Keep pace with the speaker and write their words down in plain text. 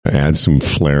add some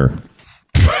flair.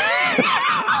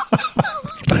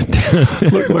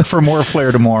 Look for more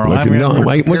flair tomorrow.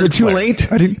 Was it too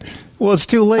late? I didn't. Well, it's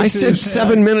too late. I said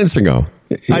 7 minutes ago.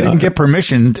 I didn't get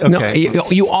permission. Okay.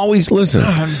 No, you always listen.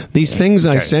 These things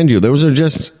I send you, those are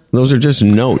just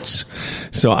notes.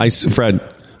 So Fred,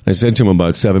 I said to him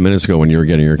about 7 minutes ago when you were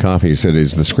getting your coffee, he said,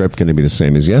 "Is the script going to be the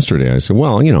same as yesterday?" I said,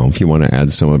 "Well, if you want to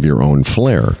add some of your own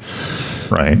flair."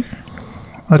 Right.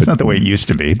 That's not the way it used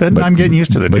to be, but I'm getting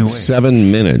used to the new way.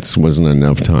 7 minutes wasn't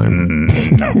enough time.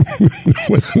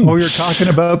 No. You're talking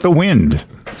about the wind.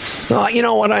 You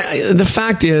know what? The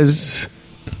fact is,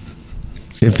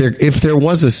 if there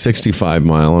was a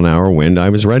 65-mile-an-hour wind, I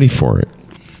was ready for it.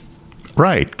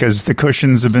 Right, because the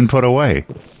cushions have been put away.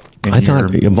 I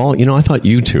thought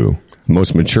you two,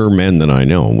 most mature men that I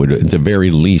know, would at the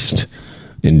very least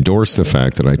endorse the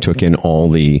fact that I took in all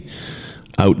the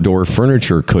outdoor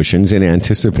furniture cushions in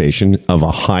anticipation of a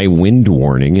high wind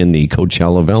warning in the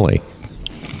Coachella Valley.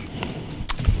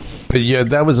 But yeah,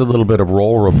 that was a little bit of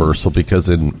role reversal, because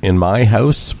in my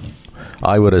house,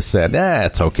 I would have said,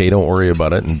 it's okay, don't worry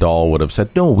about it. And Dahl would have said,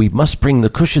 no, we must bring the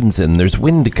cushions in. There's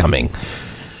wind coming.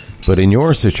 But in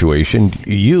your situation,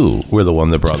 you were the one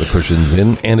that brought the cushions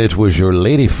in, and it was your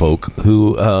lady folk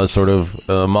who sort of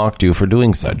mocked you for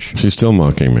doing such. She's still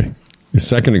mocking me. A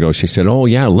second ago, she said, "Oh,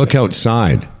 yeah, look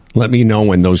outside. Let me know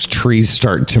when those trees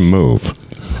start to move."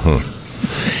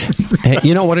 Hey,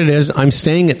 you know what it is? I'm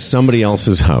staying at somebody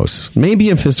else's house. Maybe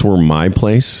if this were my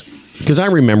place, because I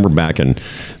remember back in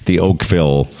the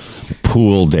Oakville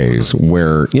pool days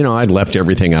where, I'd left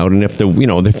everything out, and if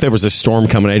there was a storm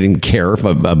coming, I didn't care if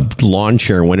a lawn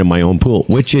chair went in my own pool,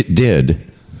 which it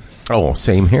did. Oh,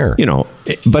 same here.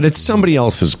 But it's somebody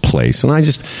else's place. And I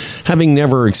just, having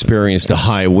never experienced a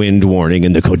high wind warning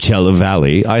in the Coachella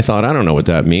Valley, I thought, I don't know what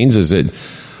that means.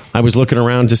 I was looking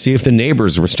around to see if the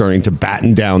neighbors were starting to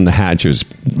batten down the hatches,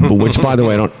 which, by the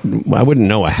way, I wouldn't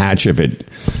know a hatch if it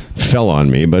fell on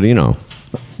me, but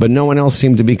but no one else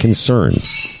seemed to be concerned.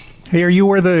 Hey, are you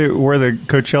where the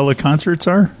Coachella concerts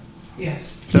are? Yes.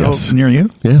 Is that all near you?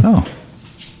 Yeah. Oh.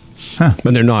 Huh.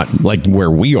 But they're not like where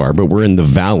we are, but we're in the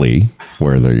valley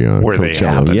where the where Coachella. They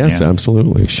happen, yes,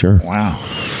 absolutely, sure. Wow.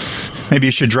 Maybe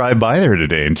you should drive by there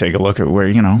today and take a look at where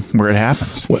it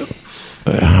happens. Well,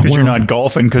 because you're not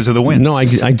golfing because of the wind. No, I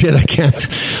did. I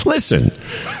can't. Listen,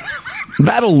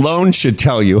 that alone should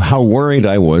tell you how worried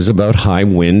I was about high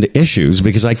wind issues,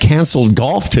 because I canceled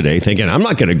golf today thinking I'm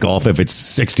not going to golf if it's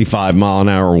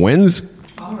 65-mile-an-hour winds.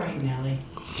 All right, Nellie.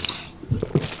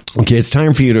 Okay, it's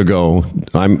time for you to go.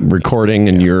 I'm recording,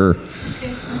 and you're...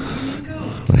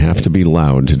 I have to be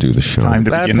loud to do the show. Time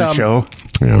to begin the show.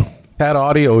 Yeah. That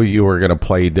audio you were going to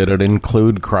play, did it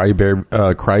include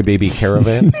Crybaby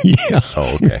Caravan? Yeah.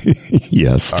 Oh, okay.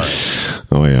 Yes. All right.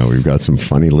 Oh, yeah, we've got some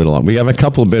funny little... We have a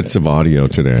couple of bits of audio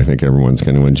today I think everyone's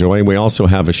going to enjoy. We also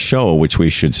have a show, which we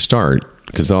should start,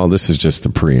 because this is just the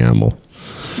preamble.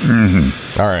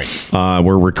 Mm-hmm. All right.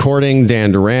 We're recording.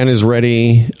 Dan Duran is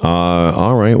ready.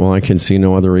 All right. Well, I can see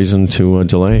no other reason to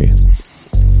delay.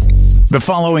 The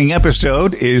following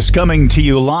episode is coming to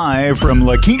you live from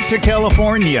La Quinta,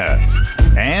 California,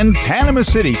 and Panama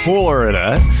City,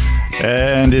 Florida,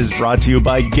 and is brought to you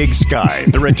by Gig Sky,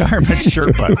 the retirement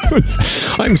Sherpa.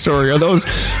 I'm sorry.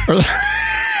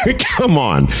 Come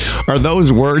on. Are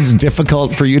those words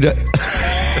difficult for you to...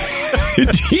 Do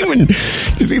you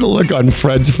see the look on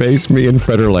Fred's face? Me and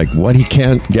Fred are like, what? He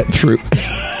can't get through.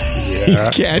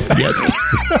 Yeah. He can't get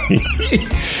through.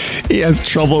 He has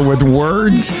trouble with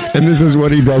words, and this is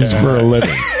what he does for a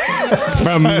living.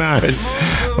 From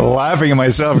laughing at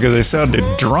myself because I sounded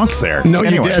drunk there. No,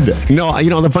 anyway. You did.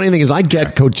 No, the funny thing is I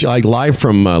get live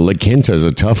from La Quinta is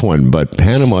a tough one, but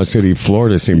Panama City,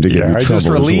 Florida seemed to give you trouble. I just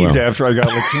relieved as after I got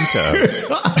La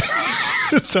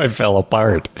Quinta. So I fell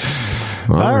apart.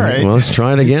 All right. Well, let's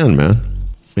try it again, man.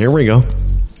 Here we go.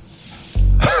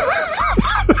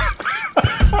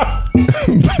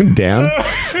 Dan?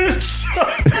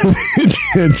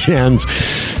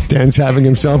 Dan's having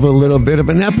himself a little bit of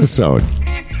an episode.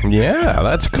 Yeah,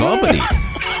 that's comedy.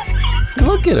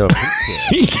 Look at him.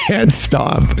 He can't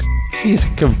stop. He's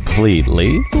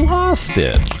completely lost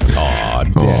it. Aw,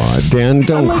 Dan. Aw, Dan,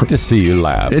 don't... I'd like to see you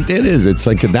laugh. It is. It's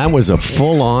like that was a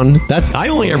full-on... I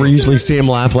only ever usually see him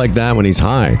laugh like that when he's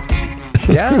high.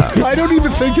 Yeah. I don't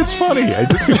even think it's funny.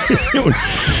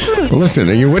 Listen,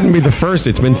 you wouldn't be the first.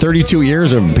 It's been 32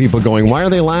 years of people going, why are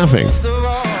they laughing?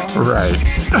 Right.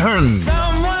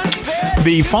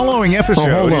 The following episode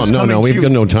hold on. No, we've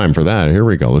got no time for that. Here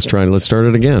we go. Let's start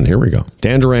it again. Here we go.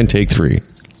 Dan Duran, take 3.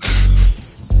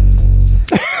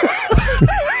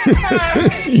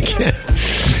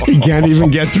 He can't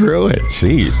even get through it.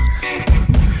 Jeez.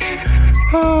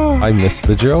 I missed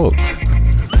the joke.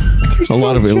 A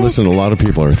lot of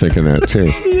people are thinking that too.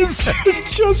 It's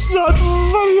just not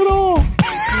funny at all.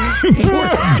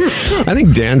 I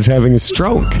think Dan's having a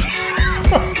stroke.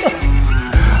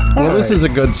 Well, this is a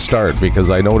good start because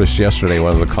I noticed yesterday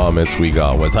one of the comments we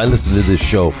got was, I listen to this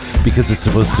show because it's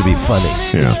supposed to be funny.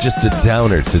 Yeah. It's just a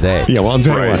downer today. Yeah, well, I'll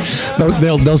tell you what.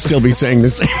 They'll still be saying the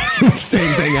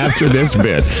same thing after this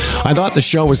bit. I thought the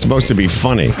show was supposed to be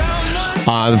funny.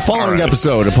 The following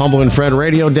episode of Humble and Fred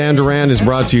Radio, Dan Duran, is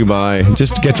brought to you by,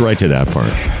 just to get right to that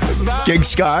part, Gig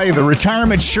Sky, the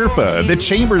Retirement Sherpa, the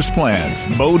Chambers Plan,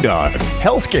 Bodog,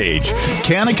 Health Gauge,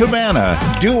 Canna Cabana,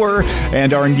 Doer,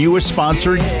 and our newest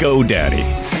sponsor, GoDaddy.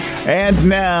 And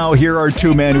now, here are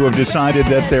two men who have decided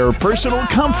that their personal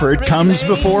comfort comes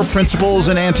before principles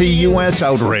and anti-U.S.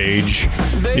 outrage.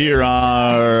 Here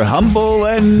are Humble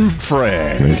and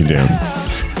Fred. Thank you, Dan.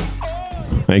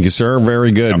 Thank you, sir.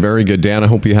 Very good. Very good, Dan. I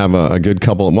hope you have a good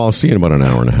couple of... Well, I'll see you in about an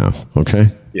hour and a half,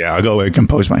 okay? Yeah, I'll go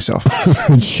compose myself.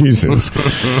 Jesus.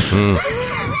 It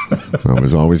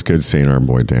was always good seeing our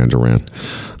boy Dan Duran.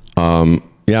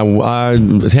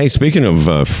 Hey, speaking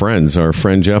of friends, our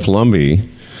friend Jeff Lumby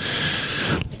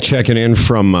checking in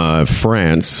from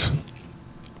France,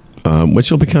 which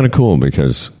will be kind of cool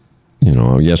because, you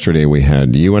know, yesterday we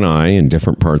had you and I in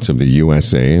different parts of the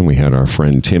USA, and we had our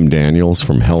friend Tim Daniels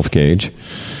from Health Gauge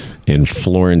in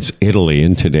Florence, Italy,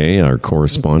 and today our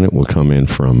correspondent will come in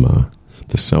from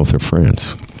the south of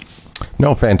France.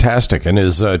 No, fantastic. And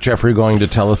is Jeffrey going to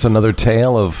tell us another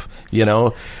tale of,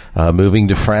 moving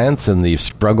to France and the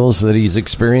struggles that he's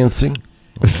experiencing?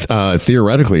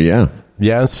 Theoretically, yeah.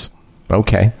 Yes.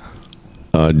 Okay.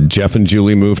 Jeff and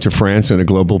Julie moved to France in a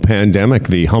global pandemic.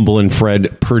 The Humble and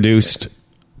Fred produced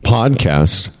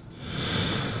podcast.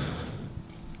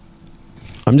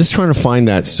 I'm just trying to find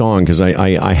that song because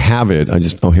I have it. I'm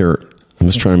just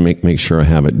trying to make sure I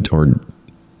have it.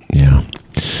 Yeah.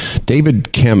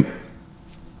 David Kemp.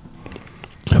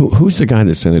 Who's the guy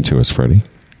that sent it to us, Freddie?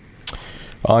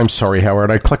 I'm sorry, Howard.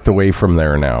 I clicked away from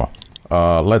there now.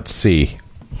 Let's see.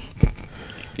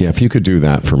 Yeah, if you could do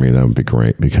that for me, that would be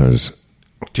great because...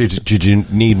 Did you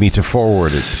need me to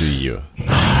forward it to you?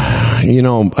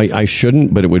 I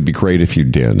shouldn't, but it would be great if you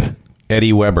did.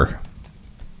 Eddie Weber.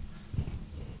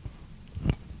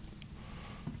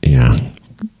 Yeah.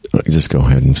 Just go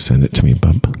ahead and send it to me,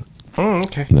 bub. Oh,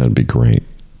 okay. That'd be great.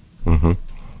 Mm-hmm.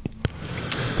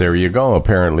 There you go.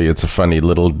 Apparently, it's a funny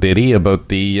little ditty about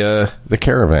the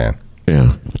caravan.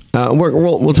 Yeah.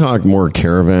 We'll talk more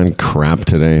caravan crap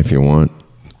today if you want.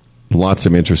 Lots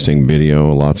of interesting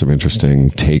video, lots of interesting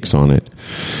takes on it.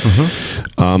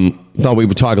 Mm-hmm. Thought we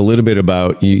would talk a little bit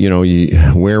about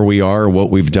where we are, what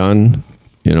we've done.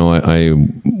 I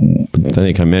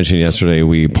think I mentioned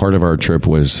yesterday. Part of our trip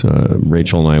was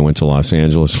Rachel and I went to Los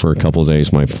Angeles for a couple of days.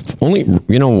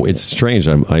 It's strange.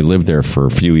 I lived there for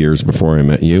a few years before I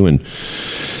met you, and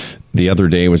the other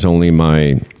day was only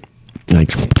my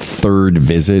third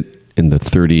visit in the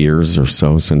 30 years or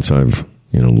so since I've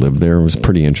lived there. It was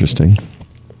pretty interesting.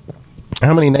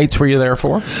 How many nights were you there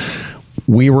for?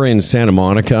 We were in Santa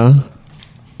Monica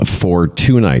for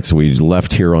 2 nights. We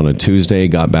left here on a Tuesday,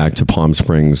 got back to Palm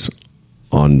Springs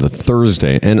on the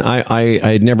Thursday. And I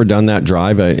had never done that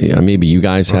drive. Maybe you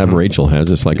guys have. Mm-hmm. Rachel has.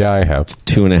 It's like I have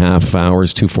 2.5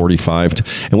 hours,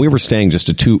 2:45. And we were staying just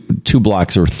a two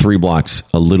blocks or 3 blocks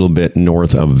a little bit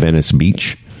north of Venice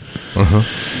Beach.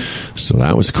 Mm-hmm. So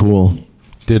that was cool.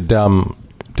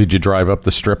 Did you drive up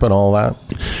the Strip and all that?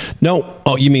 No.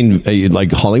 Oh, you mean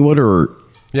like Hollywood or?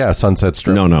 Yeah, Sunset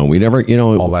Strip. No. We never,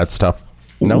 all that stuff.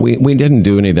 No, we didn't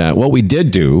do any of that. What we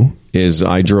did do is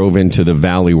I drove into the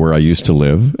valley where I used to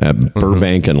live at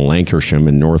Burbank and Lankershim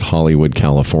in North Hollywood,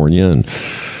 California. And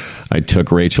I took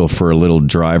Rachel for a little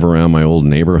drive around my old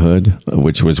neighborhood,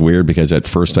 which was weird because at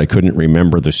first I couldn't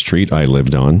remember the street I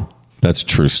lived on. That's a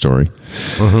true story.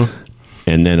 Mm-hmm.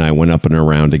 And then I went up and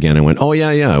around again. I went, oh,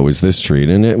 yeah, it was this street.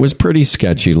 And it was pretty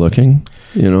sketchy looking,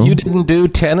 You didn't do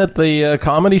 10 at the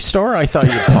Comedy Store? I thought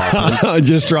you'd pop in.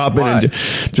 Just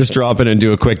drop in and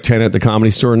do a quick 10 at the Comedy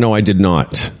Store? No, I did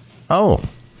not. Oh.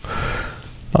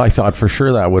 I thought for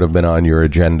sure that would have been on your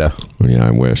agenda. Yeah,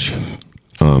 I wish.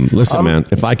 Listen, man,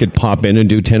 if I could pop in and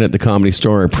do 10 at the Comedy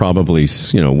Store, I probably,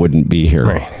 wouldn't be here.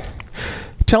 Right.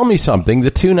 Tell me something. The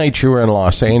 2 nights you were in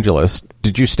Los Angeles,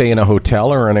 did you stay in a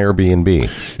hotel or an Airbnb?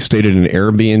 Stayed at an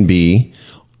Airbnb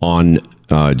on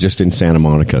just in Santa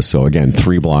Monica. So again,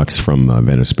 3 blocks from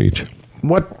Venice Beach.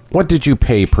 What did you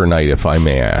pay per night, if I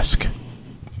may ask?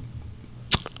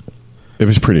 It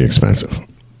was pretty expensive.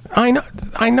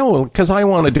 I know, because I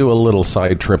want to do a little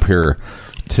side trip here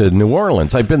to New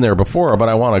Orleans. I've been there before, but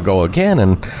I want to go again,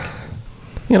 and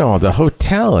the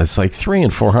hotel is like $300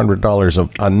 and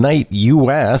 $400 a night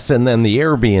US, and then the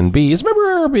Airbnbs.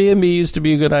 Remember Airbnb used to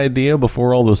be a good idea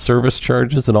before all those service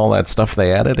charges and all that stuff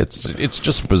they added? It's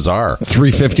just bizarre.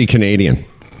 $350 Canadian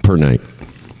per night.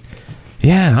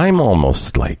 Yeah, I'm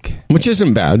almost like... Which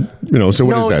isn't bad. So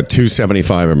what is that?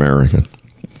 $275 American.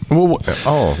 Well,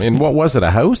 and what was it,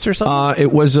 a house or something?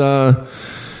 It was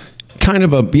kind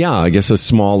of a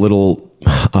small little...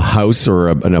 a house or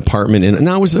an apartment. And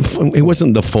now it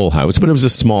wasn't the full house, but it was a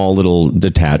small little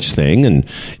detached thing, and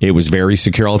it was very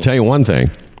secure. I'll tell you one thing,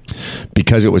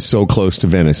 because it was so close to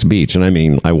Venice Beach, and I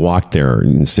mean, I walked there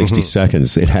in 60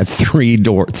 seconds. It had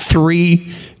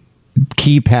three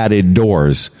key-padded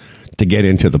doors to get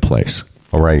into the place.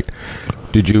 All right.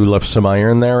 Did you lift some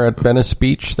iron there at Venice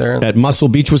Beach? There, that Muscle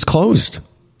Beach was closed.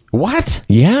 What?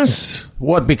 Yes.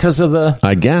 What? Because of the?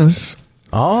 I guess.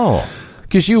 Oh.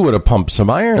 Because you would have pumped some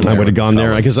iron. I would have gone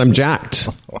there because I'm jacked.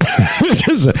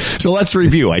 So let's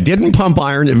review. I didn't pump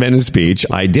iron at Venice Beach.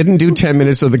 I didn't do 10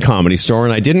 minutes of the Comedy Store,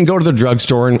 and I didn't go to the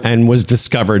drugstore and was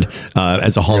discovered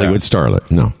as a Hollywood starlet.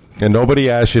 No. And nobody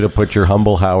asked you to put your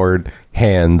humble Howard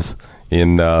hands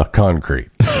in concrete.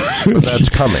 But that's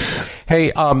coming.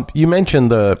 Hey, you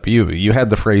mentioned you had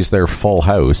the phrase there, full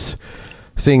house.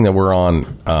 Seeing that we're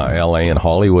on L.A. and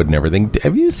Hollywood and everything,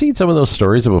 have you seen some of those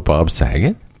stories about Bob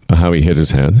Saget? How he hit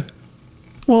his head?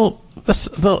 Well,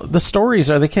 the stories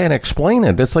are, they can't explain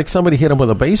it. It's like somebody hit him with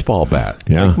a baseball bat.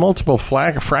 Yeah. Like multiple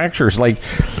fractures. Like,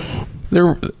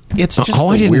 it's just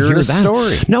I didn't hear that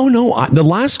story. No. The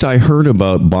last I heard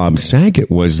about Bob Saget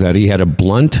was that he had a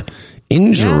blunt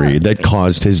injury that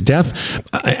caused his death.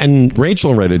 And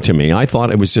Rachel read it to me. I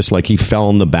thought it was just like he fell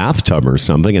in the bathtub or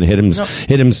something and hit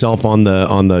himself on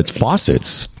the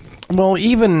faucets. Well,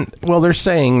 they're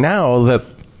saying now that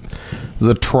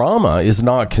the trauma is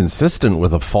not consistent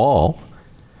with a fall.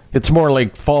 It's more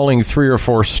like falling 3 or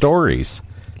 4 stories.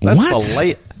 That's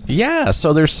what? Yeah,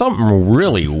 so there's something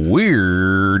really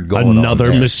weird going on.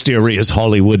 Another mysterious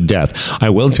Hollywood death.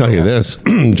 I will tell you this.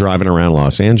 Driving around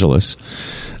Los Angeles,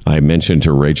 I mentioned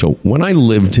to Rachel, when I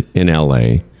lived in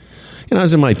L.A., and I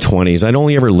was in my 20s. I'd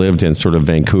only ever lived in sort of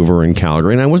Vancouver and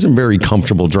Calgary, and I wasn't very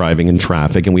comfortable driving in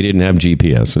traffic, and we didn't have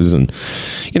GPSs. And,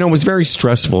 it was very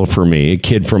stressful for me, a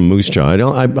kid from Moose Jaw.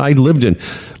 I lived in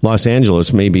Los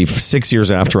Angeles maybe 6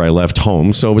 years after I left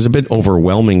home, so it was a bit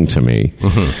overwhelming to me.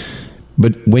 Mm-hmm.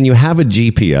 But when you have a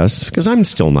GPS, because I'm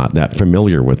still not that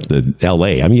familiar with the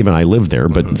L.A. I lived there,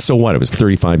 but so what? It was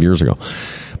 35 years ago.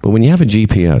 But when you have a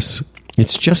GPS,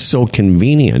 it's just so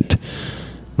convenient.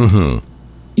 Mm-hmm.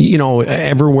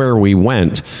 Everywhere we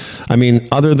went,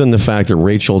 other than the fact that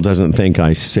Rachel doesn't think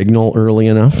I signal early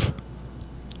enough.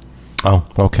 Oh,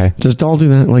 okay. Does Doll do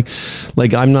that?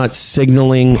 Like I'm not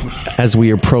signaling as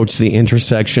we approach the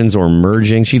intersections or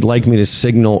merging. She'd like me to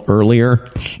signal earlier.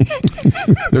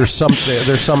 There's some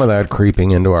of that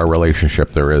creeping into our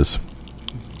relationship. There is.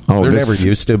 Oh, there never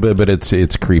used to, but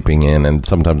it's creeping in, and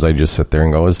sometimes I just sit there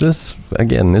and go, "Is this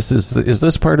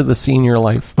part of the senior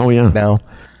life?" Oh yeah, now.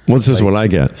 Well, this is what I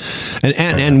get.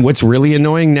 And what's really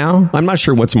annoying now, I'm not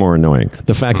sure what's more annoying.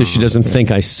 The fact that she doesn't think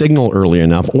I signal early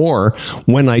enough, or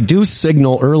when I do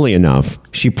signal early enough,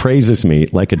 she praises me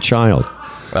like a child.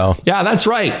 Oh. Yeah, that's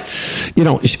right.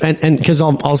 And because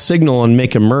I'll signal and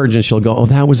make a merge, and she'll go, "Oh,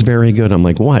 that was very good." I'm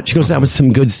like, "What?" She goes, "That was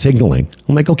some good signaling."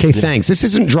 I'm like, "Okay, thanks. This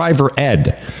isn't driver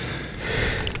ed."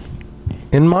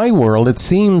 In my world, it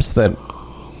seems that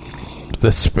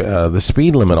the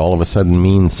speed limit all of a sudden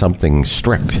means something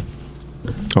strict.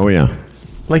 Oh, yeah.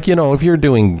 Like,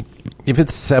 if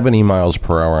it's 70 miles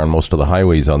per hour on most of the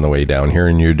highways on the way down here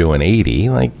and you're doing 80,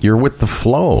 like, you're with the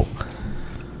flow.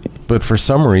 But for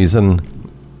some reason,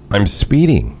 I'm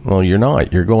speeding. Well, you're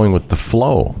not. You're going with the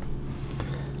flow.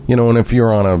 And if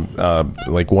you're on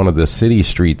like one of the city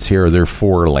streets here, there are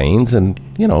 4 lanes and,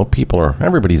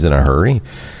 everybody's in a hurry.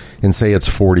 And say it's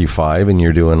 45 and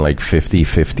you're doing like 50,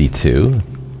 52.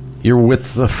 You're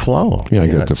with the flow. Yeah, I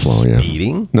get the flow, yeah.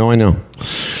 Speeding? No, I know.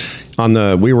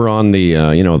 We were on the,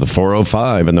 the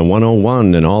 405 and the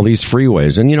 101 and all these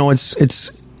freeways. And,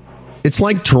 it's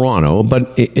like Toronto,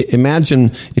 but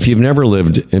imagine if you've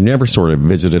never sort of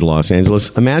visited Los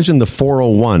Angeles, imagine the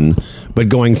 401, but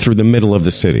going through the middle of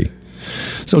the city.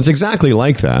 So it's exactly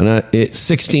like that. It's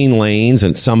 16 lanes,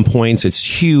 and at some points it's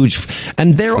huge,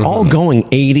 and they're all going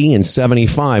 80 and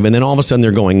 75, and then all of a sudden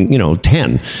they're going,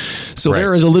 10. So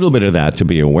there is a little bit of that to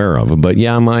be aware of. But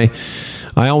yeah,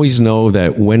 I always know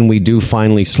that when we do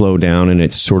finally slow down, and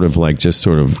it's sort of like just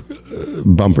sort of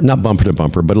not bumper to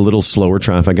bumper, but a little slower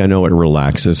traffic, I know it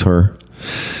relaxes her.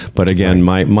 But again,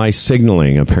 my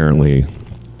signaling apparently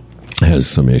has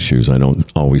some issues. I don't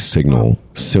always signal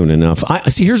soon enough.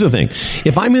 See, here's the thing.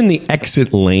 If I'm in the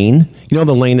exit lane, you know,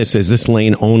 the lane that says this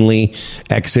lane only,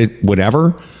 exit,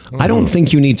 whatever, I don't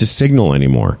think you need to signal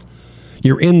anymore.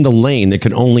 You're in the lane that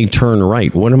can only turn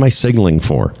right. What am I signaling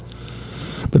for?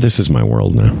 But this is my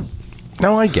world now.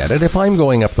 No, I get it. If I'm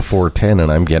going up the 410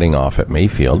 and I'm getting off at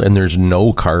Mayfield and there's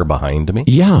no car behind me,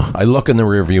 yeah, I look in the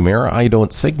rearview mirror, I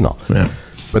don't signal. Yeah.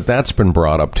 But that's been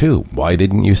brought up too. Why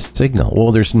didn't you signal?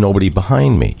 Well, there's nobody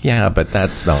behind me. Yeah, but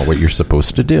that's not what you're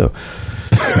supposed to do.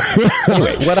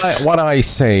 Anyway, what I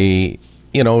say,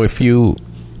 you know, if you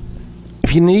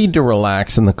need to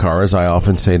relax in the car, as I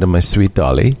often say to my sweet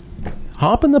Dolly,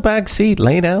 hop in the back seat,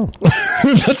 lay down.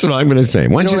 That's what I'm going to say. You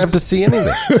don't have to see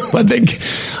anything.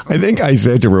 I think I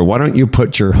said to her, why don't you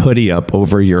put your hoodie up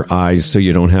over your eyes so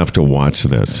you don't have to watch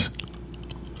this?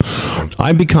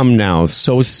 I become now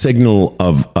so signal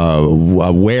of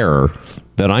aware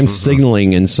that I'm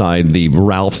signaling inside the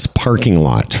Ralph's parking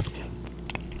lot.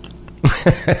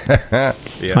 Yeah.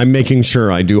 I'm making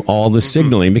sure I do all the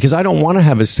signaling because I don't want to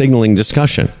have a signaling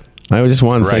discussion. I just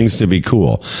want things to be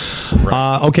cool.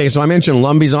 Right. Okay, so I mentioned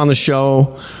Lumbie's on the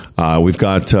show. We've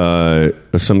got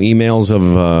some emails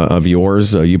of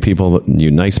yours, you people,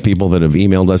 you nice people that have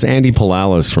emailed us. Andy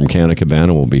Palalis from Canna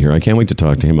Cabana will be here. I can't wait to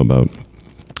talk to him about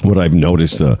what I've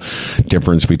noticed the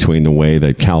difference between the way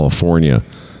that California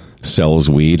sells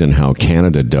weed and how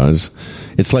Canada does.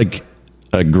 It's like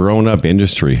a grown-up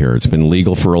industry here. It's been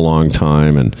legal for a long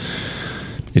time, and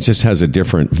it just has a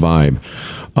different vibe.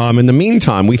 In the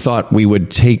meantime, we thought we would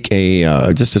take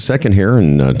just a second here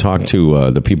and talk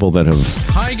to the people that have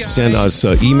sent us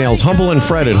emails. Humble and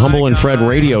Fred at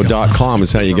humbleandfredradio.com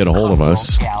is how you get a hold of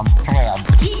us.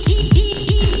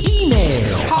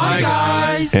 Hi,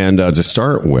 guys. And to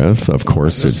start with, of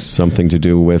course, it's something to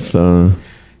do with...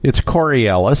 It's Corey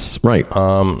Ellis. Right.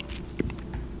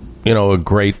 You know, a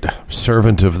great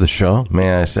servant of the show,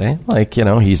 may I say. Like, you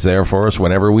know, he's there for us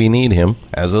whenever we need him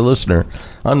as a listener.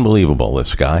 Unbelievable,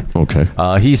 this guy. Okay.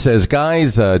 He says,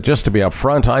 guys, just to be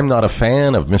upfront, I'm not a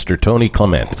fan of Mr. Tony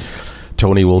Clement.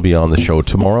 Tony will be on the show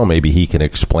tomorrow. Maybe he can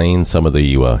explain some of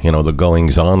the, the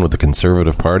goings-on with the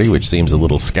Conservative Party, which seems a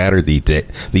little scattered these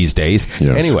days.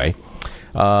 Yes. Anyway,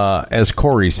 as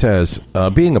Corey says,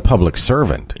 being a public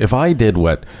servant, if I did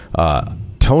what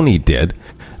Tony did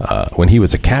when he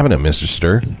was a cabinet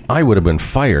minister, I would have been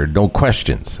fired, no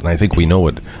questions. And I think we know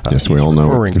what yes, we all know.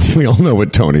 We all know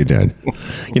what Tony did.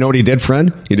 You know what he did,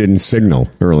 Fred? He didn't signal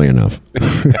early enough.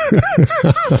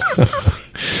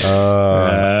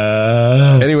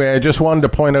 Anyway, I just wanted to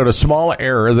point out a small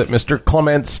error that Mr.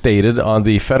 Clement stated on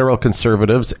the federal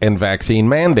Conservatives and vaccine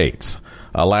mandates.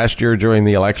 Last year during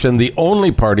the election, the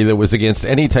only party that was against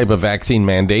any type of vaccine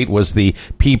mandate was the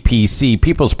PPC,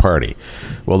 People's Party.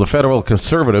 Well, the federal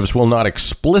Conservatives will not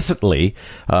explicitly,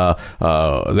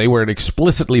 they weren't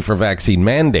explicitly for vaccine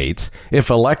mandates. If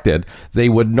elected, they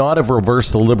would not have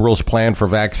reversed the Liberals' plan for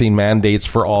vaccine mandates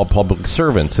for all public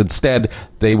servants. Instead,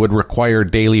 they would require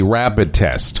daily rapid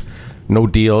test. No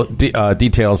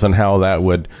details on how that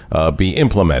would be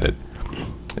implemented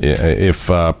if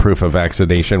proof of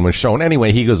vaccination was shown.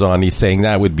 Anyway, he goes on, he's saying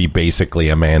that would be basically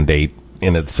a mandate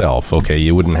in itself. Okay,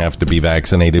 you wouldn't have to be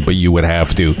vaccinated, but you would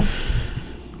have to,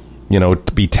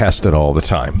 be tested all the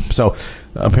time. So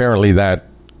apparently that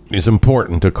is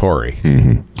important to Corey.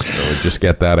 Mm-hmm. So just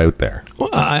get that out there.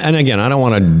 And again, I don't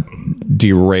want to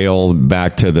derail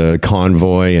back to the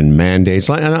convoy and mandates.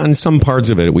 On some parts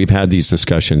of it, we've had these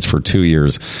discussions for 2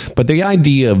 years. But the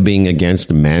idea of being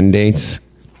against mandates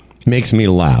makes me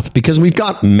laugh, because we've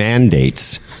got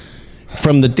mandates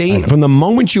from the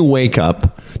moment you wake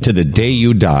up to the day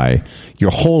you die.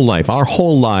 Your whole life, our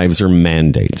whole lives are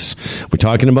mandates. We're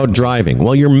talking about driving.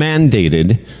 Well, you're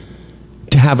mandated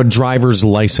to have a driver's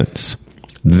license.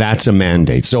 That's a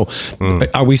mandate. So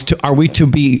are we to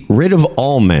be rid of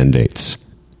all mandates?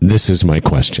 This is my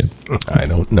question. I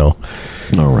don't know.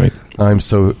 All right. I'm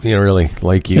so really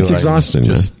like you. It's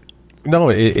exhausting. No,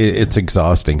 it's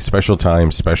exhausting. Special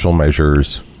times, special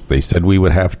measures. They said we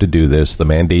would have to do this. The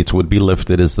mandates would be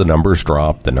lifted as the numbers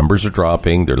drop. The numbers are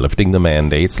dropping. They're lifting the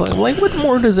mandates. Like what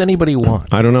more does anybody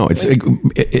want? I don't know.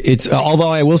 It's. Although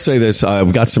I will say this,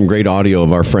 I've got some great audio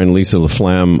of our friend Lisa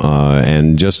LaFlamme,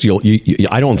 and just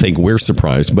I don't think we're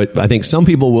surprised, but I think some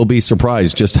people will be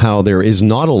surprised just how there is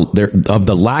of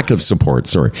the lack of support.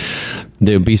 Sorry.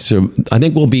 I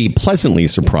think we'll be pleasantly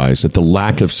surprised at the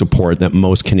lack of support that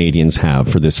most Canadians have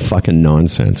for this fucking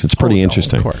nonsense. It's pretty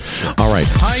interesting. All right.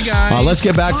 Hi, guys. Let's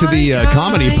get back to the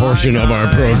comedy portion of our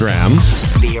program.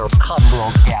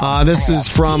 This is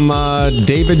from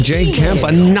David J. Kemp.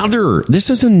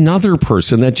 This is another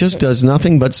person that just does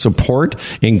nothing but support,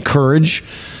 encourage,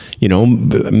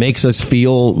 makes us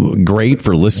feel great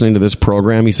for listening to this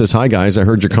program. He says, "Hi, guys. I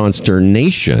heard your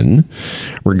consternation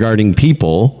regarding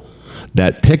people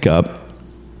that pick up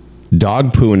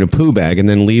dog poo in a poo bag and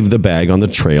then leave the bag on the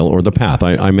trail or the path."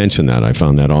 I mentioned that. I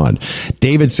found that odd.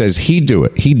 David says he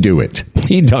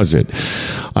does it.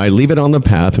 "I leave it on the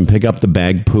path and pick up the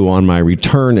bag poo on my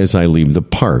return as I leave the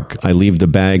park. I leave the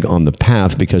bag on the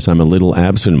path because I'm a little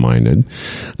absent-minded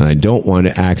and I don't want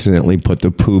to accidentally put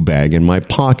the poo bag in my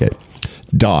pocket."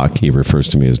 Doc, he refers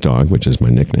to me as Dog, which is my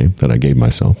nickname that I gave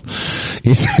myself.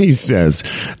 He says,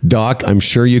 "Doc, I'm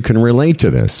sure you can relate to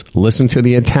this. Listen to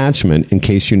the attachment in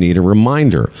case you need a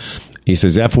reminder." He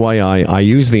says, "FYI, I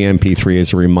use the MP3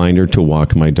 as a reminder to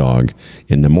walk my dog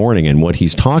in the morning." And what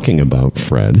he's talking about,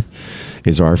 Fred,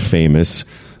 is our famous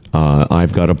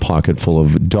I've Got a Pocket Full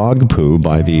of Dog Poo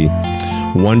by the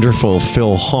wonderful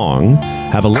Phil Hong.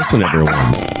 Have a listen, everyone.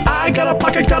 I got a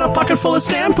pocket full of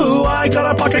stamp poo. I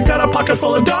got a pocket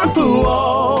full of dog poo.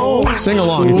 Oh. Sing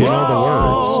along if you know the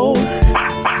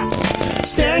words.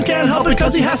 Stan can't help it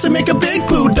because he has to make a big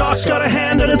poo. Doc's got a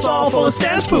hand and it's all full of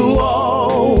Stan's poo.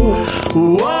 Oh.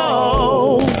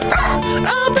 Whoa.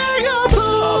 A bag of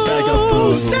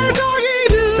poo. Stan doggy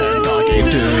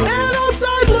do. And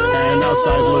outside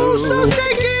blue. So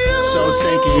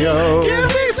stinky, yo. Give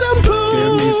me some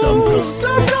poo.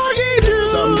 Some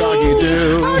doggy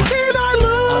do. A canine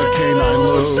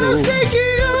loo. So stinky,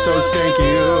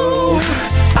 yo.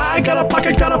 I got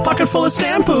a pocket full of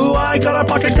stamp poo. I got a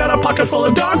pocket full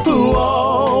of dog poo.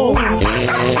 Oh.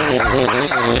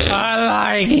 I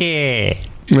like it.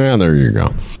 Yeah, there you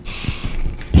go.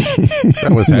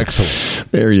 That was excellent.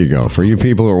 There you go. For you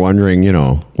people who are wondering,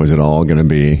 was it all going to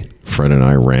be Fred and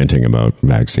I ranting about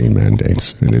vaccine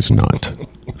mandates? It is not.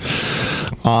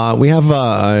 We have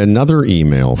another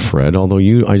email, Fred, although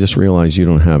I just realized you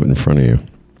don't have it in front of you.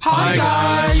 Hi,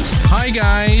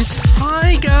 guys.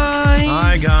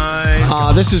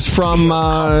 This is from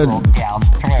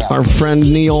our friend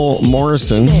Neil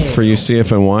Morrison. For you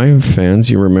CFNY fans,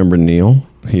 you remember Neil.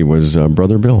 He was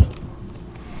Brother Bill.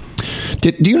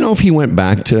 Do you know if he went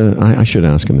back to... I should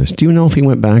ask him this. Do you know if he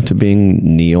went back to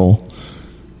being Neil?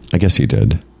 I guess he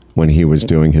did. When he was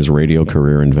doing his radio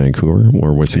career in Vancouver,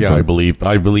 or was he? Yeah, I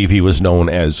believe he was known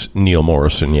as Neil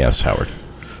Morrison. Yes, Howard.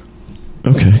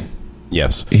 Okay.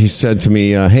 Yes. He said to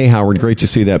me, "Hey, Howard, great to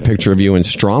see that picture of you in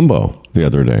Strombo the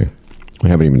other day. We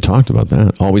haven't even talked about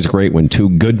that. Always great when two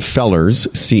good fellers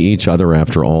see each other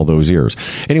after all those years."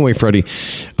 Anyway, Freddie,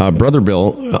 Brother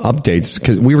Bill updates,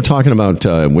 because we were talking about,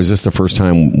 was this the first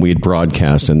time we had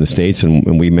broadcast in the States?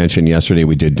 And we mentioned yesterday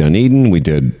we did Dunedin, we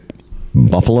did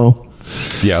Buffalo.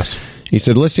 Yes. He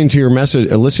said, listening to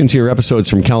your episodes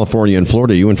from California and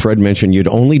Florida, you and Fred mentioned you'd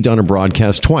only done a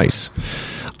broadcast twice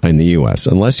in the U.S.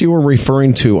 Unless you were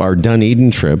referring to our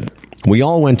Dunedin trip, we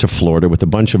all went to Florida with a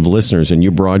bunch of listeners, and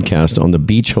you broadcast on the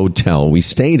beach hotel we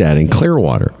stayed at in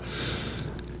Clearwater.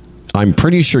 I'm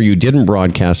pretty sure you didn't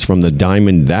broadcast from the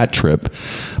Diamond that trip,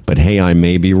 but hey, I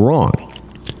may be wrong.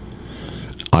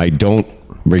 I don't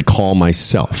recall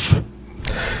myself.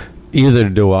 Either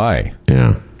do I.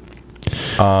 Yeah.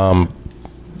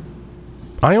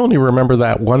 I only remember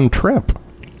that one trip.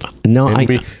 No,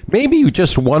 maybe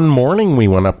just one morning we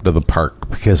went up to the park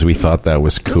because we thought that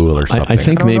was cool or something. I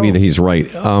think maybe that he's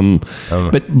right.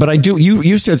 But I do.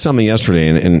 You said something yesterday,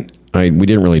 and we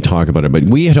didn't really talk about it. But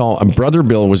we had all. Brother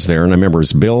Bill was there, and I remember it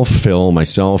was Bill, Phil,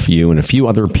 myself, you, and a few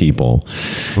other people,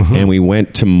 and we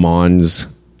went to Mons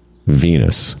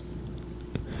Venus.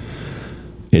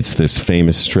 It's this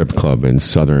famous strip club in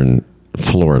southern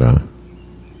Florida.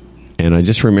 And I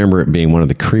just remember it being one of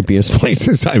the creepiest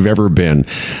places I've ever been.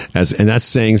 And that's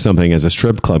saying something as a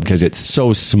strip club because it's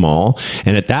so small.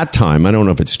 And at that time, I don't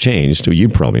know if it's changed. You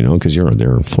probably know because you're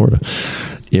there in Florida.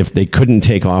 If they couldn't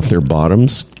take off their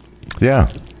bottoms. Yeah.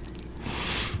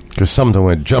 Because something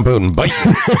would jump out and bite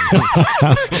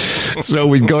you. So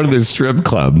we'd go to this strip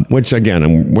club, which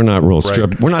again, we're not real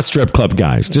strip. We're not strip club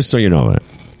guys, just so you know that.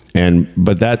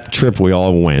 But that trip we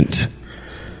all went.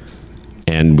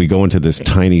 And we go into this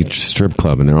tiny strip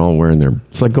club, and they're all wearing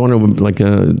it's like going to like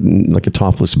a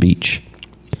topless beach.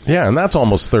 Yeah, and that's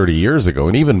almost 30 years ago.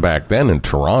 And even back then in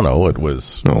Toronto, it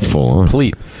was full on.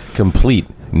 Complete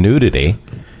nudity.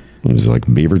 It was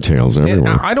like beaver tails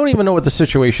everywhere. I don't even know what the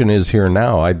situation is here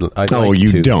now. I'd Oh, like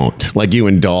you to- don't? Like you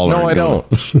and Doll No, aren't I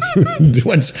going.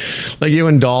 What's like you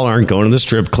and Doll aren't going to the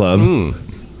strip club?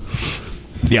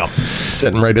 Yeah,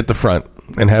 sitting right at the front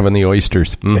and having the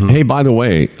oysters. Mhm. Hey, by the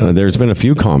way, there's been a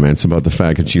few comments about the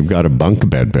fact that you've got a bunk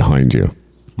bed behind you.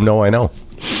 No, I know.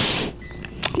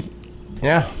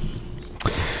 Yeah.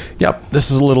 Yep, this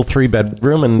is a little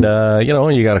 3-bedroom, and,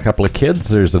 you got a couple of kids.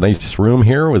 There's a nice room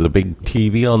here with a big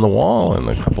TV on the wall and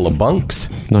a couple of bunks.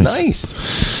 It's nice.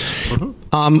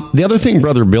 The other thing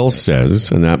Brother Bill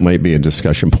says, and that might be a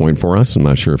discussion point for us, I'm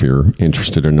not sure if you're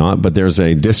interested or not, but there's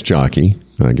a disc jockey,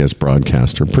 I guess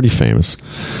broadcaster, pretty famous,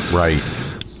 Right.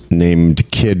 named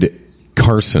Kid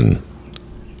Carson,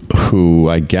 who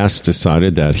I guess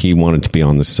decided that he wanted to be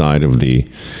on the side of the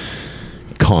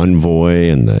convoy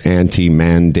and the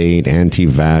anti-mandate,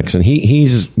 anti-vax, and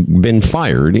he's been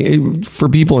fired. For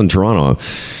people in Toronto,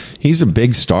 he's a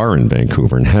big star in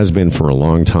Vancouver and has been for a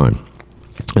long time.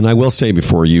 And I will say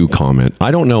before you comment, I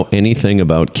don't know anything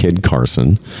about Kid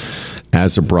Carson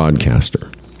as a broadcaster.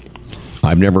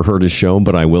 I've never heard his show,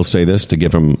 but I will say this to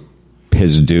give him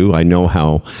his due. I know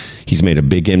how he's made a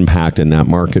big impact in that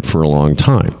market for a long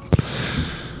time.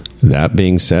 That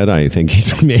being said, I think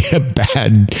he's made a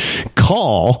bad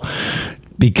call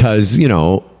because,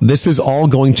 this is all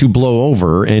going to blow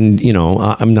over. And,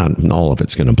 I'm not all of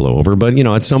it's going to blow over, but,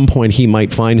 at some point he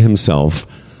might find himself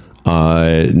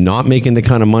not making the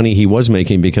kind of money he was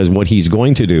making, because what he's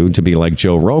going to do to be like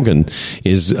Joe Rogan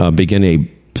is begin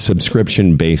a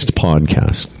subscription-based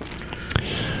podcast,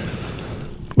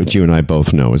 which you and I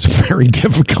both know is a very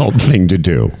difficult thing to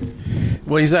do.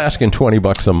 Well, he's asking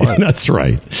 $20 a month. That's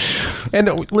right.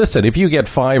 And listen, if you get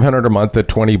 $500 a month at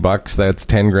 $20, that's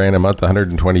 $10,000 a month,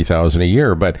 $120,000 a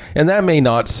year. And that may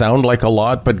not sound like a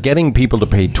lot, but getting people to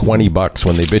pay $20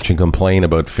 when they bitch and complain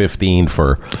about $15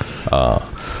 for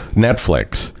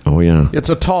Netflix. Oh yeah, it's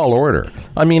a tall order.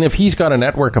 I mean, if he's got a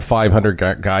network of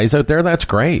 500 guys out there, that's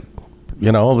great.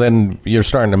 Then you're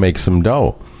starting to make some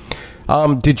dough.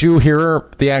 Did you hear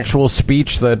the actual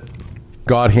speech that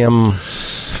got him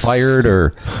fired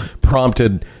or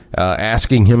prompted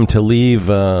asking him to leave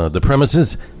the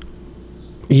premises?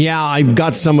 Yeah, I've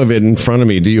got some of it in front of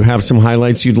me. Do you have some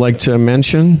highlights you'd like to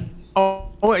mention?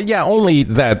 Oh yeah, only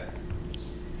that,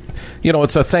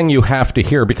 it's a thing you have to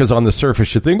hear, because on the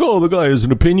surface you think, oh, the guy has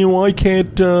an opinion, why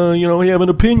can't, he have an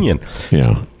opinion?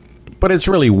 Yeah. But it's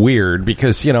really weird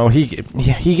because, he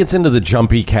gets into the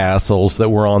jumpy castles that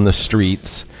were on the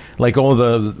streets. Like,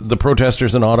 the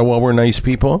protesters in Ottawa were nice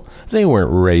people. They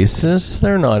weren't racist.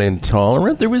 They're not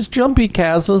intolerant. There was jumpy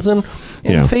castles and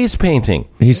face painting.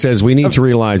 He says we need to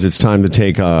realize it's time to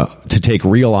take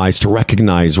realize to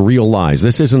recognize real lies.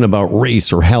 This isn't about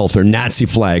race or health or Nazi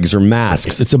flags or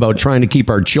masks. It's about trying to keep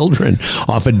our children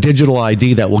off a digital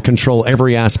ID that will control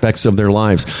every aspects of their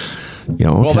lives. Okay.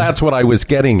 Well, that's what I was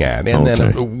getting at. And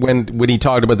then when he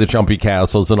talked about the jumpy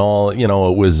castles and all,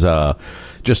 it was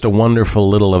just a wonderful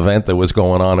little event that was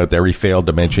going on out there. He failed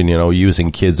to mention,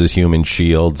 using kids as human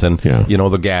shields and,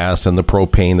 the gas and the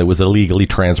propane that was illegally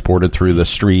transported through the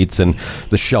streets, and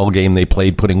the shell game they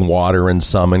played, putting water in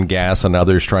some and gas and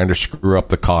others, trying to screw up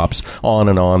the cops, on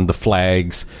and on, the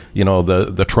flags,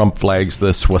 the Trump flags,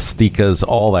 the swastikas,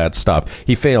 all that stuff.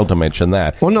 He failed to mention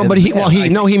that. Well, no, but he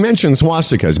mentioned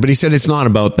swastikas, but he said it's not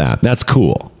about that. That's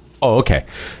cool. Oh, okay.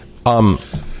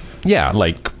 Yeah,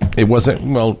 like, it wasn't,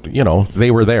 they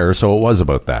were there, so it was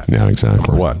about that. Yeah, exactly.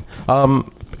 Number one.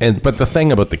 But the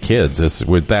thing about the kids is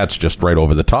that's just right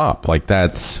over the top. Like,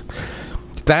 that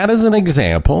is an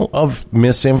example of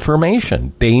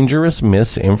misinformation, dangerous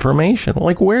misinformation.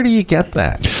 Like, where do you get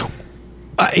that?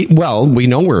 Well, we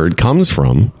know where it comes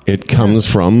from. It comes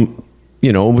from,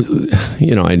 I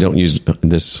don't use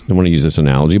this, I want to use this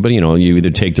analogy, but, you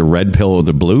either take the red pill or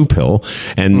the blue pill,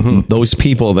 and those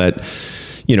people that,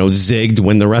 zigged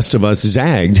when the rest of us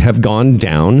zagged have gone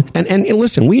down. And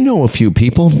listen, we know a few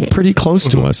people pretty close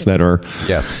to us that are,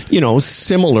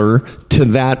 similar to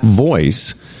that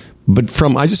voice. But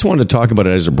I just wanted to talk about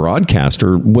it as a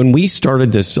broadcaster. When we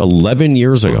started this 11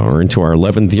 years ago, or into our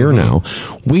 11th year now,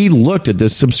 we looked at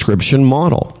this subscription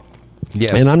model.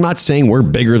 Yes. And I'm not saying we're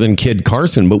bigger than Kid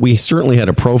Carson, but we certainly had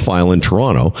a profile in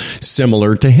Toronto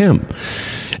similar to him.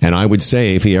 And I would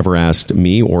say if he ever asked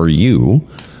me or you,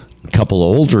 a couple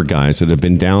of older guys that have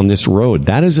been down this road,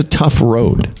 that is a tough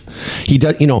road. He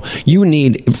does, you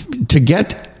need to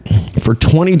get for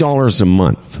 $20 a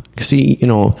month. See,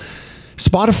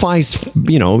 Spotify's,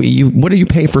 what do you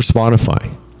pay for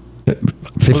Spotify?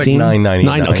 $15? Like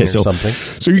 $9.99 Okay, or so something.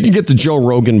 So you can get the Joe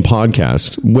Rogan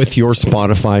podcast with your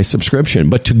Spotify subscription.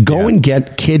 But to go and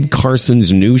get Kid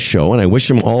Carson's new show, and I wish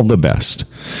him all the best.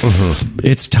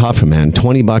 It's tough, man.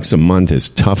 $20 a month is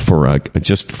tough for a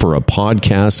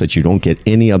podcast that you don't get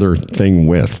any other thing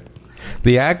with.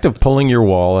 The act of pulling your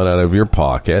wallet out of your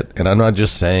pocket, and I'm not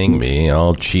just saying me,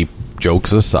 all cheap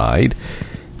jokes aside,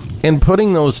 and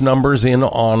putting those numbers in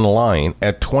online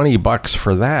at $20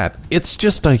 for that, it's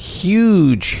just a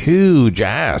huge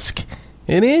ask.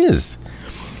 It is.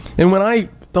 And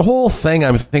the whole thing,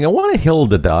 I'm thinking, what a hill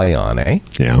to die on, eh?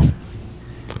 Yeah.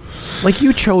 Like,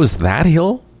 you chose that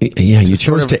hill? Yeah, you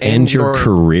chose to end your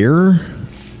career?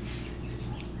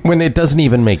 When it doesn't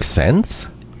even make sense?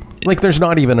 Like, there's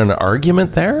not even an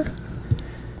argument there?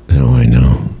 Oh, I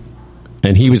know.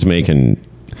 And he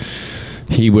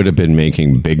would have been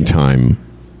making big time,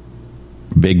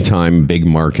 big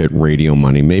market radio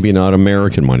money. Maybe not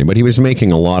American money, but he was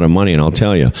making a lot of money. And I'll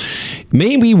tell you,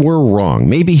 maybe we're wrong.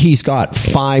 Maybe he's got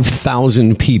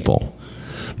 5,000 people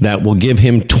that will give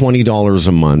him $20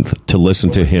 a month to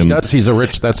listen to him. That's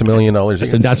 $1 million a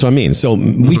year. That's what I mean. So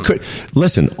we could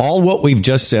listen, all what we've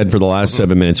just said for the last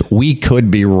 7 minutes, we could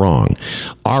be wrong.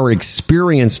 Our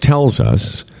experience tells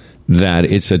us that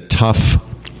it's a tough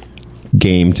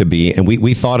game to be, and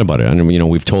we thought about it. And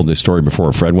we've told this story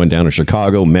before. Fred went down to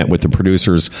Chicago, met with the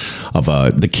producers of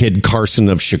the Kid Carson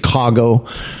of Chicago,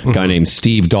 a guy named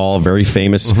Steve Dahl, very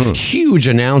famous, huge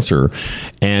announcer,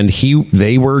 and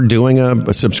they were doing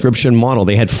a subscription model.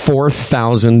 They had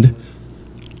 4,000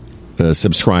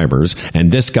 subscribers,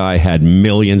 and this guy had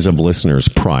millions of listeners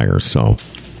prior. So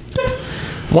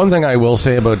one thing I will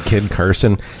say about Kid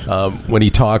Carson, when he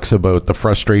talks about the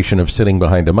frustration of sitting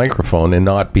behind a microphone and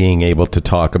not being able to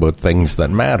talk about things that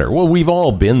matter. Well, we've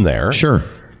all been there. Sure.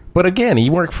 But again, he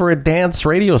worked for a dance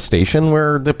radio station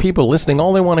where the people listening,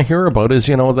 all they want to hear about is,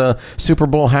 the Super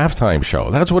Bowl halftime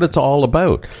show. That's what it's all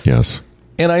about. Yes.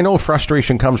 And I know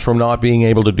frustration comes from not being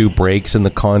able to do breaks in the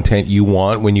content you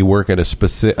want when you work at a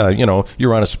specific,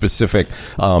 you're on a specific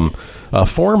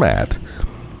format.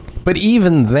 But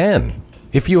even then,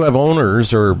 if you have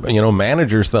owners or,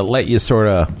 managers that let you sort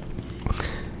of,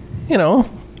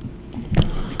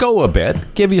 go a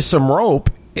bit, give you some rope,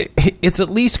 it's at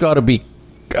least got to be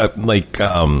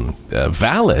valid.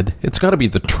 It's got to be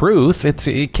the truth.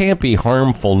 It can't be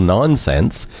harmful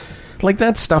nonsense. Like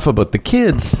that stuff about the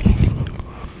kids.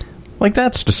 Like,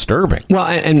 that's disturbing. Well,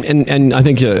 and I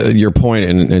think your point,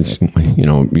 and it's,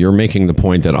 you're making the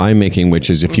point that I'm making,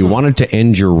 which is if you wanted to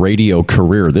end your radio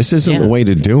career, this isn't the way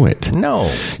to do it.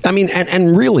 No. I mean,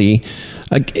 and really,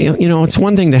 it's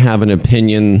one thing to have an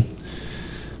opinion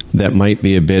that might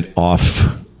be a bit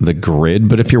off the grid,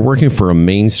 but if you're working for a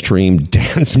mainstream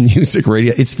dance music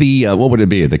radio, it's the what would it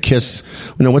be? The Kiss?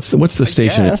 What's the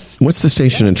station? What's the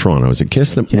station in Toronto? Is it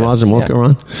Kiss that Roz and Wilco are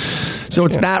on? So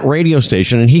it's that radio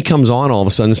station, and he comes on all of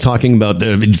a sudden, is talking about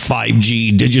the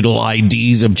 5G digital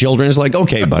IDs of children. It's like,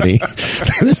 okay, buddy,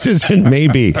 this isn't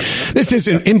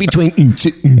in between.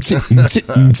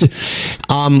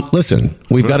 Listen,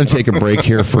 we've got to take a break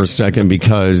here for a second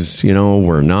because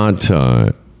we're not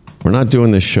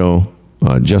doing this show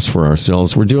just for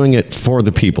ourselves. We're doing it for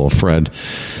the people, Fred.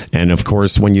 And of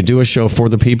course, when you do a show for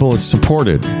the people, it's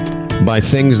supported by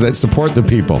things that support the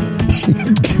people.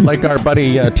 Like our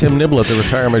buddy Tim Niblett, the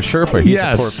retirement Sherpa. He's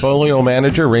a portfolio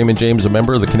manager. Raymond James, a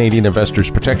member of the Canadian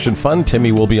Investors Protection Fund.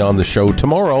 Timmy will be on the show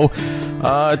tomorrow.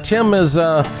 Tim is...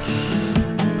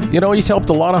 he's helped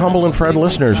a lot of Humble and Fred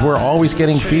listeners. We're always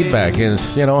getting feedback. And,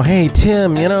 hey,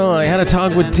 Tim, I had a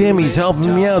talk with Tim. He's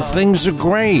helping me out. Things are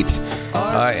great.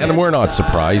 And we're not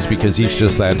surprised because he's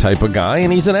just that type of guy.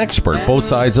 And he's an expert, both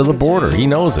sides of the border. He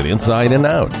knows it inside and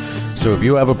out. So if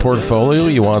you have a portfolio,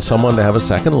 you want someone to have a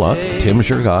second look, Tim's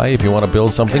your guy. If you want to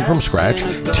build something from scratch,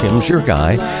 Tim's your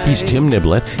guy. He's Tim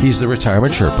Niblett. He's the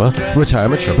Retirement Sherpa,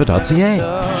 retirementsherpa.ca.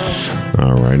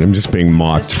 All right, I'm just being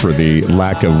mocked for the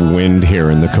lack of wind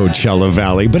here in the Coachella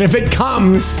Valley. But if it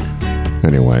comes...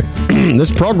 Anyway,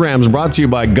 this program is brought to you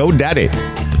by GoDaddy.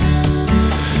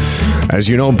 As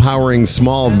you know, powering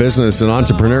small business and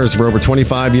entrepreneurs for over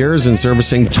 25 years and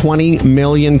servicing 20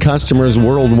 million customers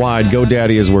worldwide,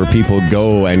 GoDaddy is where people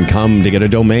go and come to get a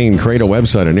domain, create a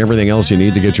website, and everything else you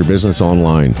need to get your business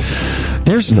online.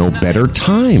 There's no better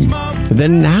time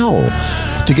than now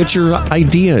to get your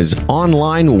ideas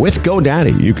online with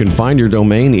GoDaddy. You can find your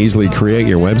domain, easily create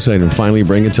your website, and finally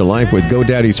bring it to life with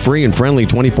GoDaddy's free and friendly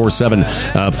 24/7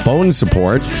 phone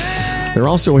support. They're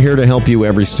also here to help you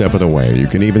every step of the way. You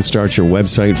can even start your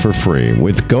website for free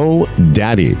with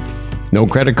GoDaddy. No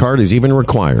credit card is even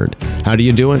required. How do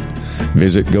you do it?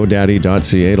 Visit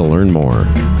GoDaddy.ca to learn more.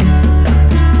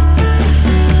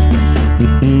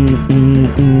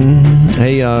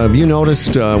 Hey, have you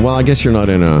noticed? Well, I guess you're not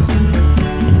in a.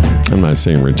 I'm not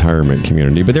saying retirement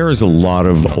community, but there is a lot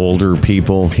of older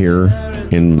people here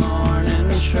in.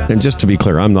 And just to be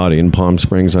clear, I'm not in Palm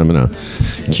Springs. I'm in a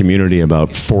community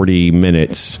about 40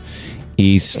 minutes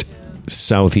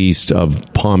southeast of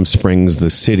Palm Springs, the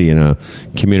city, in a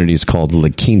community is called La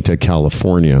Quinta,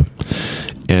 California.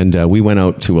 And we went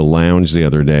out to a lounge the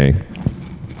other day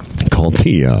called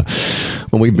well,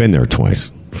 we've been there twice.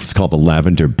 It's called the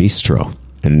Lavender Bistro.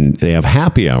 And they have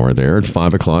happy hour there at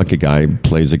 5 o'clock. A guy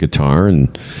plays a guitar,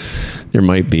 and there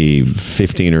might be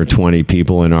 15 or 20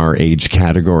 people in our age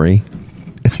category.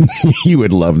 You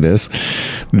would love this.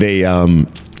 They,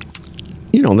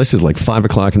 this is like 5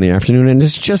 o'clock in the afternoon, and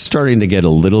it's just starting to get a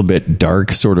little bit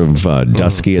dark, sort of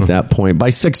dusky at that point. By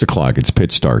 6 o'clock, it's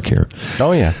pitch dark here.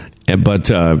 Oh, yeah. But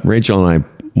Rachel and I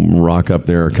rock up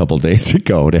there a couple days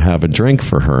ago to have a drink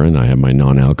for her, and I have my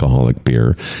non-alcoholic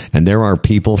beer. And there are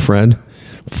people, Fred,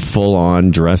 full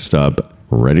on, dressed up,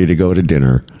 ready to go to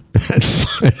dinner at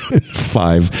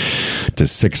 5 to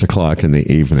 6 o'clock in the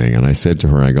evening. And I said to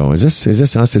her, I go, is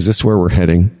this us? Is this where we're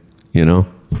heading?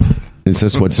 Is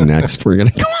this what's next? We're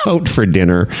going to go out for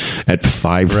dinner at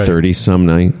 5:30 some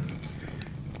night.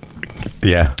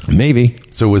 Yeah. Maybe.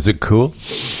 So was it cool?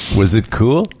 Was it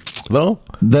cool, though?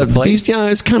 The Beast, yeah,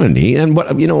 it's kind of neat. And what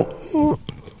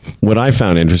I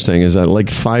found interesting is that like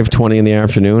 5:20 in the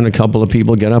afternoon, a couple of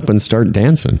people get up and start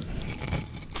dancing.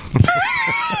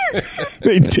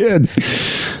 They did.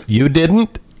 You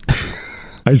didn't?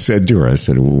 I said to her,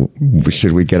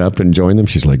 should we get up and join them?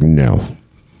 She's like, no.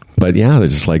 But yeah, they're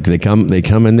just like, they come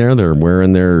in there, they're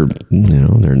wearing their,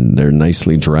 they're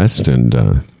nicely dressed, and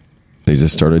they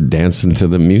just started dancing to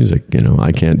the music.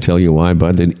 I can't tell you why,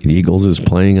 but the Eagles is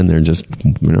playing, and they're just,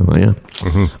 oh yeah.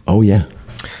 Mm-hmm. Oh yeah.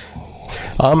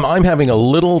 I'm having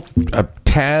a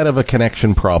tad of a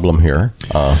connection problem here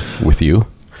with you.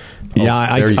 Yeah,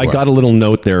 I got a little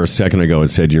note there a second ago. It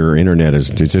said your internet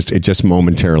it just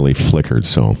momentarily flickered.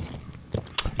 So,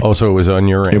 so it was on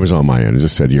your end. It was on my end. It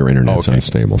just said your internet's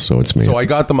unstable. So it's me. So I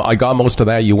got most of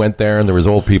that. You went there, and there was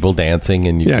old people dancing,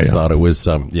 and you thought it was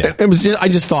It was. I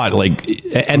just thought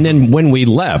and then when we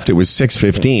left, it was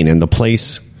 6:15, and the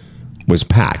place was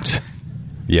packed.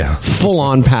 Yeah, full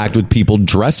on packed with people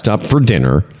dressed up for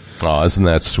dinner. Oh, isn't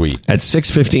that sweet? At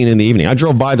 6:15 in the evening. I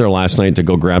drove by there last night to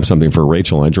go grab something for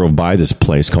Rachel. I drove by this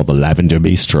place called the Lavender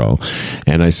Bistro.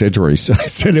 And I said to her, I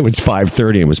said it was 5:30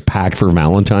 and it was packed for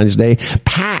Valentine's Day.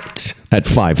 Packed at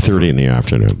 5:30 in the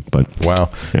afternoon. But wow.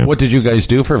 Yeah. What did you guys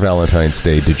do for Valentine's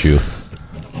Day? Did you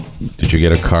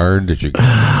get a card? Did you?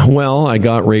 Well, I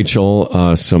got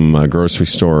Rachel some grocery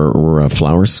store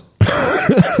flowers.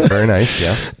 Very nice,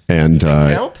 yeah. And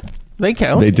They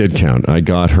count. They did count. I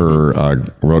got her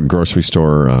grocery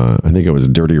store, I think it was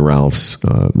Dirty Ralph's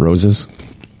roses.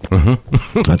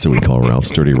 Mm-hmm. That's what we call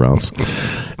Ralph's, Dirty Ralph's.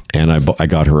 And I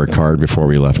got her a card before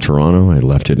we left Toronto. I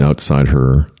left it outside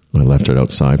for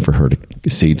her to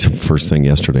see first thing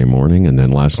yesterday morning. And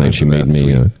then last night she made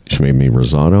me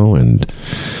risotto, and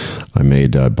I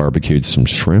made barbecued some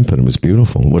shrimp, and it was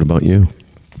beautiful. What about you?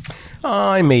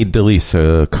 I made Delise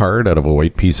a card out of a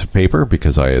white piece of paper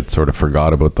because I had sort of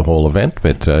forgot about the whole event,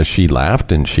 but she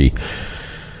laughed and she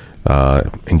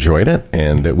enjoyed it,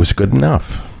 and it was good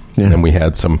enough. Yeah. And we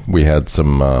had some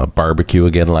barbecue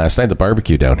again last night. The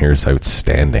barbecue down here is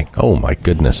outstanding. Oh my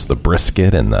goodness, the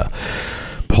brisket and the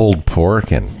pulled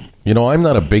pork, and I'm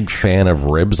not a big fan of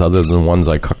ribs other than ones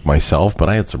I cook myself, but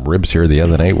I had some ribs here the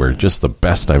other night were just the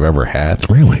best I've ever had.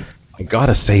 Really? I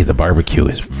gotta say, the barbecue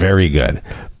is very good.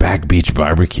 Back Beach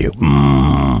Barbecue.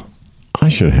 I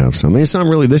should have some. It's not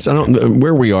really this.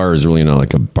 Where we are is really not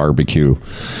like a barbecue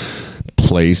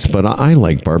place, but I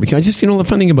like barbecue. I just, the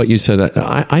funny thing about you said that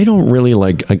I don't really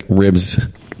like ribs.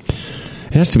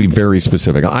 It has to be very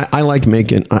specific. I like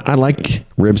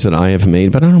ribs that I have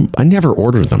made, but I never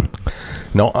order them.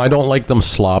 No, I don't like them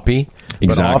sloppy.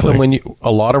 Exactly. But often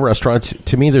a lot of restaurants,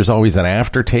 to me, there's always an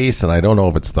aftertaste, and I don't know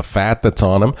if it's the fat that's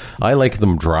on them. I like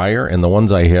them drier, and the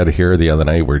ones I had here the other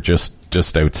night were just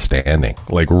outstanding.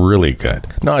 Like, really good.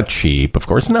 Not cheap, of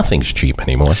course. Nothing's cheap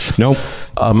anymore. Nope.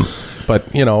 But,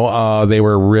 they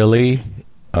were really,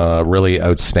 really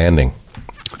outstanding.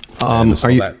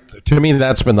 To me,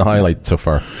 that's been the highlight so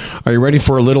far. Are you ready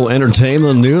for a little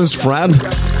entertainment news, Fred?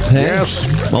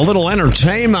 Yes. A little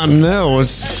entertainment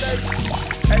news.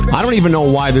 I don't even know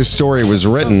why this story was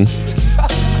written,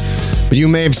 but you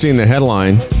may have seen the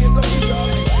headline.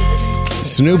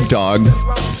 Snoop Dogg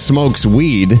smokes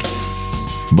weed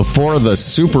before the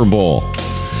Super Bowl.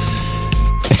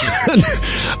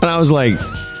 And I was like,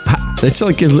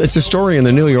 it's a story in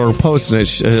the New York Post, and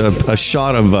it's a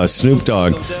shot of Snoop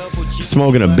Dogg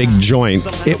smoking a big joint,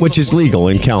 which is legal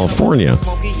in California,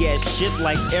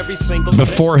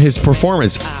 before his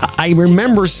performance. I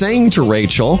remember saying to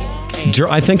Rachel,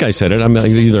 I think I said it,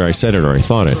 either I said it or I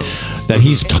thought it, that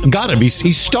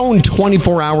he's stoned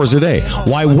 24 hours a day.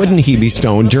 Why wouldn't he be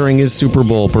stoned during his Super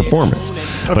Bowl performance?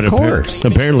 Of course.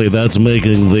 Apparently that's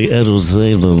making the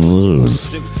entertainment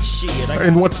news.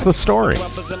 And what's the story?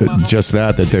 Just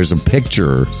that there's a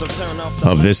picture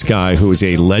of this guy who is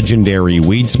a legendary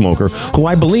weed smoker, who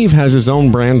I believe has his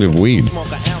own brand of weed.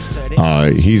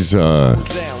 He's so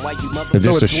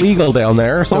it's legal down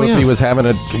there. So if he was having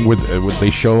would they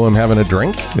show him having a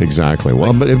drink? Exactly.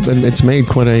 Well, but it's made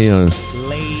quite a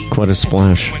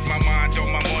splash.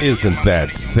 Isn't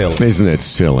that silly? Isn't it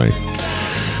silly?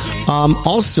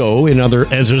 Also, in other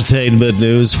entertainment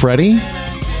news, Freddie,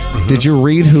 did you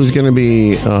read who's going to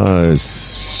be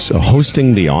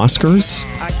hosting the Oscars?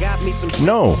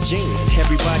 No.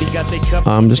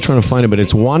 I'm just trying to find it, but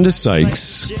it's Wanda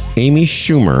Sykes, Amy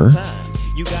Schumer,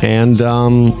 and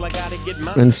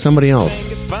somebody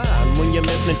else.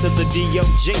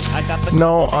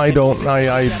 No, I don't.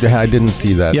 I didn't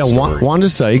see that. Yeah, story. Wanda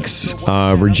Sykes,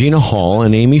 Regina Hall,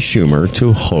 and Amy Schumer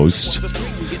to host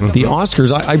the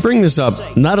Oscars. I bring this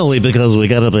up not only because we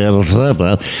got to be able to,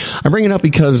 but I bring it up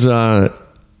because I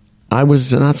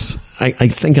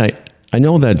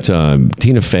know that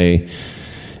Tina Fey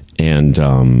and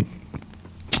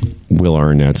Will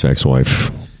Arnett's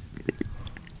ex-wife,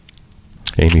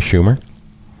 Amy Schumer.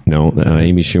 No,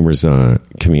 Amy Schumer's Amy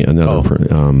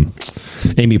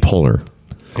Poehler.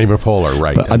 Amy Poehler,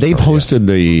 right? But, they've hosted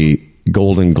the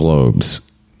Golden Globes.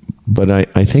 But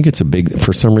I think it's a big,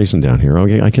 for some reason down here,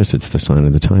 I guess it's the sign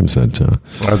of the times that...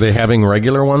 Are they having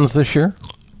regular ones this year?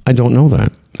 I don't know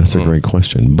that. That's a great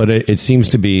question. But it seems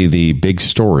to be the big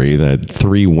story that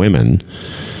 3 women,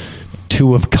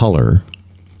 2 of color,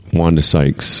 Wanda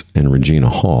Sykes and Regina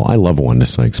Hall. I love Wanda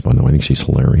Sykes, by the way. I think she's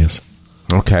hilarious.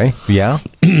 Okay, yeah.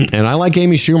 And I like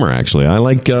Amy Schumer, actually. I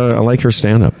like her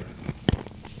stand-up.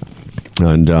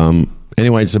 And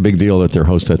anyway, it's a big deal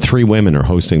that 3 women are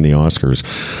hosting the Oscars.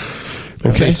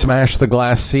 Okay. They smash the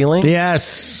glass ceiling?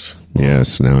 Yes,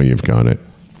 now you've got it.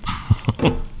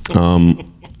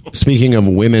 Speaking of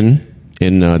women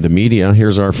in the media,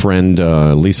 here's our friend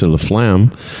Lisa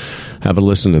LaFlamme. Have a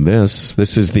listen to this.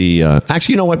 This is the...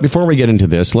 actually, you know what? Before we get into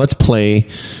this, let's play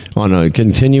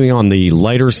continuing on the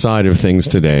lighter side of things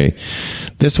today.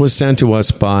 This was sent to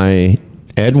us by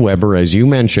Ed Weber, as you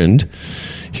mentioned.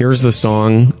 Here's the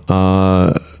song.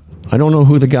 I don't know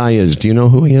who the guy is. Do you know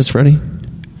who he is, Freddie?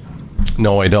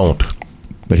 No, I don't.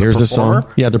 But here's the song.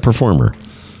 Yeah, the performer.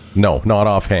 No, not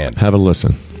offhand. Have a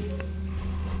listen.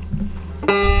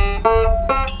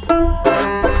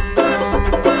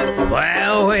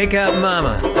 Well, wake up,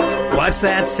 mama. What's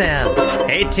that sound?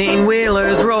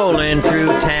 18-wheelers rolling through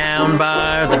town.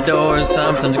 Bar the doors,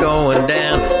 something's going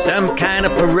down. Some kind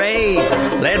of parade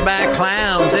led by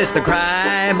clowns. It's the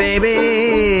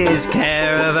Crybabies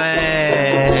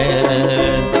Caravan.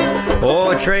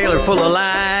 Oh, a trailer full of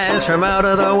lies from out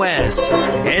of the west.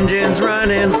 Engines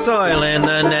running, soiling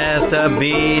the nest. A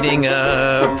beating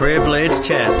up privileged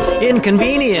chest.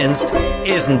 Inconvenienced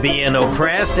isn't being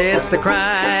oppressed. It's the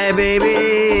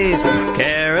Crybabies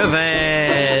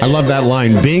Caravan. I love that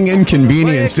line. Being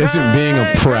inconvenienced isn't being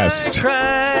oppressed. Cry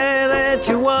that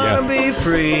you want to be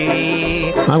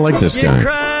free. I like this You guy.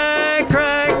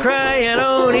 cry, you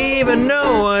don't even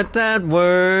know what that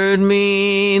word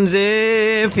means.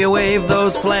 If you wave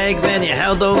those flags and you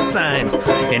held those signs,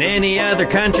 in any other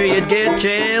country you'd get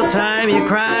jail time. You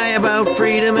cry about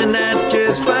freedom and that's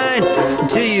just fine,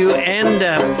 until you end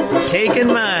up taking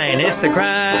mine. It's the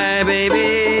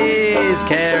Crybabies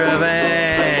Caravan.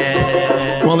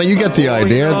 Well, you get the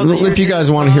idea. If you guys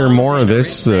want to hear more of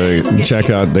this, check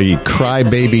out the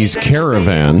Crybabies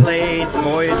Caravan.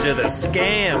 Voyage of the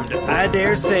scammed, I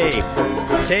dare say.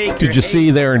 Did you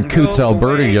see there in Coots,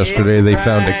 Alberta yesterday, they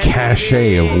found a cache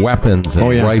of weapons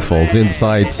and rifles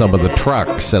inside some of the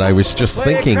trucks, and I was just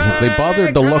thinking, if they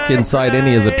bothered to look inside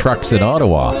any of the trucks in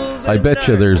Ottawa, I bet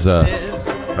you there's a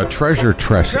treasure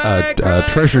chest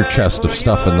of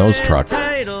stuff in those trucks.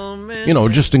 You know,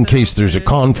 just in case there's a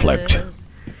conflict.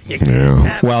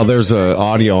 Yeah. Well, there's an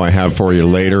audio I have for you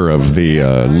later of the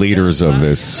leaders of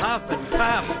this.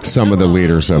 Some of the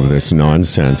leaders of this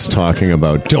nonsense talking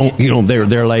about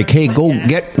they're like, hey,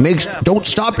 don't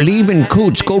stop leaving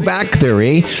Coots, go back there,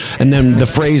 eh? And then the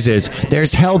phrase is,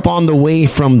 there's help on the way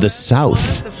from the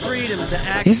south.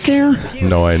 Is there?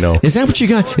 No, I know. Is that what you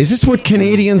got? Is this what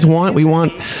Canadians want? We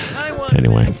want.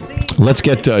 Anyway, let's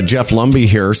get Jeff Lumby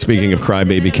here. Speaking of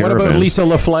Crybaby Caravan, what about Lisa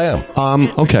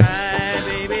LaFlamme? Okay.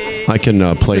 I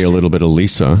can play a little bit of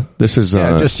Lisa. This is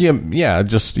just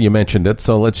you mentioned it,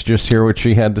 so let's just hear what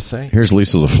she had to say. Here's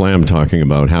Lisa LaFlamme talking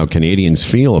about how Canadians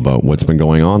feel about what's been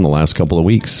going on the last couple of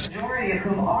weeks. The majority of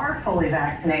whom are fully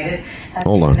vaccinated have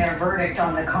Hold given on. their verdict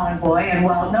on the convoy, and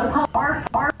while the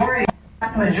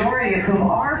majority of whom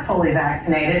are fully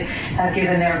vaccinated have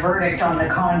given their verdict on the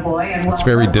convoy, and while It's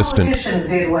very no distant. politicians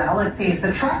did well, it seems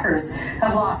the truckers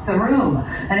have lost the room.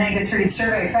 An Angus Reid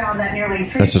survey found that nearly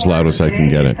That's as loud as I can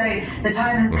get it. say the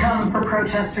time has come for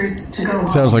protesters to go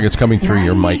home. Sounds like it's coming through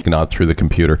your mic, not through the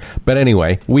computer. But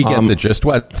anyway, we get the gist.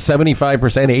 What, 75%,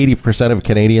 80% of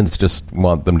Canadians just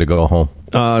want them to go home.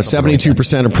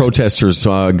 72% of protesters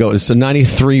go. So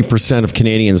 93% of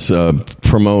Canadians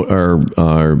promote or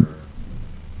are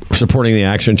supporting the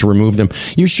action to remove them.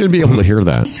 You should be able to hear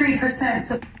that. 3%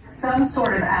 support some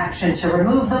sort of action to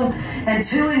remove them, and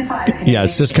 2 in 5 Canadians. Yeah,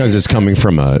 it's just because it's coming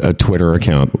from a Twitter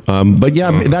account. But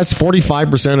yeah, that's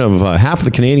 45% of half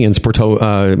the Canadians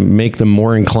make them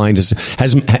more inclined to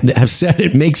have said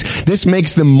this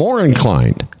makes them more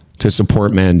inclined to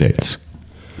support mandates.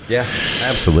 Yeah,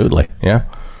 absolutely. Yeah.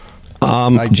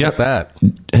 I get that.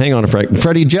 Hang on a sec.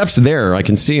 Freddie, Jeff's there. I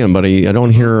can see him, but I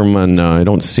don't hear him, and I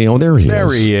don't see him. Oh, there he is.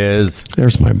 There he is.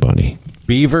 There's my buddy.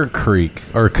 Beaver Creek,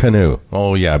 or Canoe.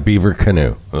 Oh, yeah, Beaver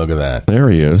Canoe. Look at that. There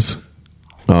he is.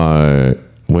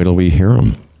 Wait till we hear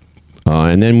him.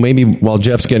 And then maybe while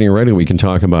Jeff's getting ready, we can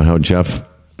talk about how Jeff...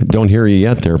 Don't hear you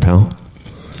yet there, pal.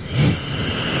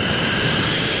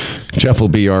 Jeff will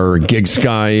be our Gig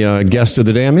Sky guest of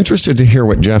the day. I'm interested to hear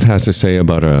what Jeff has to say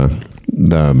about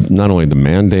not only the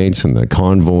mandates and the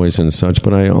convoys and such,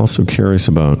 but I'm also curious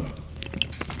about,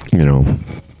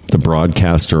 the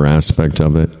broadcaster aspect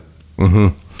of it. Mm-hmm.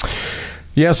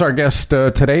 Yes, our guest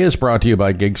today is brought to you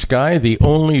by Gig Sky, the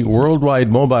only worldwide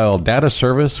mobile data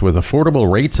service with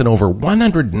affordable rates in over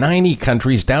 190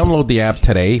 countries. Download the app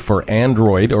today for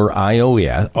Android or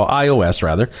iOS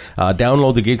rather.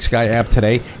 Download the Gig Sky app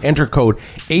today. Enter code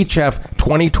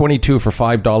HF2022 for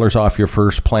 $5 off your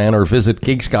first plan, or visit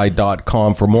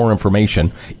gigsky.com for more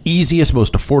information. Easiest,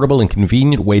 most affordable, and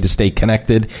convenient way to stay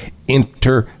connected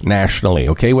internationally.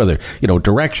 Okay, whether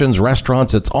directions,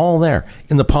 restaurants, it's all there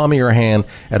in the palm of your hand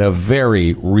at a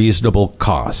very reasonable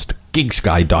cost.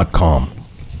 Gigsky.com.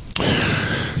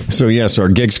 So yes, our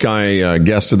Gig Sky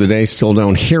guest of the day. Still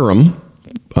don't hear him.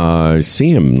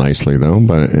 See him nicely though,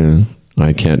 but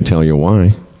I can't tell you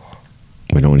why.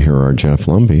 We don't hear our Jeff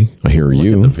Lumbee. I hear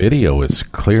you. The video is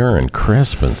clear and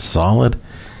crisp and solid.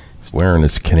 He's wearing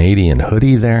his Canadian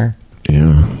hoodie there.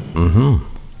 Yeah. Mm-hmm.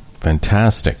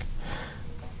 Fantastic.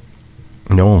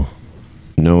 No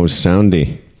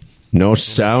soundy. No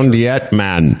sound yet,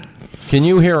 man. Can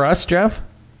you hear us, Jeff?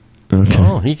 Okay.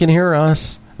 Oh, he can hear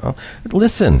us. Oh,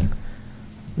 listen,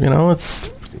 it's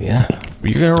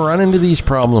you're going to run into these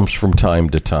problems from time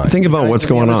to time. Think about what's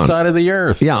going on. Side of the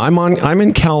earth. Yeah, I'm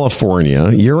in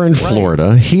California. You're in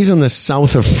Florida. Right. He's in the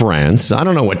south of France. I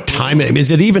don't know what time it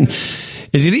is.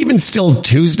 Is it even still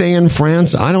Tuesday in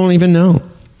France? I don't even know.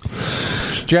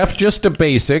 Jeff, just the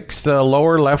basics.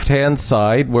 Lower left-hand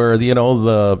side where,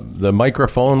 the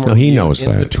microphone... No, he knows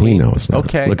that. He knows that.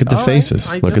 Okay. Look at the faces.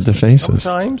 Look at the faces.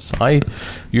 Sometimes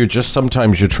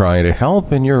you're trying to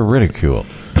help and you're ridiculed.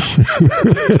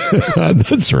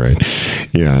 That's right.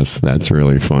 Yes, that's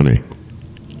really funny.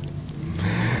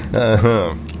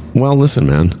 Uh-huh. Well, listen,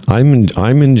 man,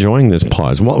 I'm enjoying this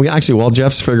pause. Well, while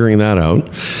Jeff's figuring that out,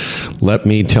 let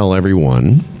me tell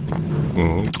everyone...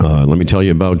 let me tell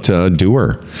you about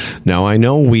Doer. Now, I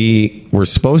know we were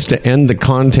supposed to end the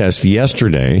contest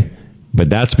yesterday, but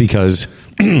that's because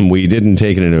we didn't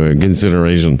take into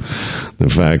consideration the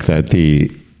fact that the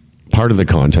part of the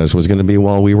contest was going to be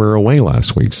while we were away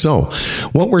last week. So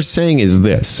what we're saying is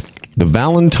this. The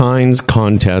Valentine's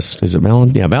contest,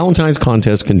 Valentine's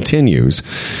contest continues.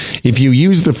 If you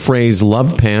use the phrase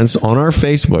love pants on our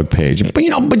Facebook page, but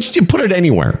you put it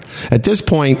anywhere. At this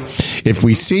point, if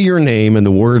we see your name and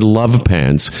the word love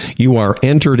pants, you are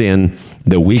entered in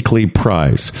the weekly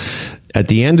prize. At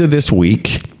the end of this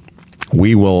week,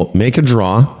 we will make a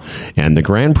draw, and the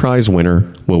grand prize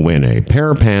winner will win a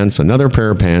pair of pants, another pair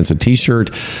of pants, a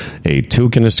T-shirt, a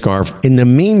toque, and a scarf. In the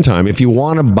meantime, if you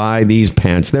want to buy these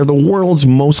pants, they're the world's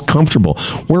most comfortable.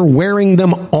 We're wearing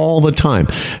them all the time,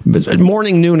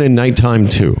 morning, noon, and nighttime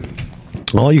too.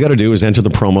 All you got to do is enter the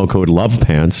promo code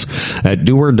LOVEPANTS at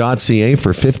doer.ca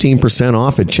for 15%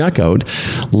 off at checkout.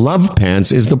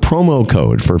 LOVEPANTS is the promo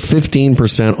code for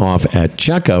 15% off at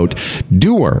checkout.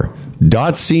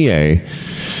 Doer.ca.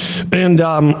 And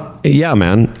yeah,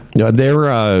 man, they're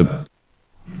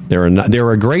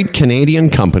a great Canadian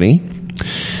company,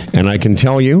 and I can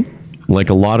tell you like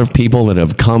a lot of people that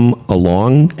have come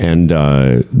along, and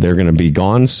they're going to be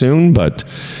gone soon, but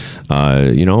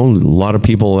a lot of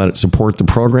people that support the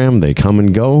program, they come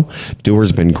and go.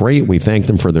 Doer's been great. We thank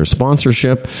them for their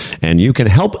sponsorship, and you can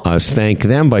help us thank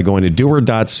them by going to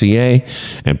doer.ca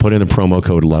and put in the promo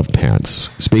code LOVEPANTS.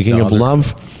 Speaking of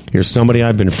love, here's somebody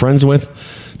I've been friends with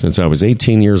since I was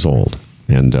 18 years old,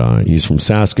 and he's from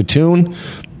Saskatoon,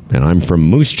 and I'm from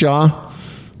Moose Jaw,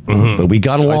 but we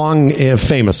got along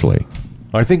famously.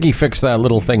 I think he fixed that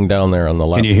little thing down there on the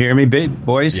left. Can you hear me,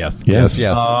 boys? Yes.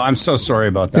 I'm so sorry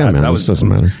about that. Yeah, man, that this doesn't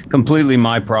matter. Completely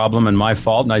my problem and my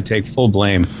fault, and I take full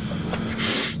blame.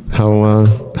 How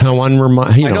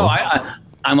I know.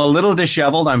 I'm a little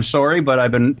disheveled. I'm sorry, but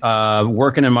I've been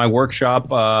working in my workshop,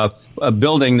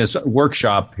 building this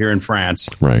workshop here in France.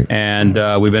 Right.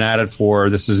 And we've been at it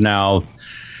this is now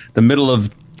the middle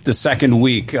of the second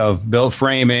week of built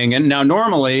framing. And now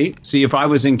normally, see, if I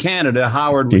was in Canada,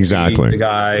 Howard would be the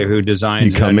guy who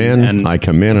designs. You come in, I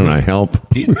come in and I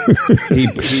help. He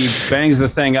bangs the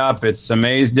thing up. It's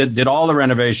amazing. Did all the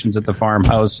renovations at the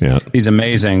farmhouse. Yeah. He's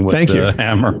amazing with the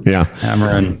hammer. Yeah. Hammer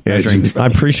and measuring. I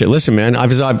appreciate it. Listen, man,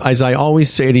 as I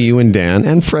always say to you and Dan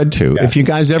and Fred too, if you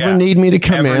guys ever need me to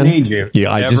come in. Need you.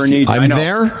 Yeah, I'm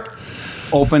there.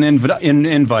 Open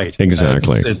invite.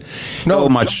 Exactly. It's so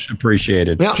much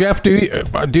appreciated. Yeah. Jeff, do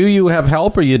you have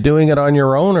help? Are you doing it on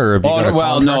your own, or have you got a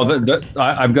contract?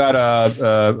 I've got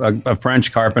a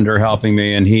French carpenter helping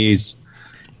me, and he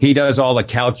does all the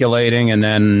calculating, and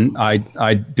then I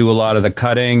do a lot of the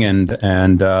cutting,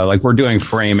 and like we're doing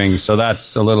framing, so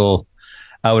that's a little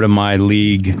out of my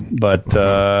league, but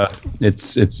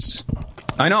it's.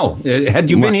 I know. Had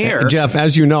you been here, Jeff,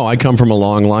 as you know, I come from a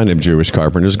long line of Jewish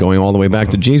carpenters going all the way back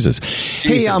to Jesus.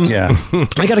 Hey,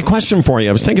 I got a question for you.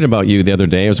 I was thinking about you the other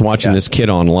day. I was watching this kid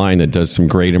online that does some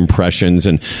great impressions,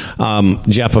 and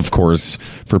Jeff, of course,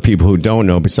 for people who don't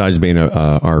know, besides being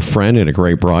our friend and a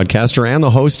great broadcaster and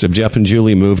the host of Jeff and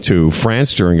Julie Move to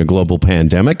France during a global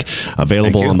pandemic,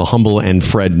 available on the Humble and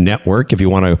Fred network. If you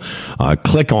want to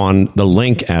click on the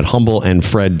link at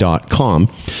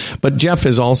humbleandfred.com. But Jeff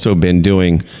has also been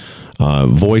doing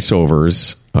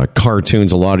voiceovers,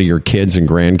 cartoons. A lot of your kids and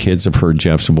grandkids have heard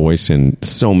Jeff's voice in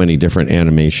so many different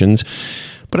animations.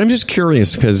 But I'm just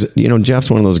curious because,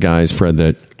 Jeff's one of those guys, Fred,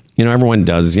 that, everyone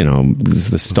does,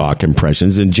 the stock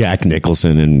impressions, and Jack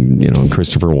Nicholson and,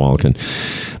 Christopher Walken.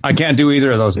 I can't do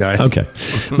either of those guys. Okay.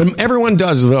 But everyone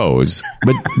does those.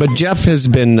 But Jeff has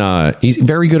been, he's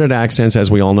very good at accents, as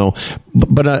we all know.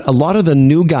 But a lot of the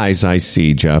new guys I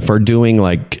see, Jeff, are doing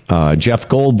like Jeff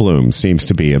Goldblum seems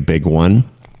to be a big one.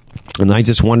 And I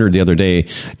just wondered the other day,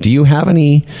 do you have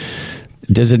any,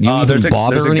 does it even bother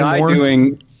there's a guy anymore?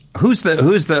 Doing, who's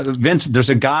the Vince,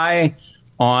 there's a guy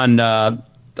on the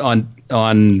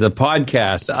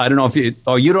podcast. I don't know if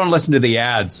you don't listen to the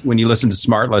ads when you listen to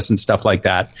Smartless and stuff like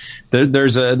that.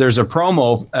 There's a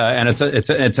promo and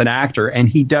it's an actor, and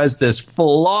he does this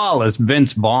flawless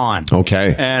Vince Vaughn.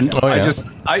 Okay. And I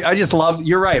just love,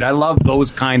 you're right. I love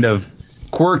those kind of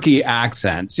quirky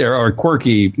accents or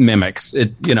quirky mimics.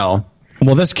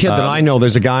 Well, this kid that I know,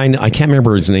 there's a guy, I can't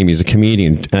remember his name. He's a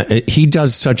comedian. He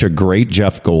does such a great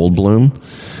Jeff Goldblum.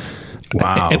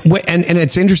 Wow. And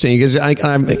it's interesting because a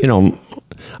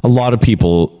lot of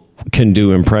people can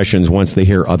do impressions once they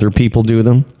hear other people do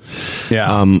them.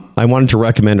 Yeah. I wanted to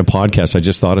recommend a podcast. I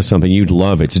just thought of something you'd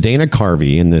love. It's Dana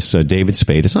Carvey and this David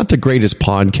Spade. It's not the greatest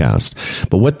podcast,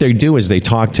 but what they do is they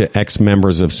talk to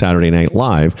ex-members of Saturday Night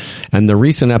Live. And the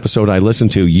recent episode I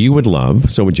listened to, you would love.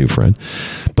 So would you, Fred.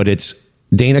 But it's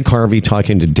Dana Carvey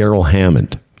talking to Daryl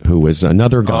Hammond, who was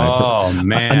another guy,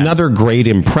 another great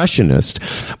impressionist.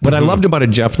 What I loved about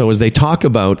it, Jeff, though, is they talk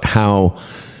about how,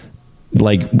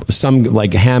 like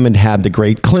Hammond had the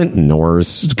great Clinton, or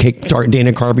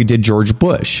Dana Carvey did George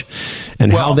Bush,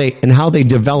 and how they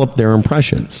developed their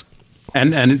impressions.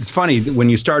 And it's funny, when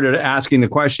you started asking the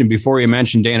question before you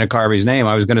mentioned Dana Carvey's name,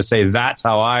 I was going to say that's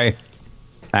how I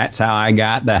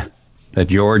got the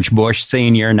George Bush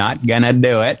Senior. Not gonna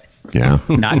do it. Yeah.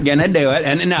 Not gonna do it.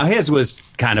 And now his was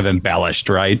kind of embellished,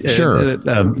 right? Sure.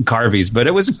 Carvey's, but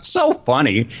it was so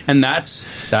funny. And that's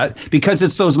because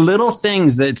it's those little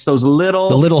things, the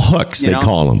little hooks, they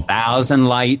call them. 1,000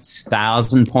 lights,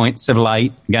 1,000 points of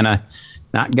light.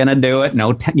 Not gonna do it.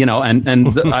 No, and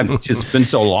I've just been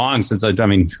so long since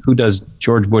who does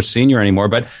George Bush Senior anymore?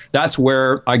 But that's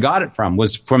where I got it from,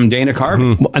 was from Dana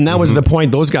Carvey. Mm-hmm. And that was the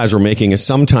point those guys were making, is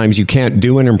sometimes you can't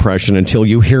do an impression until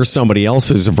you hear somebody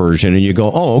else's version and you go,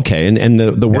 oh, okay. And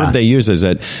the word they use is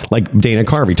that, like Dana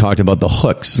Carvey talked about the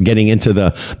hooks, getting into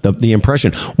the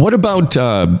impression. What about,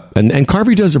 and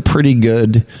Carvey does a pretty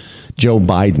good Joe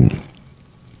Biden.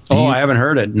 I haven't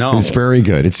heard it. No, It's very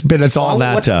good. It's all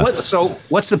that. So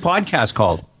what's the podcast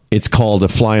called? It's called A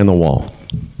Fly on the Wall.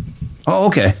 Oh,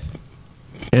 okay.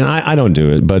 And I don't do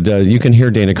it, but you can hear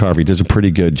Dana Carvey. He does a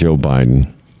pretty good Joe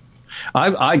Biden.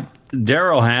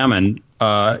 Daryl Hammond,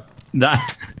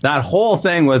 that whole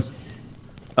thing with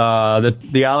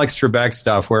the Alex Trebek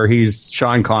stuff where he's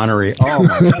Sean Connery. Oh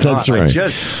my God. That's right. I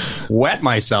just wet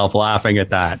myself laughing at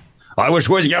that. I wish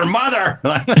was your mother.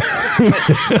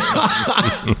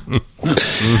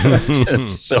 It's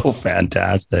just so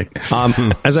fantastic.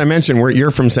 As I mentioned,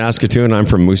 you're from Saskatoon. I'm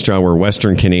from Moose Jaw. We're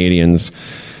Western Canadians.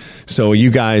 So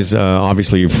you guys,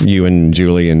 obviously, you and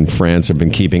Julie in France have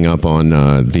been keeping up on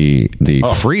the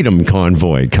Freedom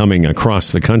Convoy coming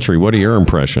across the country. What are your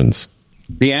impressions?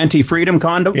 The anti-freedom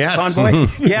convoy? Yeah.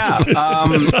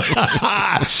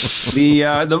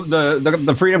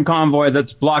 The freedom convoy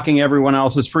that's blocking everyone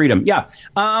else's freedom. Yeah.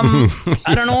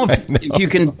 I don't know if you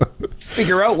can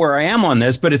figure out where I am on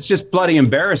this, but it's just bloody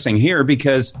embarrassing here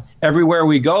because everywhere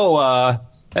we go,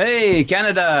 hey,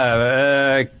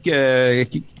 Canada,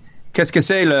 qu'est-ce que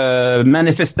c'est la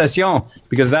manifestation?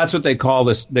 Because that's what they call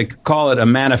this. They call it a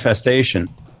manifestation.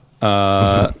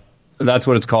 That's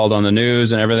what it's called on the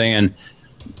news and everything. And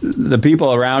the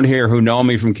people around here who know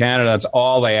me from Canada, that's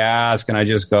all they ask. And I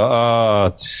just go,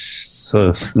 oh.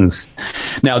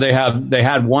 Now they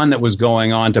had one that was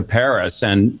going on to Paris,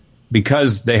 and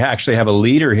because they actually have a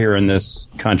leader here in this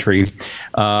country,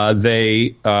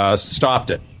 they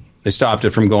stopped it. They stopped it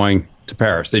from going to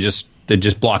Paris. They just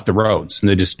blocked the roads, and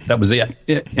that was the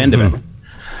end of it.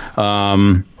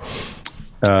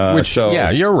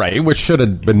 You're right. Which should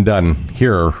have been done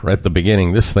here at the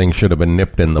beginning. This thing should have been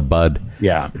nipped in the bud.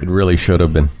 Yeah, it really should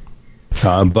have been.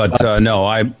 No,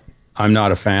 I'm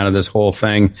not a fan of this whole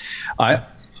thing.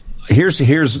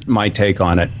 Here's my take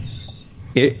on it.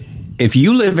 If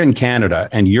you live in Canada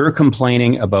and you're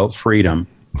complaining about freedom,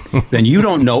 then you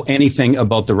don't know anything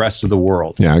about the rest of the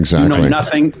world. Yeah, exactly. You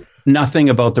know nothing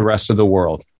about the rest of the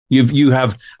world. You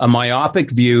have a myopic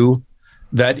view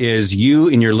that is you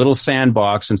in your little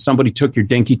sandbox, and somebody took your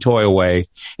dinky toy away,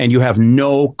 and you have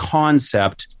no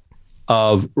concept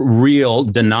of real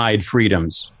denied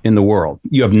freedoms in the world.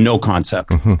 You have no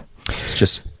concept. It's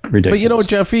just ridiculous. But you know,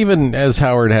 Jeff, even as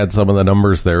Howard had some of the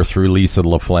numbers there through Lisa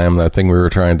LaFlamme, that thing we were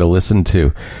trying to listen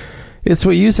to, it's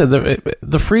what you said,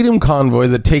 the freedom convoy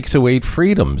that takes away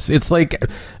freedoms. It's like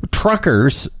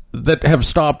truckers that have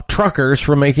stopped truckers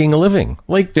from making a living.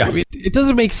 Like, it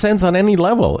doesn't make sense on any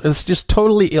level. It's just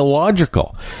totally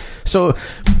illogical. So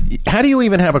how do you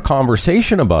even have a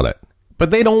conversation about it? But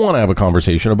they don't want to have a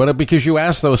conversation about it because you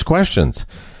ask those questions.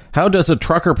 How does a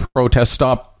trucker protest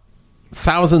stop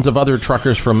thousands of other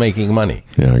truckers from making money?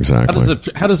 Yeah, exactly.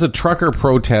 How does a trucker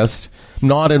protest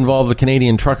not involve the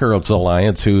Canadian Truckers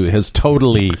Alliance, who has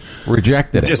totally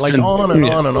rejected it? On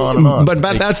and on. But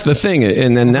that's the thing,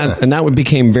 and that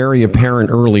became very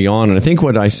apparent early on. And I think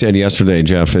what I said yesterday,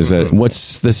 Jeff, is that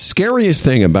what's the scariest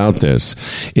thing about this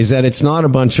is that it's not a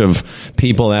bunch of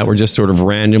people that were just sort of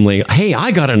randomly, hey, I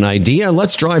got an idea,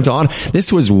 let's drive to Ottawa.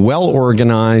 This was well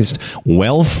organized,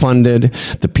 well funded.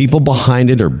 The people behind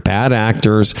it are bad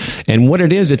actors. And what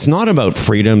it is, it's not about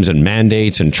freedoms and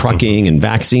mandates and trucking and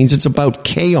vaccines. It's about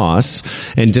chaos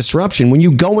and disruption. When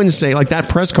you go and say, like that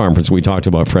press conference we talked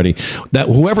about, Freddie, that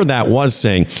whoever that was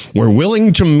saying, we're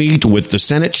willing to meet with the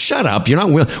Senate. Shut up. You're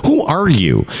not willing. Who are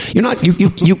you? You're not,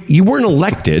 you weren't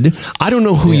elected. I don't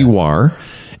know who you are.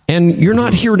 And you're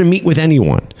not here to meet with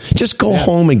anyone. Just go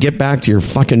home and get back to your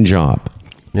fucking job.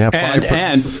 Yeah,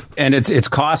 and it's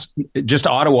cost just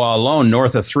Ottawa alone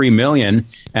north of $3 million,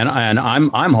 and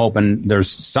I'm hoping there's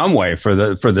some way for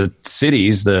the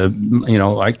cities.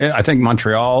 I think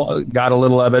Montreal got a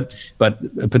little of it,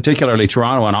 but particularly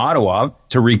Toronto and Ottawa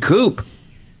to recoup.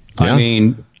 Yeah. I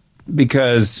mean,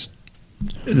 because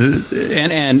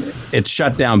and it's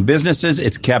shut down businesses.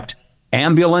 It's kept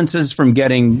ambulances from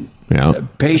getting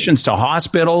patients to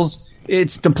hospitals.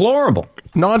 It's deplorable.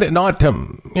 Not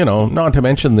to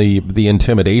mention the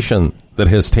intimidation that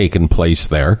has taken place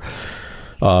there,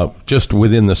 just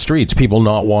within the streets. People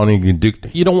not wanting to do.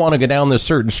 You don't want to go down this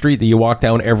certain street that you walk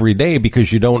down every day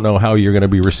because you don't know how you're going to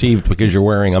be received because you're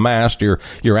wearing a mask.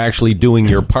 You're actually doing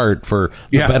your part for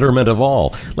the betterment of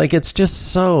all. Like, it's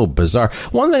just so bizarre.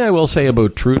 One thing I will say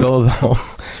about Trudeau, though.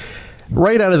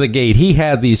 Right out of the gate, he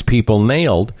had these people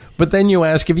nailed. But then you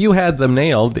ask, if you had them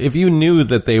nailed, if you knew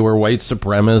that they were white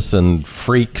supremacists and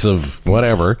freaks of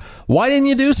whatever, why didn't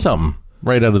you do something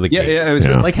right out of the gate?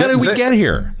 Yeah. Like, how did we get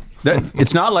here?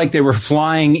 It's not like they were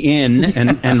flying in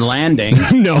and landing.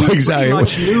 No, exactly.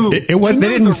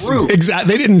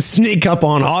 They didn't sneak up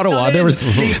on Ottawa. No, they didn't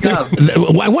sneak up.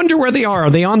 I wonder where they are. Are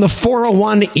they on the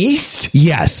 401 East?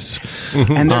 Yes.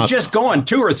 And they're just going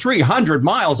 200 or 300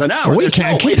 miles an hour. We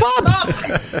can't keep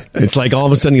up. It's like all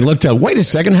of a sudden he looked out. Wait a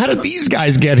second. How did these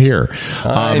guys get here?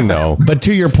 I know. But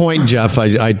to your point, Jeff,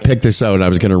 I picked this out. I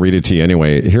was going to read it to you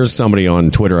anyway. Here's somebody on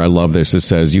Twitter. I love this. It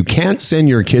says, you can't send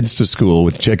your kids to school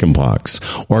with chickenpox,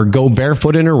 or go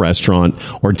barefoot in a restaurant,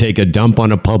 or take a dump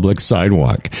on a public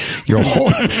sidewalk. Your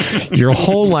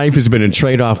whole life has been a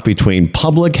trade-off between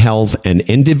public health and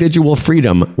individual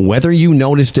freedom, whether you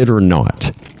noticed it or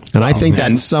not. And I think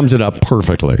that sums it up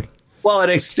perfectly. Well, it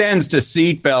extends to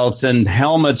seatbelts and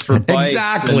helmets for bikes.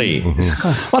 Exactly.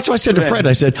 That's what I said to Fred.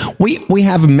 I said, we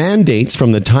have mandates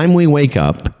from the time we wake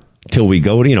up till we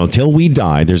go to, till we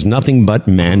die. There's nothing but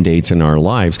mandates in our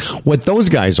lives. What those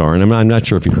guys are, and I'm not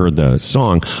sure if you heard the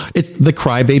song, it's the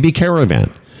Crybaby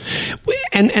Caravan.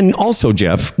 And also,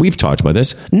 Jeff, we've talked about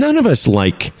this. None of us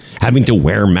like having to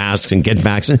wear masks and get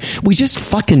vaccinated. We just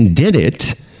fucking did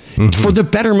it for the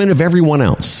betterment of everyone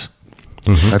else.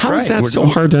 That's How right. is that so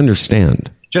hard to understand?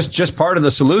 Just part of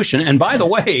the solution. And by the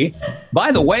way,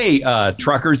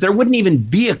 truckers, there wouldn't even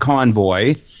be a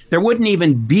convoy. There wouldn't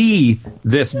even be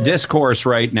this discourse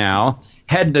right now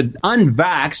had the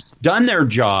unvaxxed done their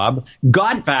job,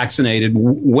 got vaccinated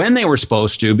when they were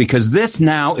supposed to, because this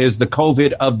now is the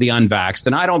COVID of the unvaxxed.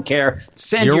 And I don't care.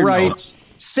 Send your notes.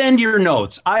 Send your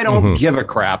notes. I don't give a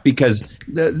crap, because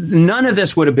none of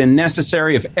this would have been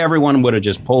necessary if everyone would have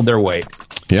just pulled their weight.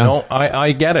 Yeah, no,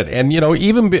 I get it. And,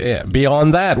 even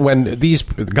beyond that, when these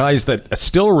guys that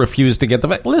still refuse to get the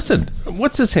vaccine, listen,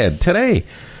 what's his head today?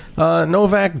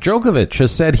 Novak Djokovic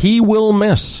has said he will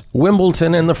miss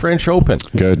Wimbledon and the French Open.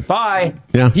 Good. Bye.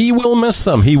 Yeah. He will miss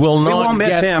them. He will not. We won't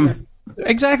miss him.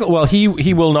 Exactly. Well,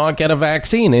 he will not get a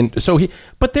vaccine, and so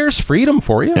but there's freedom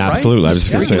for you. Absolutely. Right? I was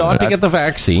just going to say not that. to get the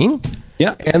vaccine.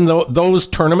 Yeah, and those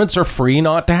tournaments are free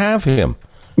not to have him.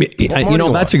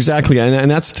 That's exactly, and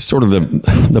that's sort of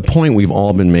the point we've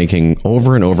all been making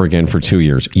over and over again for 2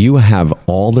 years. You have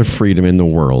all the freedom in the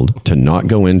world to not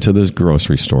go into this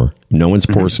grocery store. No one's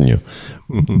forcing you.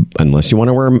 Unless you want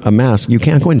to wear a mask, you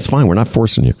can't go in. It's fine. We're not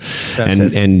forcing you.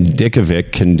 And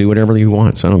Dickovic can do whatever he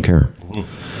wants. I don't care.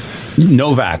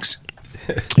 Novaks.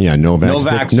 Yeah,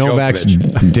 Novak's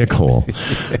dickhole.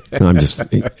 I'm just,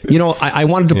 I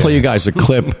wanted to play you guys a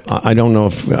clip. I don't know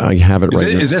if I have it right.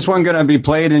 Is this one going to be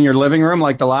played in your living room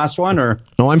like the last one, or?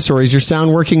 Oh, I'm sorry. Is your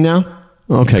sound working now?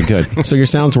 Okay, good. So your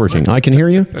sound's working. I can hear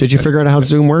you. Did you figure out how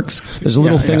Zoom works? There's a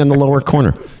little thing in the lower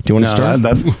corner. Do you want to start?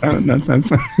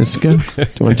 That's good. Do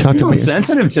you want to talk to me?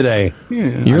 Sensitive today.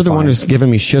 You're the one who's giving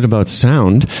me shit about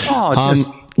sound.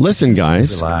 Listen,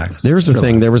 guys. Relax. There's the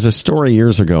thing. There was a story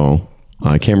years ago.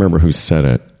 I can't remember who said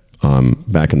it.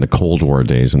 Back in the Cold War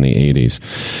days in the 80s,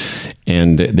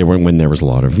 and when there was a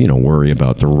lot of worry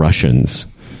about the Russians.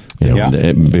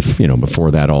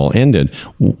 Before that all ended,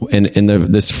 and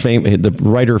the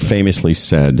writer famously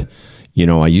said,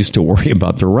 I used to worry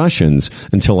about the Russians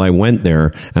until I went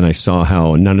there and I saw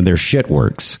how none of their shit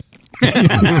works.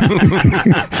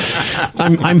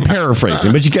 I'm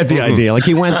paraphrasing, but you get the idea. Like,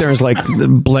 he went there and was like, the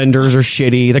blenders are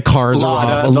shitty, the cars are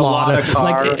off, a lot of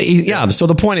cars. So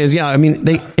the point is,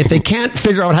 if they can't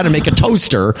figure out how to make a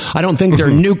toaster, I don't think their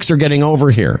nukes are getting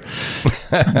over here.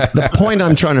 The point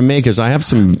I'm trying to make is I have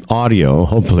some audio,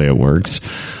 hopefully it works,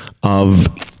 of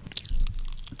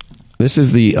I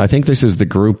think this is the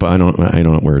group, I don't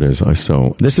know where it is.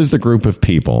 So this is the group of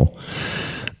people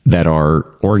that are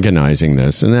organizing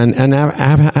this, and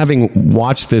having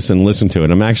watched this and listened to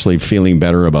it, I'm actually feeling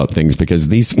better about things, because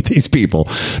these people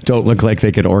don't look like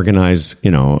they could organize,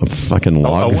 a fucking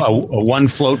log. A one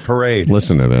float parade.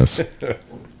 Listen to this.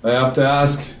 I have to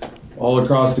ask all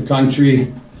across the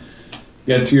country,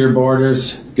 get to your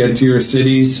borders, get to your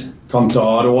cities, come to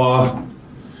Ottawa,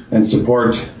 and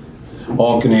support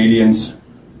all Canadians.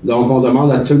 Donc, on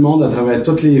demande à tout le monde à travers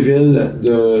toutes les villes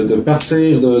de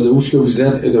partir de où ce que vous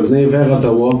êtes et de venir vers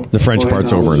Ottawa. The French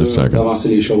part's over in a second. D'avancer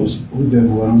les choses. Ou de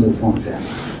vous rendre aux frontières.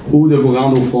 Ou de vous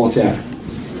rendre aux frontières.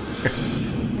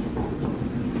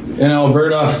 In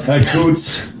Alberta, at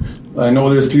Coots, I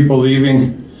know there's people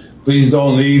leaving. Please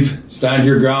don't leave. Stand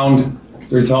your ground.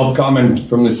 There's help coming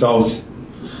from the south.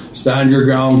 Stand your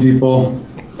ground, people.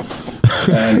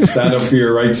 And stand up for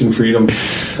your rights and freedom.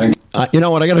 Thank you. You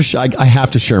know what? I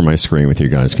have to share my screen with you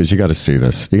guys because you got to see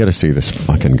this. You got to see this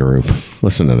fucking group.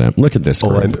 Listen to them. Look at this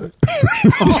group.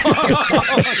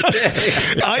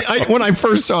 When I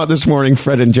first saw it this morning,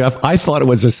 Fred and Jeff, I thought it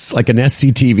was like an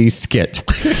SCTV skit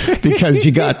because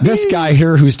you got this guy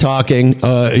here who's talking.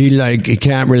 He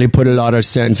can't really put a lot of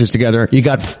sentences together. You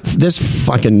got this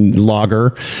fucking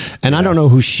logger, and I don't know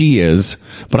who she is,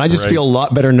 but I just feel a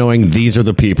lot better knowing these are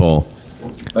the people.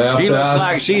 She looks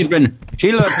like she's been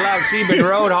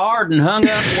rode hard and hung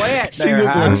up wet.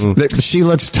 She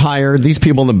looks tired. These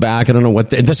people in the back, I don't know what.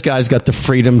 This guy's got the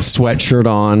Freedom sweatshirt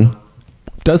on.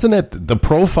 Doesn't it? The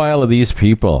profile of these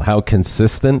people, how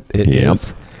consistent it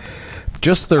is.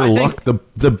 Just their look,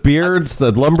 the beards,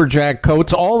 the lumberjack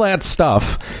coats, all that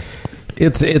stuff.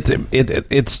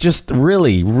 It's just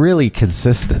really, really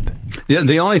consistent.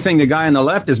 The only thing the guy on the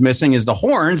left is missing is the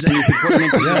horns, and you can put him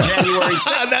into the January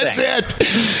 6th. That's it.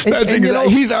 That's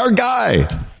exactly. He's our guy.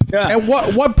 Yeah. At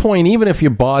what point, even if you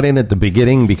bought in at the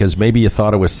beginning because maybe you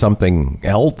thought it was something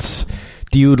else,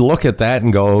 do you look at that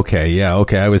and go, okay,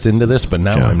 I was into this, but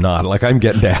now I'm not. Like, I'm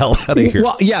getting the hell out of here.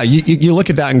 Well, yeah, you look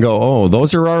at that and go, oh,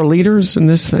 those are our leaders in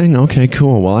this thing? Okay,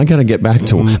 cool. Well, I got to get back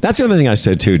to them. That's the other thing I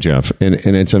said too, Jeff, and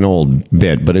it's an old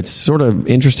bit, but it's sort of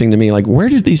interesting to me. Like, where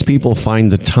did these people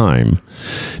find the time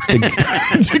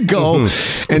to go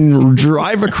and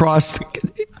drive across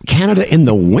Canada in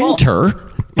the winter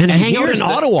and hang out in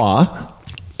Ottawa?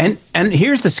 And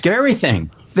here's the scary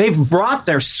thing. They've brought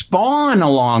their spawn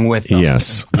along with them.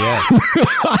 Yes.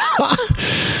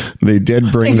 They did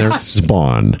bring their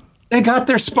spawn. They got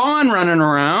their spawn running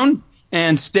around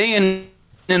and staying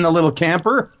in the little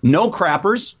camper. No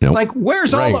crappers. Nope. Like,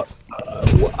 where's all the...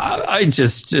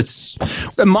 it's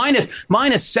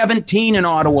minus 17 in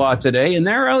Ottawa today, and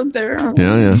they're out there.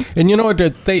 Yeah. And you know what?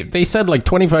 They said like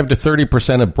 25 to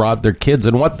 30% have brought their kids,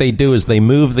 and what they do is they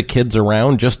move the kids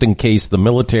around just in case the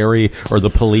military or the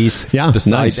police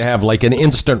decide to have like an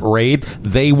instant raid.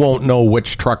 They won't know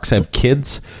which trucks have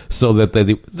kids, so that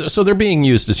they're being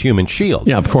used as human shields.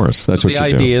 Yeah, of course. That's what the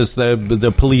idea is.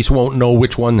 The police won't know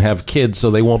which one have kids,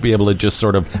 so they won't be able to just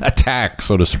sort of attack,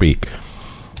 so to speak.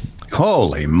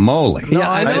 Holy moly.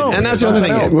 Yeah, and that's the other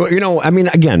thing. You know, I mean,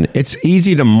 again, it's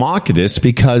easy to mock this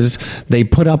because they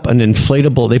put up a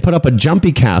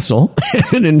jumpy castle,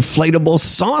 an inflatable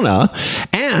sauna,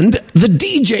 and the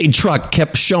DJ truck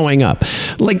kept showing up.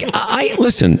 Like, I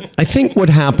think what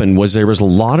happened was there is a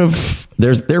lot of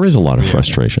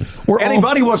frustration.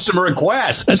 Anybody wants some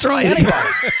requests. That's right. Anybody.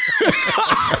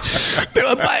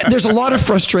 There's a lot of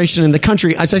frustration in the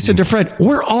country. As I said to Fred,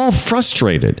 we're all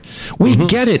frustrated. We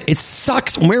get it. It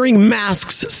sucks. Wearing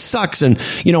masks sucks. And,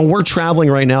 you know, we're traveling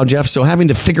right now, Jeff, so having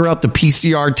to figure out the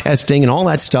PCR testing and all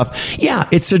that stuff, yeah,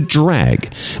 it's a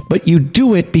drag. But you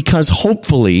do it because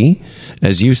hopefully,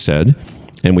 as you said,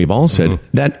 and we've all said,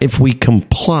 that if we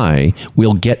comply,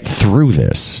 we'll get through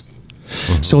this.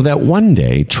 So that one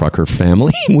day, trucker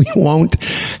family, we won't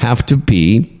have to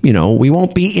be, we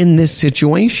won't be in this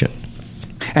situation.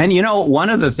 And, one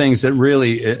of the things that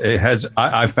really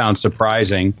I found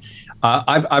surprising,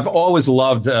 I've always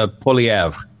loved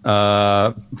Poilievre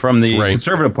from the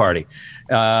Conservative Party.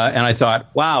 And I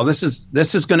thought, wow, this is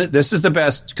the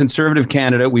best conservative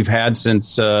candidate we've had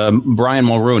since Brian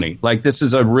Mulroney. Like, this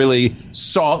is a really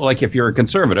solid, like, if you're a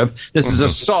conservative, this is a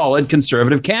solid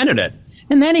conservative candidate.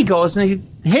 And then he goes and he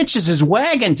hitches his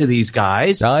wagon to these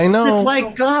guys. I know. It's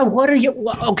like, God, what are you?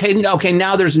 Okay.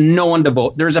 Now there's no one to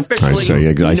vote. There's officially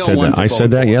I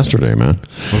said that yesterday, man.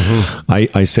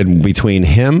 I said between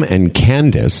him and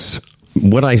Candace.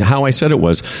 How I said it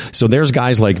was, so there's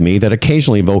guys like me that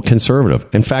occasionally vote conservative.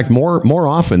 In fact, more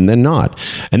often than not.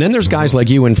 And then there's guys like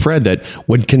you and Fred that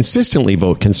would consistently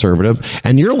vote conservative.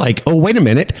 And you're like, oh, wait a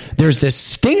minute, there's this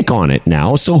stink on it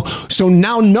now. So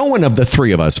now no one of the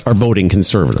three of us are voting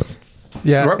conservative.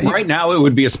 Yeah. Right now, it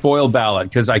would be a spoiled ballot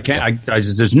because I can't.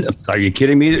 Are you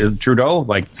kidding me, Trudeau?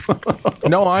 Like,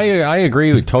 no, I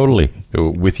agree totally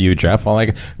with you, Jeff.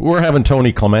 We're having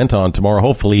Tony Clement on tomorrow.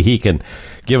 Hopefully, he can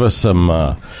give us some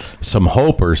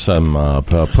hope or some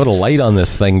put a light on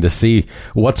this thing to see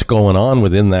what's going on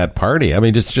within that party. I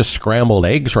mean, it's just scrambled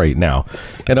eggs right now,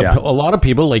 and a lot of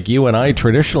people like you and I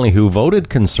traditionally who voted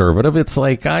conservative. It's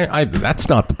like that's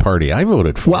not the party I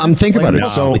voted for. Well, I'm thinking about it.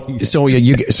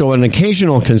 So an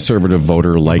occasional conservative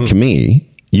voter like me.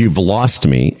 You've lost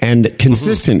me. And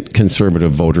consistent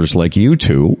conservative voters like you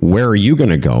two, where are you going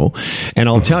to go? And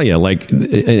I'll tell you,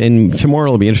 and tomorrow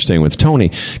will be interesting with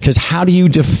Tony, because how do you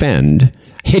defend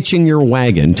hitching your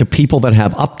wagon to people that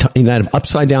have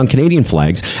upside down Canadian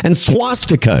flags and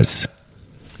swastikas?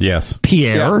 Yes.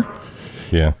 Pierre?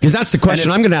 Yeah. Because that's the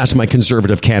question I'm going to ask my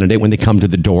conservative candidate when they come to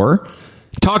the door.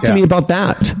 Talk to me about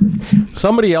that.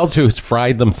 Somebody else who's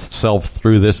fried themselves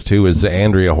through this too is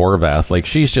Andrea Horvath. Like,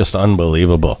 she's just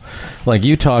unbelievable. Like,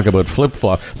 you talk about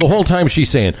flip-flop. The whole time she's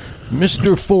saying,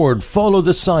 Mr. Ford, follow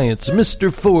the science.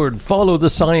 Mr. Ford, follow the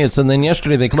science. And then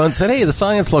yesterday they come out and said, hey, the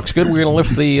science looks good. We're going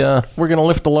to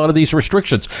lift a lot of these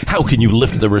restrictions. How can you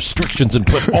lift the restrictions and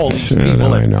put all these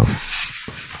people I know.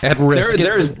 at risk?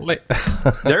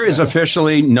 There is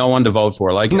officially no one to vote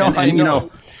for. Like, No, and, I you know. know,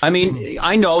 I mean,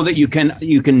 I know that you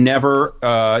can never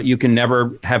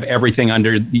have everything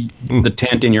under the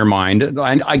tent in your mind.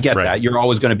 I get Right. that. You're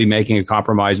always going to be making a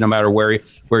compromise, no matter where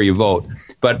you vote.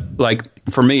 But like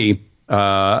for me,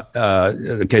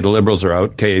 okay, the Liberals are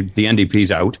out. Okay, the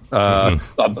NDP's out.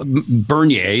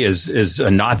 Bernier is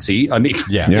a Nazi. I mean,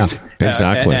 Yeah,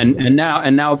 exactly. And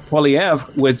now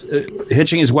Poilievre with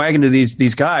hitching his wagon to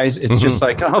these guys. It's just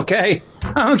like okay,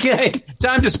 time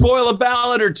to spoil a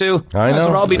ballot or two. I know. That's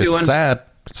what I'll be It's doing.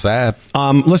 Sad.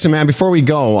 Listen, man, before we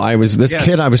go,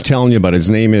 kid I was telling you about, his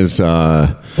name is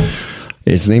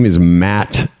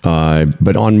Matt,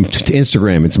 but on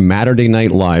Instagram, it's Matterday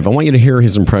Night Live. I want you to hear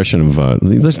his impression of,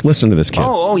 listen to this kid.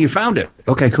 Oh, you found it.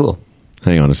 Okay, cool.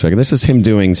 Hang on a second. This is him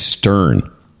doing Stern.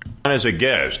 As a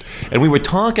guest, and we were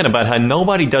talking about how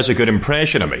nobody does a good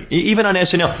impression of me. Even on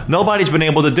SNL, nobody's been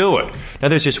able to do it. Now,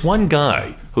 there's this one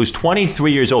guy who's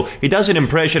 23 years old. He does an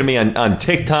impression of me on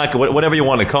TikTok, or whatever you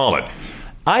want to call it.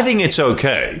 I think it's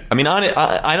okay. I mean,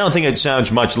 I don't think it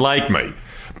sounds much like me.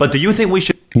 But do you think we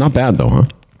should... Not bad, though, huh?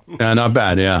 Not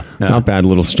bad, yeah. Not bad,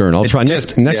 little Stern. I'll try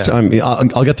next time.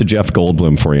 I'll get the Jeff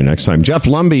Goldblum for you next time. Jeff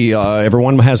Lumby,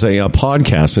 everyone has a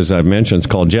podcast, as I've mentioned. It's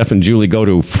called Jeff and Julie Go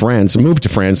to France, move to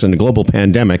France in the global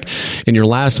pandemic. In your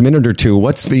last minute or two,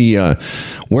 what's the,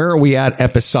 where are we at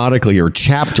episodically or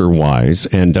chapter wise,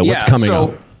 and what's coming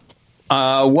up?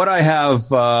 What I have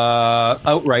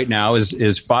out right now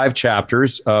is 5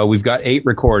 chapters. We've got 8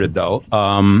 recorded, though.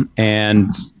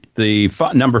 And the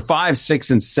number 5,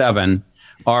 6, and 7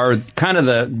 are kind of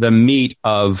the meat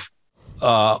of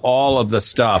all of the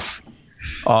stuff,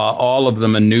 all of the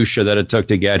minutia that it took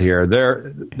to get here.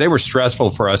 They were stressful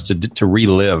for us to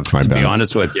relive, to be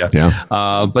honest with you. Yeah.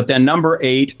 But then number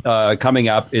 8 coming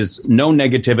up is No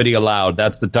Negativity Allowed.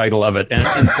 That's the title of it.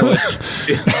 And so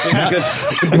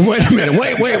Wait a minute.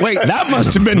 Wait. That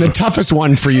must have been the toughest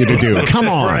one for you to do. Come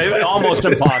on. Right, almost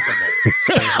impossible.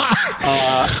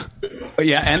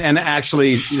 Yeah, and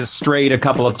actually strayed a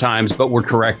couple of times, but we're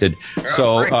corrected.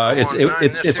 So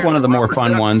it's one of the more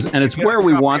fun ones, and it's where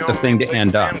we want the thing to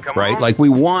end up, right? Like, we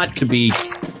want to be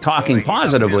talking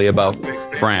positively about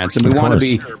France, and we want to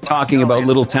be talking about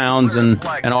little towns and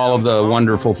all of the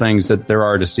wonderful things that there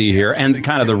are to see here, and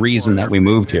kind of the reason that we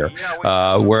moved here.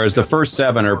 Whereas the first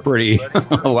 7 are pretty,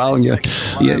 well, you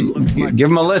give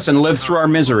them a listen, live through our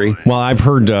misery. Well, I've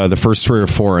heard the first 3 or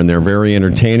 4, and they're very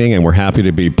entertaining, and we're happy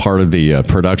to be part of the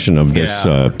production of this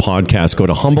podcast. Go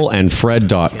to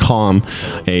humbleandfred.com,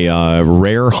 a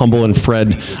rare Humble and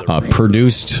Fred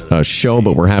produced show,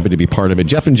 but we're happy to be part of it.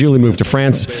 Jeff and Julie moved to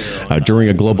France during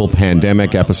a global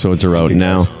pandemic. Episodes are out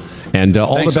now. And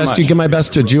all Thanks the best. so much. You give my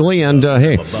best to Julie. And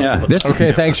hey,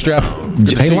 Okay, thanks, Jeff.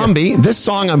 Hey, Lumby, this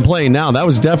song I'm playing now, that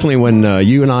was definitely when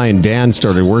you and I and Dan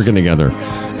started working together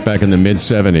back in the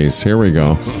mid-'70s. Here we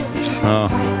go.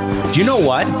 Do you know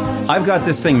what? I've got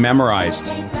this thing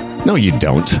memorized. No, you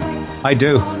don't. I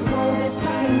do.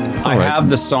 I right. have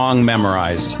the song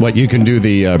memorized. What, you can do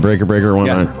the Breaker Breaker one?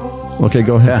 Yeah. Okay,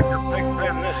 go ahead.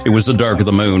 It was the dark of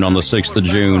the moon on the 6th of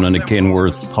June, and a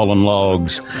Kenworth hauling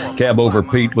logs, cab over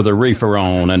Pete with a reefer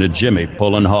on, and a Jimmy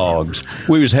pulling hogs.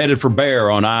 We was headed for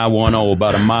Bear on I-10,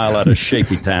 about a mile out of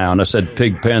Shapy Town. I said,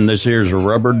 Pigpen, this here's a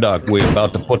rubber duck. We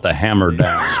about to put the hammer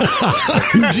down.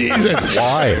 Jesus.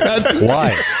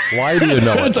 Why? Why do you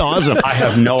know That's awesome. I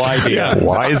have no idea.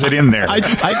 Why is it in there? I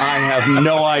have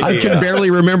no I idea. can barely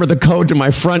remember the code to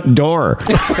my front door.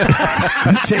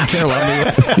 Take care,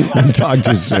 Lumby. Talk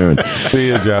to you soon. See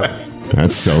you, Jeff.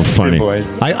 That's so funny. boys.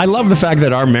 I love the fact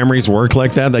that our memories work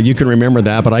like that you can remember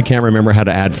that, but I can't remember how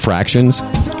to add fractions.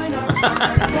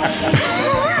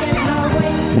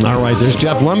 All right, there's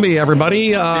Jeff Lumby,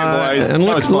 everybody. boys. And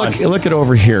That was fun. look at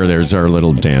over here. There's our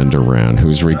little Dan Duran,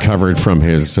 who's recovered from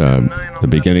his the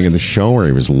beginning of the show where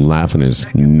he was laughing his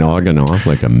noggin off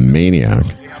like a maniac.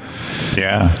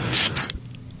 Yeah.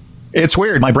 It's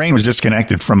weird. My brain was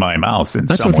disconnected from my mouth in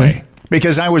That's some okay. way.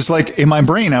 Because I was like, in my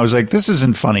brain, I was like, this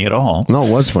isn't funny at all. No,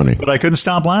 it was funny. But I couldn't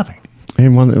stop laughing. Hey,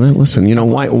 well, listen,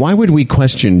 why would we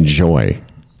question joy?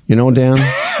 You know, Dan?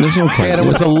 There's no question. And it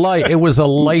was a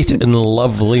light and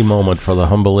lovely moment for the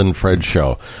Humble and Fred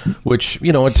show, which,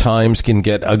 at times can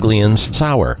get ugly and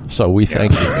sour. So we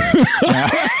thank you.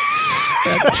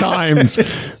 At times.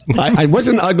 I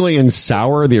wasn't Ugly and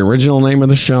Sour the original name of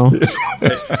the show.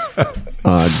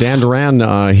 Dan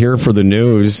Duran here for the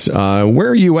news. Where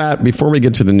are you at before we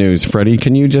get to the news, Freddie?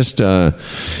 Can you just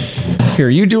here?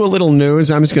 You do a little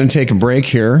news. I'm just going to take a break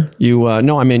here. You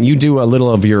you do a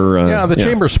little of your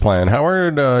Chambers plan,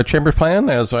 Howard. Chambers plan.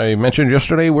 As I mentioned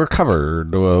yesterday, we're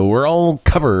covered. We're all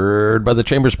covered by the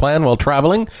Chambers plan while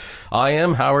traveling. I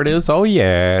am. Howard is. Oh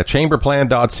yeah,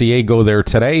 chamberplan.ca. Go there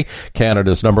today.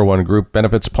 Canada's #1 group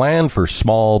benefits plan for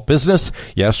small business.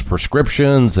 Yes,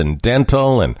 prescriptions and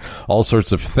dental and all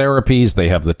sorts of therapies. They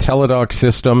have the Teladoc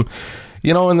system.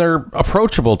 And they're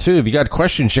approachable, too. If you got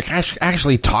questions, you can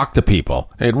actually talk to people.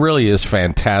 It really is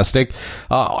fantastic.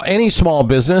 Any small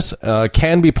business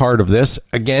can be part of this.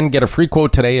 Again, get a free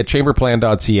quote today at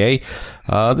chamberplan.ca.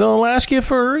 They'll ask you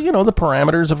for, the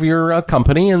parameters of your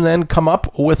company and then come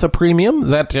up with a premium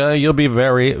that you'll be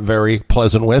very, very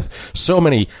pleasant with. So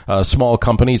many small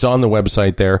companies on the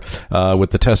website there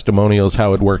with the testimonials,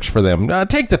 how it works for them.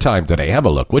 Take the time today. Have a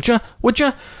look, would you?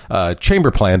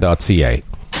 Chamberplan.ca.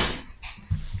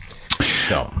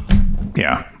 So,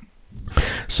 yeah.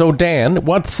 So, Dan,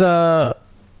 what's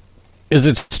is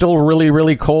it still really,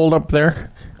 really cold up there?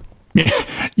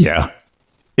 Yeah.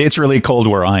 It's really cold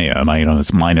where I am.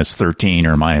 It's minus 13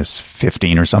 or minus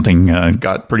 15 or something.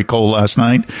 Got pretty cold last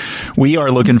night. We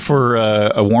are looking for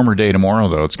a warmer day tomorrow,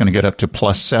 though. It's going to get up to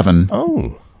 +7.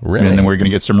 Oh, really? And then we're going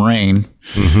to get some rain.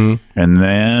 Mm-hmm. And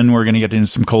then we're going to get into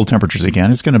some cold temperatures again.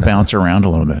 It's going to bounce around a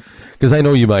little bit. Because I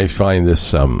know you might find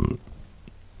this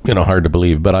hard to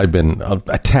believe, but I've been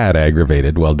a tad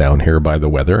aggravated down here by the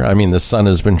weather. I mean, the sun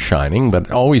has been shining, but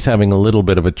always having a little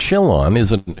bit of a chill on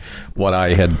isn't what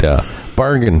I had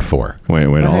bargained for. Wait.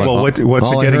 What's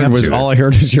it getting up to? All I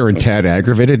heard is you're a tad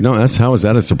aggravated. No, how is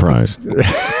that a surprise?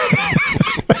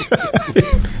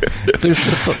 There's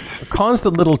just a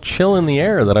constant little chill in the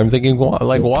air that I'm thinking,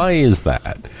 why is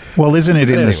that? Well, isn't it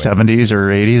in the 70s or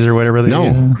 80s or whatever?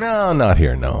 No, not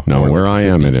here, no. No, where I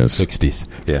am it is. 60s,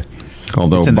 yeah.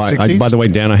 Although, by the way,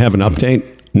 Dan, I have an update.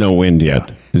 No wind yet.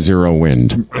 Yeah. 0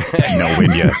 wind. No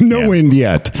wind yet. No wind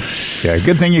yet. Yeah,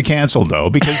 good thing you canceled, though,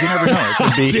 because you never know. It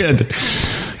could be. I did.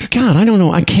 God, I don't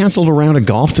know. I canceled a round of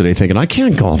golf today thinking I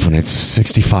can't golf when it's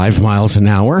 65 miles an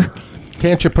hour.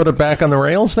 Can't you put it back on the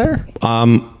rails there?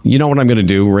 You know what I'm going to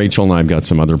do? Rachel and I have got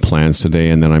some other plans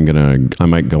today, and then I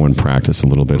might go and practice a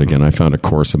little bit again. I found a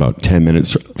course about 10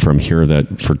 minutes from here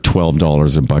that for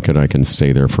 $12 a bucket, I can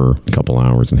stay there for a couple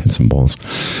hours and hit some balls.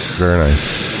 Very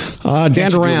nice. Dan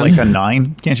Duran. Like a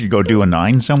 9? Can't you go do a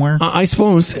 9 somewhere? I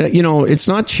suppose. It's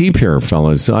not cheap here,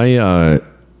 fellas. The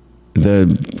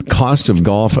cost of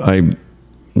golf,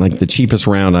 like the cheapest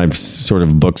round I've sort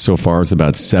of booked so far is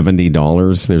about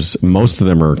 $70. Most of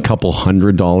them are a couple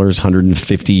 $100,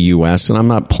 $150 US, and I'm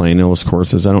not playing those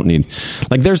courses. I don't need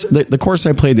there's the course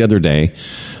I played the other day.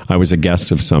 I was a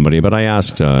guest of somebody, but I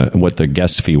asked what the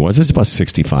guest fee was. It's about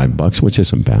 $65, which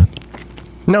isn't bad.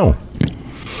 No.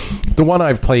 The one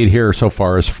I've played here so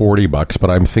far is $40, but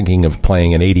I'm thinking of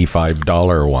playing an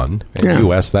 $85 one. In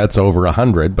US, that's over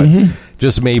 $100, but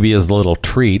just maybe as a little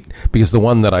treat, because the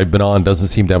one that I've been on doesn't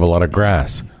seem to have a lot of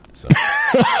grass. So.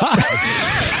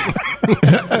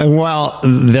 Well,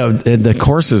 the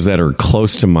courses that are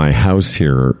close to my house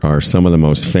here are some of the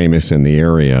most famous in the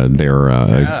area. They're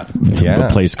a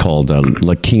place called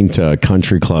La Quinta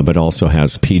Country Club. It also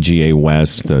has PGA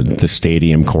West, the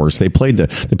stadium course. They played the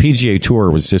PGA Tour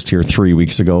was just here 3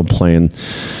 weeks ago playing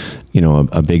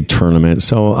a big tournament.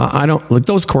 So I don't like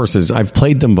those courses. I've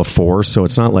played them before, so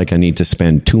it's not like I need to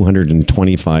spend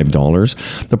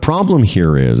 $225. The problem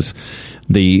here is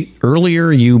the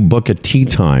earlier you book a tee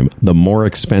time, the more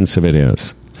expensive it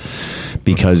is.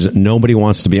 Because nobody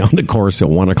wants to be on the course at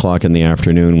 1 o'clock in the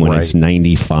afternoon when it's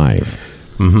 95.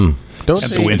 Mm-hmm.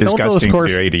 The wind is gusting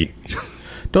to 80.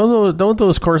 Don't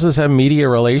those courses have media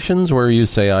relations where you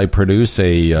say, I produce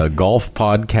a golf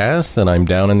podcast and I'm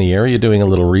down in the area doing a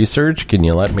little research. Can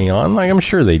you let me on? I'm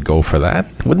sure they'd go for that,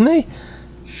 wouldn't they?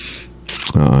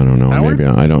 I don't know. Howard?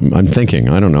 Maybe I'm thinking.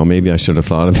 I don't know. Maybe I should have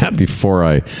thought of that before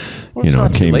I,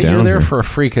 came down. You're there here for a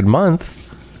freaking month.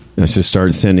 Let's just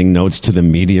start sending notes to the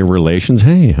media relations.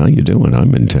 Hey, how you doing?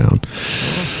 I'm in town.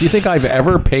 Do you think I've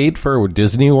ever paid for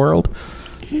Disney World?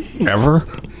 Ever?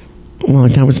 Well,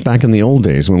 that was back in the old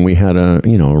days when we had a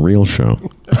real show.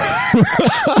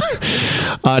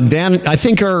 Dan, I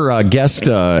think our guest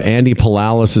Andy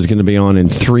Palalis is going to be on in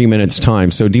 3 minutes'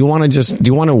 time. So do you want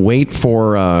to wait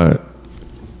for that?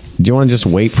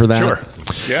 Sure.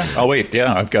 Yeah, I'll wait.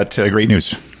 Yeah, I've got great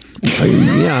news.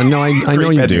 I know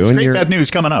you do. And great bad news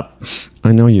coming up.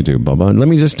 I know you do, Bubba. Let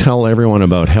me just tell everyone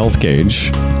about Health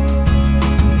Gauge.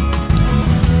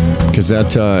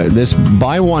 because this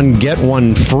buy one, get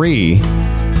one free,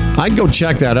 I'd go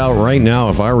check that out right now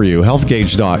if I were you,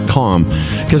 healthgauge.com,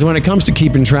 because when it comes to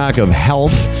keeping track of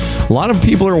health, a lot of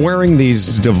people are wearing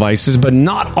these devices, but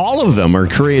not all of them are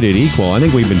created equal. I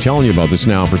think we've been telling you about this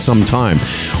now for some time.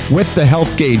 With the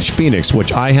Health Gauge Phoenix,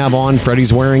 which I have on,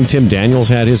 Freddie's wearing, Tim Daniels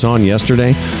had his on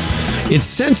yesterday, it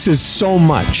senses so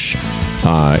much.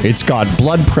 It's got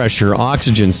blood pressure,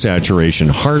 oxygen saturation,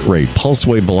 heart rate, pulse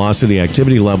wave velocity,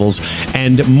 activity levels,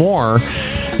 and more.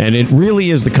 And it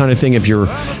really is the kind of thing, if you're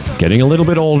getting a little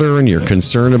bit older and you're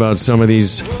concerned about some of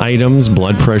these items,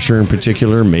 blood pressure in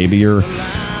particular, maybe your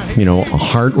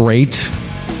heart rate,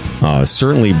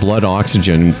 certainly blood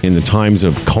oxygen in the times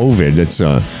of COVID, it's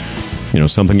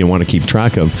something you want to keep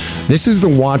track of. This is the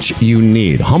watch you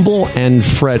need. Humble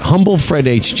Fred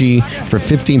HG for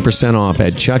 15% off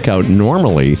at checkout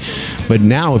normally. But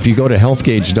now if you go to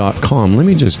healthgauge.com, let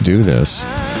me just do this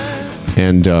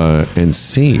and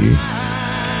see.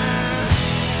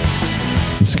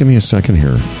 Just give me a second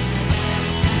here.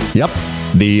 Yep.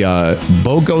 The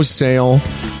BOGO sale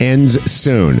ends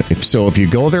soon. If you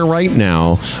go there right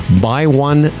now, buy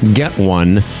one, get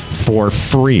one for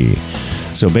free.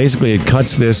 So basically, it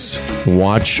cuts this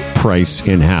watch price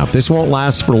in half. This won't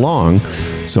last for long,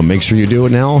 so make sure you do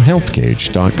it now,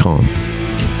 healthgauge.com.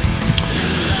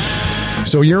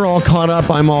 So you're all caught up.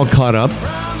 I'm all caught up.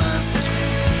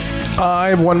 I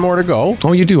have one more to go.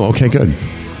 Oh, you do? Okay, good.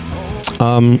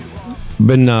 Haven't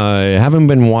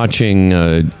been watching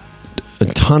a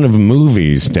ton of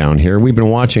movies down here. We've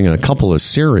been watching a couple of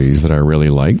series that I really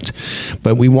liked,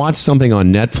 but we watched something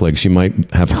on Netflix you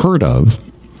might have heard of,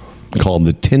 called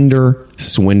The Tinder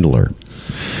Swindler.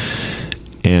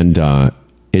 And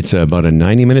it's about a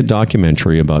 90-minute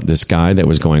documentary about this guy that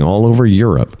was going all over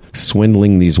Europe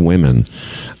swindling these women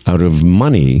out of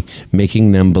money,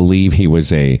 making them believe he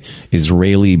was a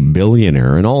Israeli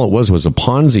billionaire. And all it was a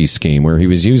Ponzi scheme where he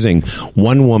was using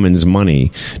one woman's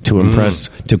money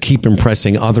to keep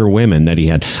impressing other women that he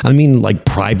had. I mean, like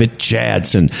private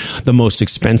jets and the most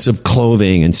expensive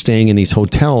clothing and staying in these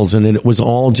hotels. And it was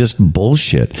all just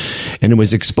bullshit. And it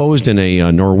was exposed in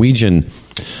a Norwegian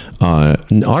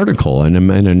article in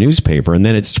a newspaper, and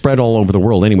then it spread all over the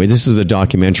world. Anyway, this is a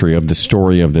documentary of the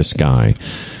story of this guy,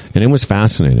 and it was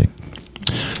fascinating.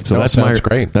 So that's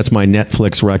great. That's my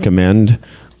Netflix recommend.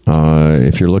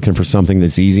 If you're looking for something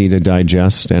that's easy to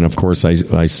digest, and of course,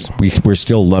 we're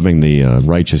still loving the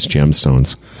Righteous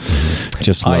Gemstones.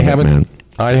 Just love it, man.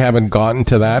 I haven't gotten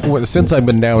to that since I've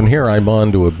been down here. I'm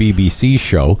on to a BBC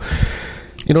show.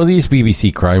 These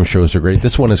BBC crime shows are great.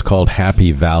 This one is called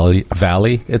Happy Valley.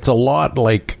 It's a lot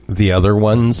like the other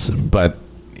ones, but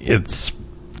it's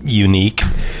unique.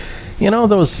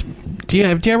 Those. Do you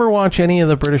ever watch any of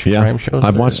the British crime shows?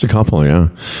 I've watched a couple. Yeah,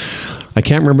 I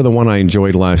can't remember the one I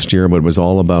enjoyed last year, but it was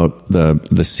all about the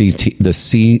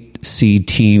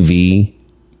CCTV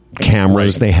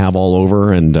cameras they have all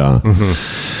over, and.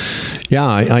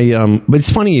 Yeah, but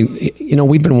it's funny,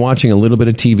 we've been watching a little bit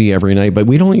of TV every night, but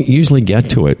we don't usually get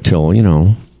to it till,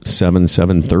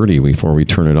 7:30 before we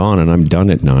turn it on, and I'm done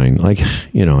at 9. Like,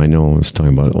 I know I was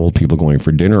talking about old people going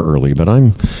for dinner early, but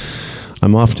I'm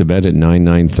off to bed at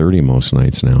 9:30 most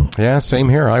nights now. Yeah, same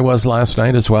here. I was last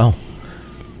night as well.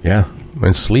 Yeah,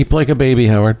 and sleep like a baby,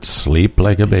 Howard. Sleep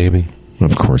like a baby.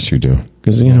 Of course you do.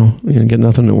 Because, you get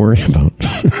nothing to worry about.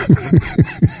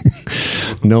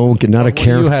 No, not a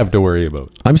care. What do you have to worry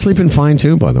about? I'm sleeping fine,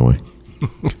 too, by the way.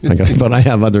 But I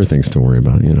have other things to worry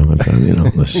about. I've got,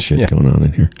 this shit going on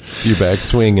in here. Your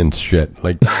backswing and shit.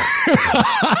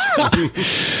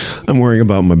 I'm worrying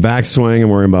about my backswing. I'm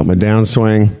worrying about my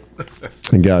downswing.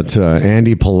 I got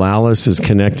Andy Palalis is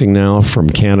connecting now from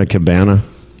Canna Cabana.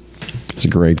 It's a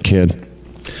great kid.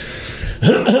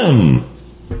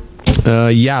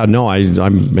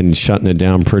 I've been shutting it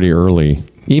down pretty early.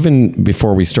 Even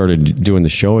before we started doing the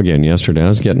show again yesterday, I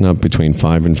was getting up between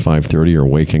 5 and 5:30 or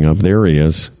waking up. There he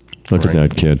is. Look at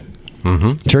that kid.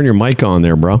 Mm-hmm. Turn your mic on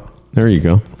there, bro. There you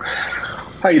go.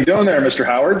 How you doing there, Mr.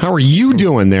 Howard? How are you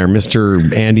doing there,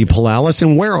 Mr. Andy Palalis?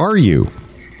 And where are you?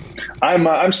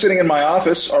 I'm sitting in my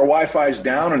office. Our Wi-Fi's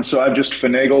down, and so I've just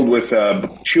finagled with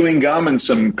chewing gum and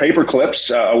some paper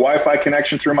clips, a Wi-Fi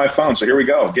connection through my phone. So here we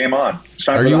go. Game on. It's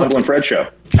time for the Humble and Fred Show.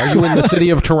 Are you in the city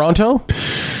of Toronto?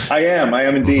 I am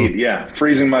indeed. Yeah,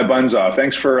 freezing my buns off.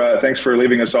 Thanks for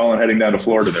leaving us all and heading down to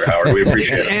Florida there, Howard. We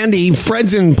appreciate it. Andy,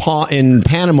 Fred's in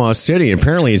Panama City.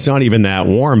 Apparently, it's not even that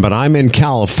warm, but I'm in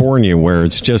California where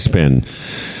it's just been.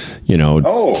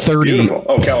 30. Beautiful.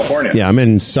 Oh, California. Yeah, I'm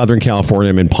in Southern California.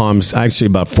 I'm in actually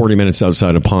about 40 minutes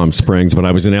outside of Palm Springs, but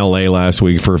I was in LA last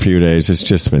week for a few days. It's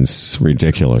just been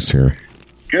ridiculous here.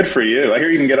 Good for you. I hear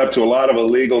you can get up to a lot of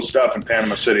illegal stuff in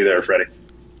Panama City there, Freddie.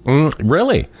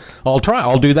 Really? I'll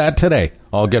do that today.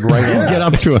 I'll get right on. Get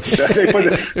up to it.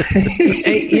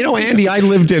 Hey, you know, Andy, I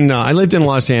lived in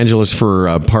Los Angeles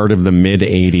for part of the mid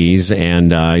 '80s,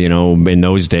 and you know, in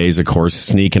those days, of course,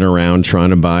 sneaking around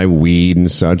trying to buy weed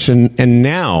and such, and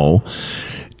now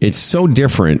it's so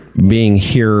different being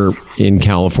here in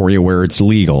California where it's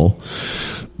legal.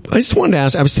 I just wanted to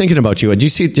ask. I was thinking about you. Did you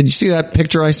see that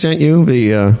picture I sent you?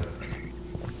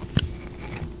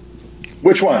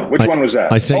 Which one? Which one was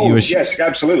that? I sent you. Yes,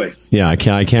 absolutely. Yeah, I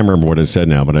can't remember what it said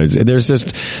now, but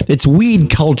it's weed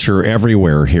culture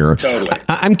everywhere here. Totally.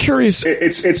 I'm curious.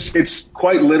 It's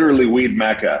quite literally weed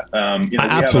mecca. You know, we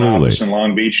have an office in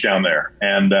Long Beach down there,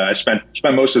 and I spent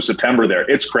most of September there.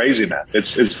 It's crazy, man.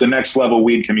 It's the next level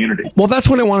weed community. Well, that's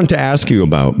what I wanted to ask you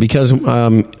about, because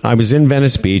I was in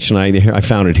Venice Beach, and I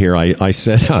found it here. I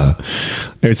said,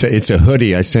 it's a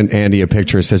hoodie. I sent Andy a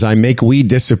picture. It says, "I make weed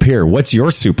disappear. What's your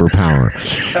superpower?"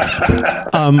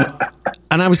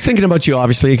 And I was thinking about you,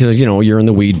 obviously, because, you know, you're in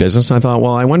the weed business. I thought,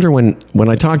 well, I wonder when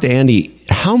I talked to Andy,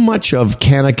 how much of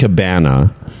Canna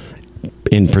Cabana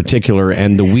in particular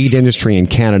and the weed industry in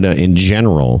Canada in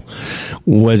general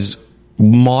was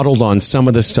modeled on some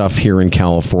of the stuff here in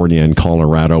California and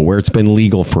Colorado, where it's been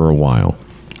legal for a while.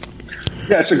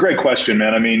 Yeah, it's a great question,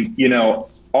 man. I mean, you know,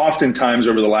 oftentimes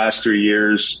over the last 3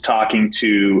 years, talking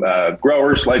to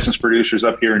growers, licensed producers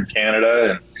up here in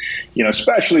Canada, and, you know,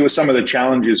 especially with some of the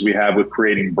challenges we have with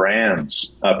creating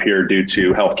brands up here due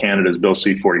to Health Canada's Bill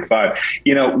C-45,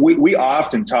 you know, we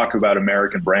often talk about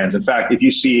American brands. In fact, if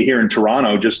you see here in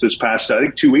Toronto, just this past, I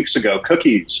think 2 weeks ago,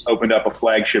 Cookies opened up a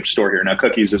flagship store here. Now,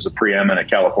 Cookies is a preeminent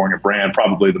California brand,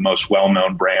 probably the most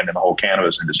well-known brand in the whole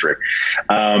cannabis industry.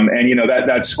 And, you know,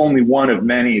 that's only one of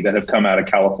many that have come out of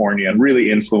California and really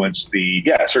influence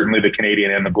certainly the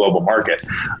Canadian and the global market.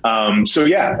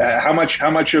 How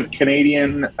much of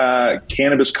Canadian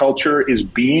cannabis culture is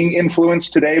being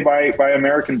influenced today by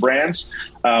American brands?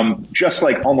 Just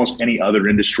like almost any other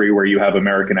industry where you have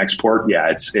American export,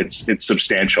 it's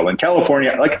substantial. In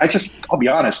California, I'll be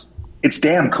honest, it's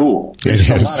damn cool. There's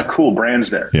a lot of cool brands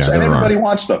there, and everybody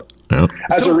wants them. Yeah.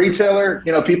 As a retailer,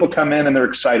 you know, people come in and they're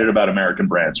excited about American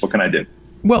brands. What can I do?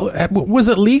 Well, was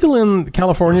it legal in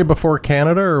California before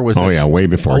Canada, or was it? Way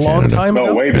before Canada. Long time ago?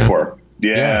 No, way before.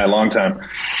 Yeah, a long time.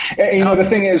 And, you know, the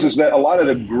thing is that a lot of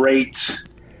the great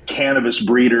cannabis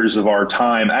breeders of our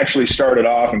time actually started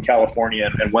off in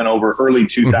California and went over early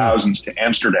 2000s to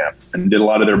Amsterdam and did a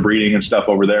lot of their breeding and stuff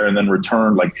over there, and then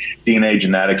returned, like DNA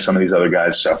Genetics, some of these other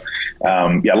guys. So,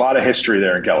 a lot of history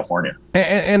there in California.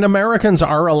 And Americans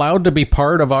are allowed to be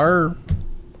part of our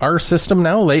system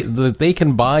now? They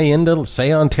can buy into,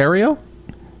 say, Ontario?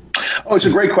 Oh, it's a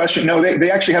great question. No,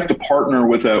 they actually have to partner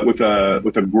with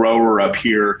a grower up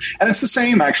here, and it's the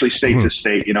same actually state to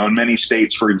state. You know, in many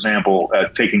states, for example,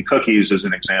 taking Cookies as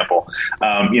an example,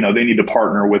 you know, they need to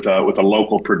partner with a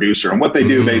local producer, and what they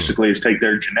do basically is take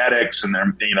their genetics and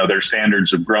their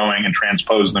standards of growing and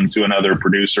transpose them to another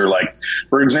producer. Like,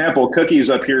 for example, Cookies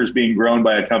up here is being grown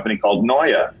by a company called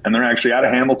Noya, and they're actually out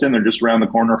of Hamilton. They're just around the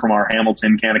corner from our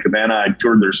Hamilton Canna Cabana. I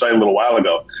toured their site a little while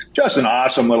ago. Just an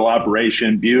awesome little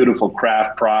operation, beautiful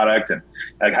craft product, and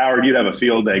like, Howard, you'd have a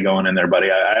field day going in there, buddy.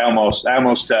 I almost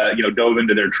dove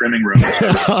into their trimming room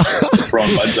and started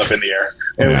throwing buds up in the air.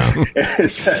 It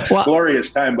was a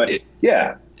glorious time, but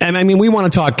yeah. And I mean, we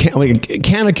want to talk.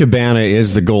 Canna Cabana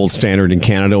is the gold standard in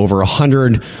Canada, over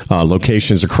 100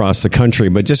 locations across the country.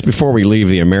 But just before we leave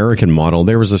the American model,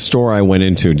 there was a store I went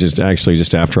into just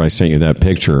after I sent you that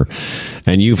picture,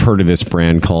 and you've heard of this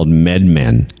brand called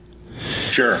MedMen.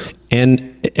 Sure.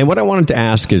 And what I wanted to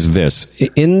ask is this: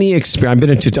 in the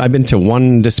experience, I've been to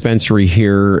one dispensary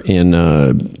here in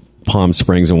Palm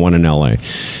Springs and one in LA.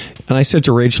 And I said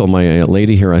to Rachel, my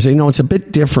lady here, I said, it's a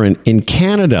bit different in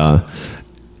Canada.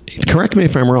 Correct me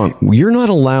if I'm wrong. You're not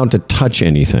allowed to touch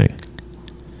anything.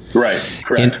 Right.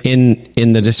 Correct.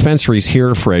 In the dispensaries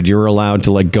here, Fred, you're allowed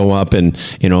to go up and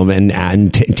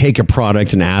take a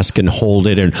product and ask and hold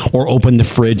it, or open the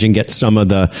fridge and get some of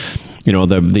the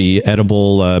the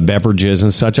edible beverages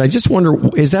and such. I just wonder,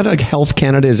 is that a Health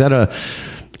Canada?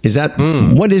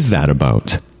 What is that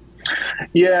about?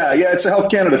 Yeah, it's a Health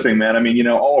Canada thing, man. I mean,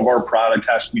 all of our product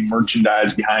has to be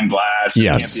merchandised behind glass. It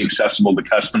can't be accessible to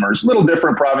customers. A little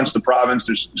different province to province.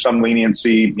 There's some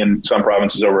leniency in some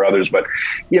provinces over others. But,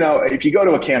 if you go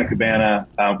to a Canna Cabana,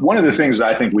 one of the things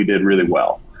I think we did really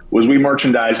well was we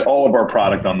merchandised all of our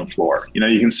product on the floor. You know,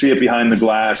 you can see it behind the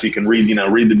glass. You can read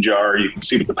the jar. You can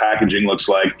see what the packaging looks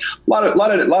like. A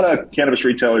lot of cannabis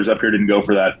retailers up here didn't go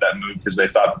for that move because they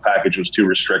thought the package was too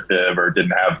restrictive or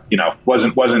didn't have,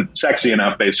 wasn't sexy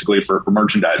enough basically for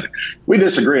merchandising. We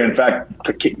disagree. In fact,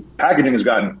 packaging has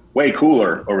gotten way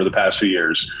cooler over the past few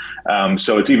years.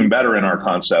 So it's even better in our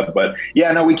concept. But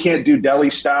yeah, no, we can't do deli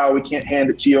style. We can't hand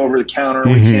it to you over the counter.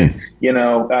 We can't,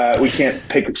 we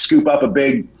can't scoop up a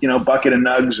big, bucket of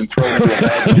nugs and throw it into a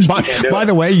bag. By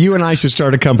the way, you and I should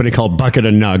start a company called Bucket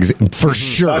of Nugs for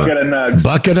sure. Bucket of Nugs.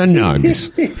 Bucket of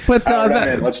Nugs. But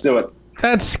let's do it.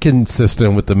 That's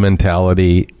consistent with the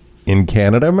mentality in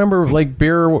Canada. I remember like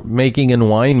beer making and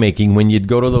wine making, when you'd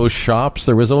go to those shops,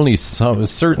 there was only some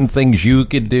certain things you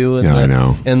could do, and I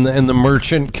know. And the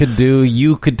merchant could do.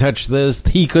 You could touch this,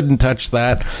 he couldn't touch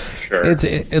that. Sure.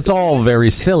 It's all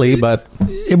very silly, but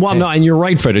no, and you're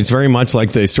right, Fred. It's very much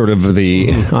like the sort of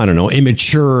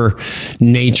immature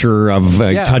nature of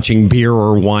touching beer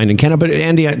or wine in Canada. But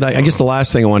Andy, I guess the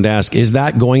last thing I wanted to ask, is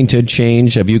that going to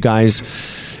change? Have you guys?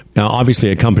 Now,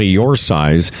 obviously, a company your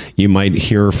size, you might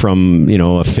hear from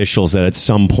officials that at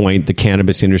some point the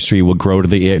cannabis industry will grow to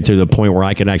the point where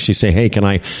I can actually say, "Hey, can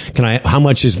I? How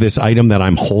much is this item that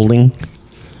I'm holding?"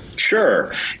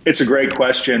 Sure, it's a great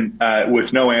question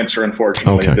with no answer,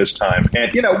 unfortunately, at this time.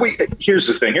 And here's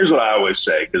the thing. Here's what I always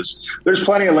say, because there's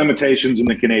plenty of limitations in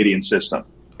the Canadian system.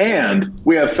 And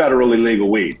we have federally legal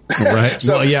weed. Right.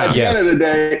 So at the end of the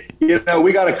day,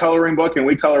 we got a coloring book and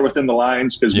we color within the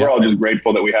lines because we're all just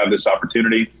grateful that we have this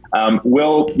opportunity.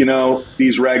 Will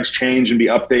these regs change and be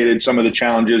updated? Some of the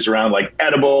challenges around like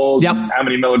edibles, and how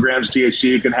many milligrams THC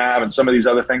you can have, and some of these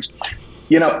other things.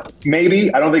 Maybe.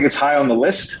 I don't think it's high on the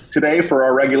list today for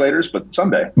our regulators, but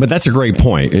someday. But that's a great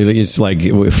point. It's like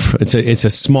it's a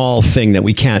small thing that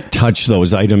we can't touch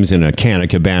those items in a Canna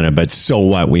Cabana, but so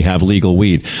what? We have legal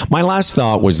weed. My last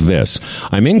thought was this.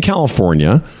 I'm in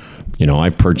California.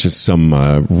 I've purchased some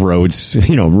road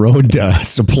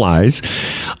supplies.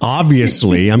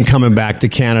 Obviously, I'm coming back to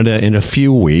Canada in a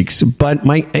few weeks. But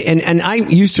and I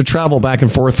used to travel back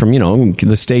and forth from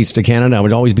the States to Canada. I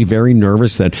would always be very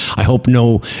nervous that I hope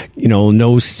no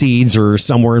seeds are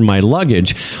somewhere in my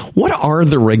luggage. What are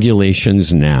the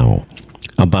regulations now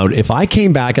about if I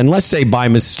came back and let's say by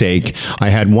mistake I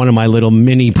had one of my little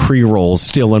mini pre-rolls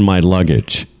still in my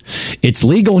luggage? It's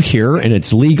legal here and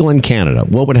it's legal in Canada.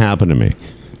 What would happen to me?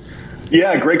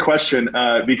 Yeah, great question.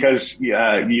 Because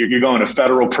you're going to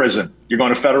federal prison. You're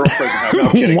going to federal prison. No,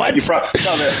 I'm kidding. What?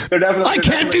 I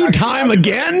can't do time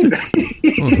again.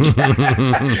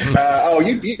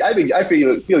 I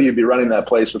feel you'd be running that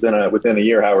place within a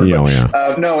year, Howard. No,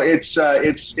 it's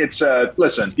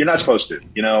listen, you're not supposed to.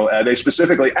 They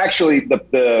specifically actually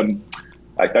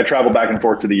I travel back and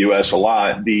forth to the U.S. a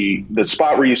lot. The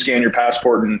spot where you scan your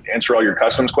passport and answer all your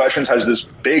customs questions has this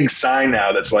big sign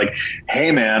now that's like,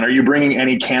 "Hey, man, are you bringing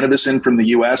any cannabis in from the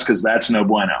U.S.? Because that's no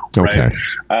bueno." Okay. Right?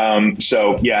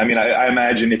 I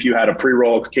imagine if you had a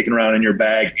pre-roll kicking around in your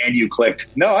bag and you clicked,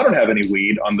 "No, I don't have any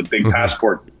weed" on the big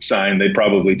passport sign, they'd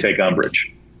probably take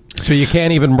umbrage. So you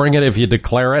can't even bring it if you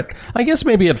declare it? I guess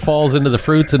maybe it falls into the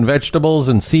fruits and vegetables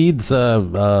and seeds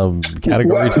category.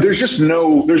 Well,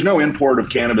 there's no import of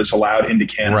cannabis allowed into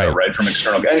Canada, right, from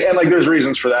external. And there's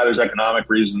reasons for that. There's economic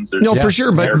reasons. There's for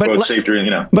sure. But safety,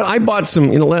 But I bought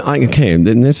some,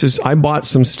 I bought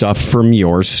some stuff from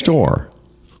your store.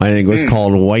 I think it was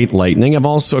called White Lightning. I've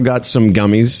also got some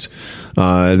gummies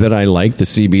that I like, the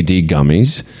CBD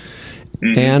gummies.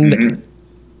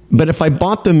 But if I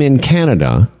bought them in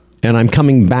Canada and I'm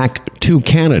coming back to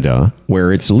Canada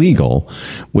where it's legal,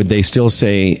 would they still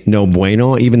say no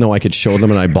bueno, even though I could show them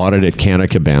and I bought it at Canna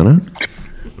Cabana?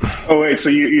 Oh, wait, so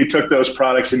you took those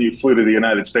products and you flew to the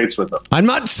United States with them? I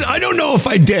don't know if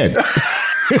I did.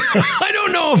 I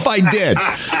don't know if I did.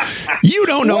 You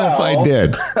don't know if I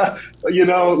did.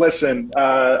 Listen,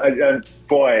 I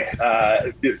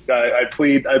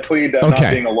plead not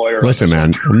being a lawyer. Listen,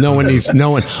 man, no one.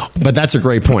 But that's a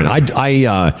great point. I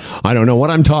don't know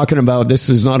what I'm talking about. This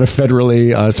is not a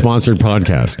federally sponsored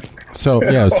podcast. So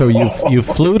you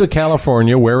flew to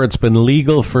California where it's been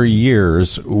legal for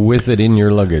years with it in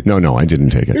your luggage. No, I didn't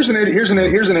take it. Here's an interesting.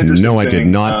 No, I did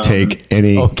not take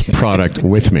any product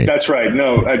with me. That's right.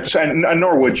 No,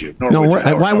 nor would you.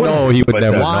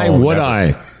 Why would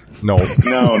I? No.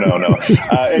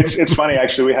 It's funny,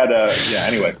 actually. We had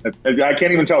anyway, I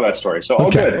can't even tell that story. So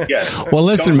all good. Yes. Well,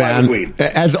 listen, man,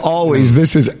 as always,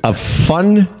 this is a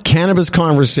fun cannabis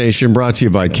conversation brought to you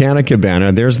by Canna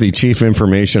Cabana. There's the Chief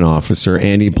Information Officer,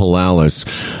 Andy Palalis,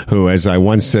 who, as I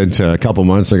once said a couple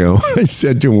months ago, I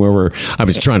said to him I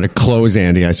was trying to close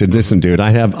Andy. I said, listen, dude,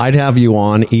 I'd have you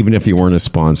on even if you weren't a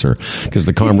sponsor, because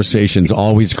the conversation's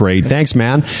always great. Thanks,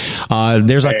 man.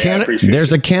 There's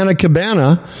a Canna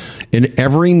Cabana in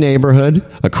every neighborhood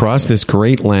across this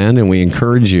great land, and we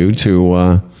encourage you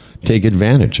to take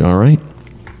advantage. All right.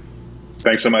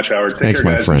 Thanks so much, Howard. Take care,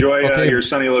 my guys. friend. Enjoy your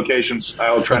sunny locations.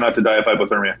 I'll try not to die of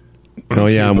hypothermia. Oh,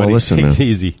 yeah. Well, listen, Take it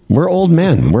easy. We're old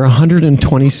men. We're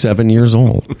 127 years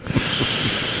old.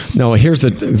 No,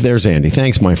 there's Andy.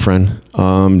 Thanks, my friend.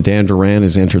 Dan Duran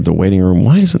has entered the waiting room.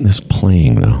 Why isn't this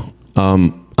playing, though?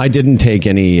 I didn't take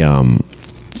any... Oh,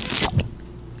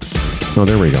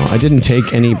 there we go. I didn't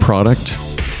take any product,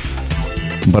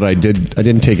 but I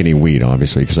didn't take any weed,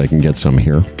 obviously, because I can get some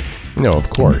here. No, of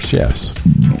course, yes.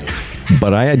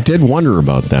 But I did wonder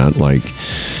about that. Like,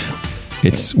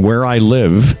 it's where I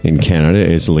live in Canada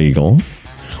is legal.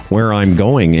 Where I'm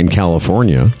going in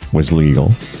California was legal.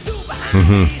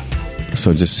 Mm-hmm.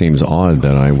 So it just seems odd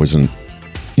that I wasn't,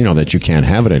 that you can't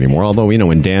have it anymore. Although,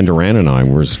 when Dan Duran and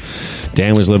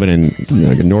Dan was living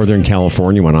in Northern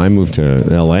California when I moved to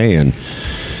LA, and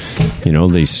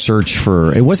they search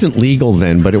for, it wasn't legal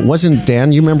then, but it wasn't,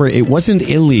 Dan, you remember, it wasn't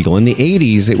illegal. In the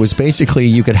 80s, it was basically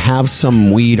you could have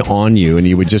some weed on you and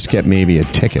you would just get maybe a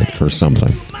ticket or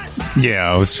something.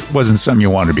 Yeah, it wasn't something you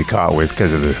wanted to be caught with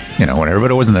because of the, whatever,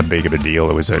 but it wasn't that big of a deal.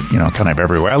 It was, kind of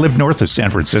everywhere. I lived north of San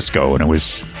Francisco, and it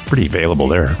was pretty available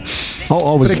there.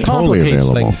 Oh, it was totally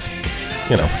available. Things,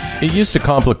 it used to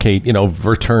complicate,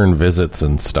 return visits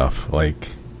and stuff. Like,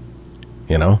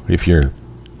 if you're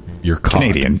caught.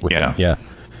 Canadian, yeah.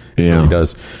 It really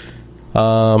does.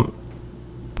 When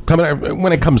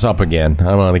it comes up again, I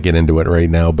don't want to get into it right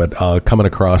now, but coming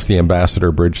across the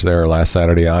Ambassador Bridge there last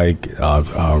Saturday, a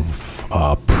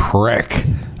prick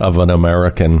of an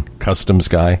American customs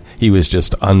guy. He was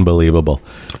just unbelievable.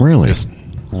 Really? Just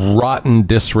rotten,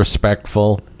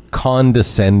 disrespectful,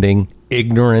 condescending,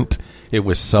 ignorant. It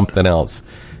was something else.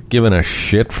 Giving a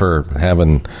shit for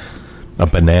having a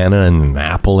banana and an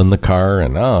apple in the car,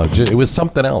 and it was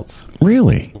something else.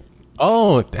 Really?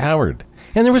 Oh, Howard.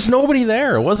 And there was nobody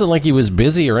there. It wasn't like he was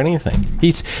busy or anything.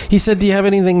 He said, do you have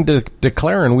anything to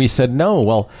declare? And we said, no.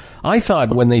 Well, I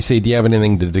thought when they say, do you have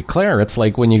anything to declare, it's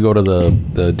like when you go to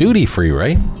the duty free,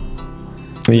 right?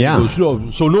 Yeah. So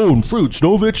no fruits,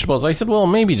 no vegetables. I said, well,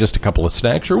 maybe just a couple of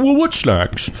snacks. Or, well, what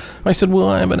snacks? I said, well,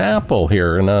 I have an apple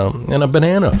here and a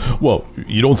banana. Well,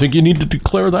 you don't think you need to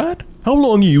declare that? How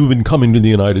long have you been coming to the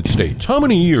United States? How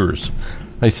many years?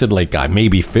 I said, like,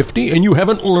 maybe 50, and you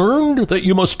haven't learned that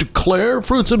you must declare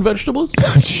fruits and vegetables?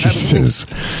 Jesus.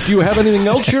 Do you have anything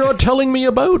else you're not telling me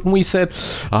about? And we said,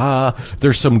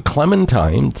 there's some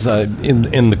clementines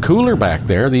in the cooler back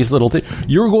there, these little things.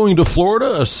 You're going to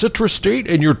Florida, a citrus state,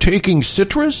 and you're taking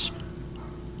citrus?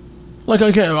 Like,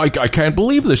 I can't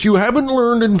believe this. You haven't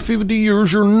learned in 50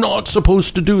 years you're not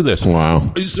supposed to do this.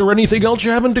 Wow. Is there anything else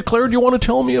you haven't declared you want to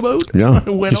tell me about? Yeah.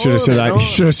 You should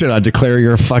have said, I declare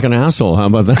you're a fucking asshole. How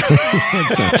about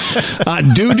that? I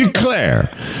do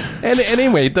declare. And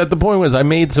anyway, the point was I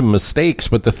made some mistakes,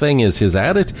 but the thing is his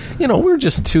attitude, we're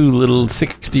just two little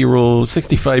 60-year-old,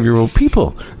 65-year-old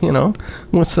people,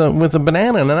 with a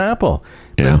banana and an apple.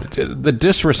 Yeah. The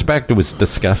disrespect was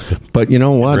disgusting. But you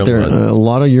know what? Really there a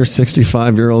lot of your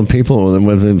 65-year-old people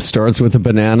it starts with a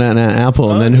banana and an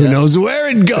apple, and then who knows where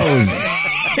it goes?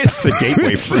 It's the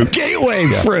gateway fruit. The gateway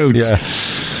fruit. Yeah.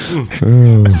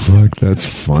 Oh, fuck, that's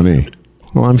funny.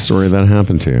 Well, I'm sorry that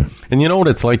happened to you. And you know what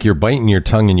it's like? You're biting your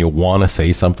tongue and you want to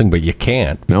say something, but you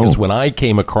can't. Because when I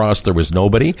came across, there was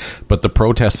nobody, but the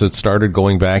protests had started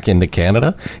going back into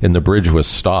Canada, and the bridge was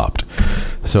stopped.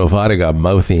 So if I'd have got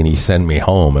mouthy and he sent me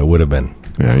home, it would have been...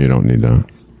 Yeah, you don't need that.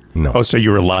 No. Oh, so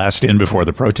you were last in before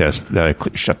the protest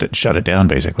shut it down,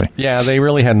 basically. Yeah, they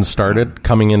really hadn't started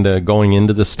going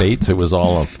into the States. It was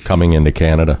all coming into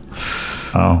Canada.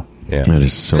 Oh. Yeah. That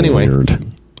is so weird.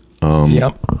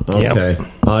 Yep. Okay.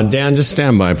 Dan, just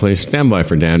stand by, please. Stand by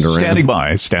for Dan Duran. Standing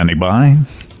by.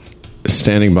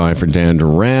 Standing by for Dan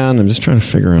Duran. I'm just trying to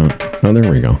figure out... Oh,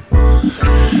 there we go.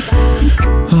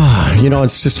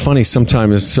 It's just funny.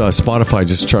 Sometimes Spotify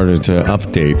just started to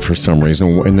update for some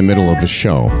reason in the middle of the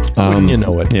show. Wouldn't you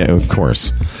know it? Yeah, of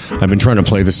course. I've been trying to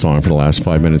play this song for the last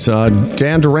 5 minutes.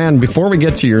 Dan Duran, before we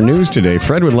get to your news today,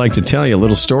 Fred would like to tell you a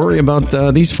little story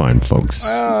about these fine folks.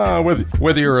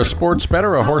 Whether you're a sports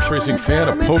bettor, a horse racing fan,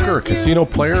 a poker, a casino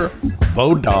player,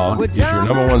 Bodog is your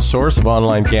number one source of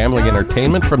online gambling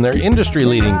entertainment. From their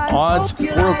industry-leading odds,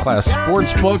 world-class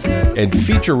sportsbook, and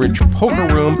feature-rich poker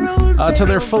room to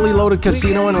their fully loaded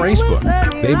casino and racebook.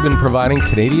 They've been providing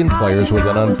Canadian players with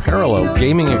an unparalleled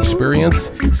gaming experience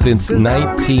since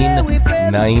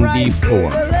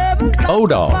 1994.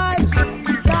 Bodog.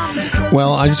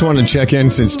 Well, I just wanted to check in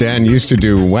since Dan used to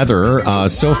do weather.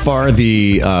 So far,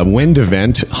 the wind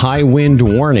event, high wind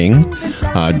warning,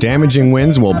 damaging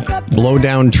winds will blow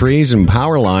down trees and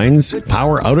power lines.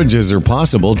 Power outages are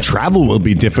possible. Travel will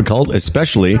be difficult,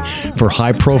 especially for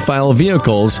high-profile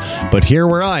vehicles. But here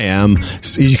where I am,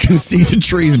 so you can see the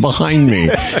trees behind me.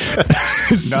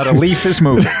 Not a leaf is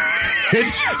moving.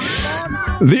 It's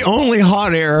the only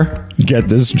hot air. Get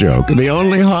this joke. The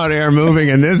only hot air moving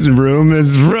in this room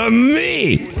is from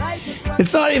me.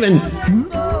 It's not even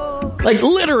like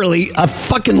literally a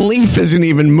fucking leaf isn't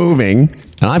even moving.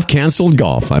 And I've canceled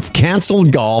golf. I've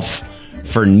canceled golf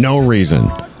for no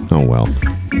reason. Oh well.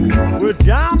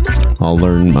 I'll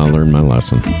learn my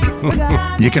lesson.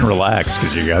 You can relax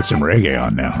because you got some reggae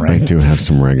on now, right? I do have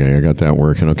some reggae. I got that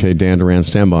working. Okay, Dan Duran,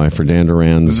 stand by for Dan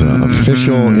Duran's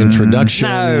official introduction.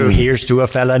 Now, here's to a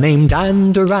fella named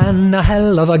Dan Duran, a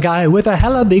hell of a guy with a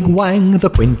hella big wang, the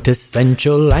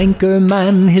quintessential anchor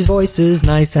man. His voice is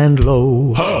nice and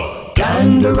low.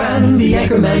 Dan Duran, the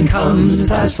anchorman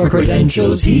comes. As for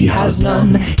credentials, he has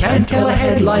none. Can't tell a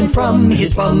headline from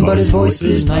his bum, but his voice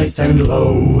is nice and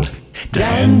low.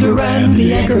 Dan Duran,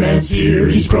 the anchorman's here.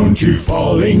 He's prone to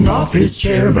falling off his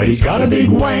chair, but he's got a big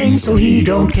wang, so he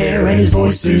don't care, and his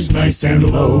voice is nice and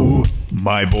low.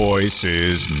 My voice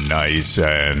is nice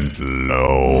and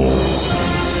low.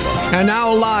 And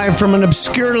now live from an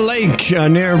obscure lake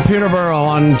near Peterborough,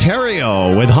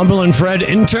 Ontario, with Humble and Fred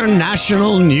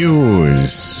International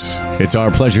News. It's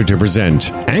our pleasure to present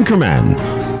Anchorman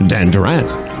Dan Duran.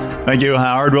 Thank you,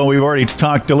 Howard. Well, we've already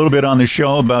talked a little bit on the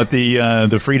show about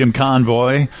the Freedom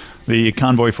Convoy, the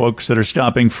convoy folks that are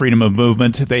stopping freedom of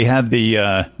movement. They had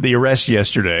the arrest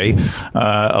yesterday,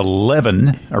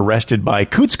 11 arrested by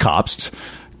Coots cops,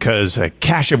 because a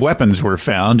cache of weapons were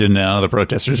found, and now the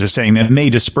protesters are saying they may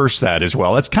disperse that as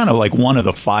well. That's kind of like one of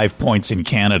the 5 points in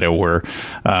Canada where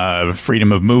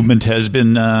freedom of movement has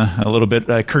been a little bit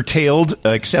curtailed,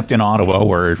 except in Ottawa,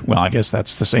 where, well, I guess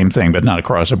that's the same thing, but not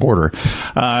across the border.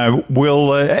 By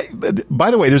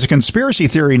the way, there's a conspiracy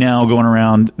theory now going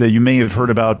around that you may have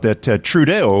heard about that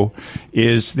Trudeau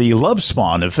is the love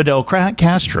spawn of Fidel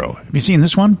Castro. Have you seen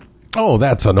this one? Oh,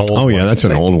 that's an old one. Oh, yeah, that's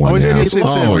an old one. Oh, yeah. It's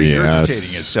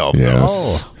regurgitating itself. Yes.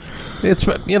 Oh. It's,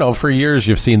 for years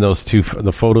you've seen those two,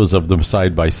 the photos of them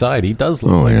side by side. He does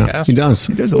look like Castro. He does.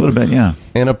 He does a little bit, yeah.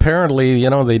 And apparently,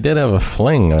 they did have a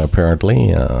fling, apparently,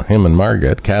 him and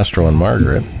Margaret, Castro and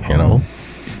Margaret, Well,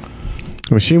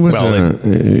 she was,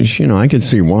 I could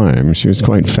see why. I mean, she was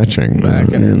quite fetching. Back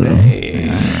in the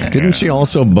day. Didn't she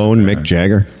also bone Mick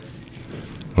Jagger?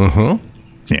 Mm-hmm.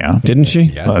 Yeah. Didn't she?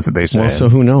 Yeah. Well, that's what they say. Well, so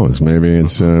who knows? Maybe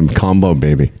it's a combo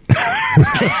baby.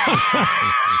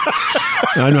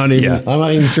 I'm not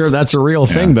even sure that's a real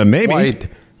thing, but maybe. Why,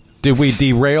 did we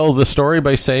derail the story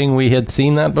by saying we had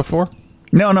seen that before?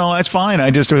 No, that's fine. I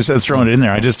just was throwing it in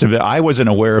there. I wasn't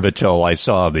aware of it till I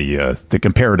saw the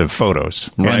comparative photos.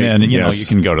 Right. And then, you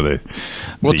can go to the...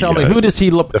 Well, tell me, who does he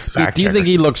look... Do you think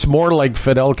he looks more like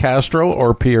Fidel Castro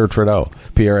or Pierre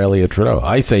Elliott Trudeau?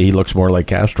 I say he looks more like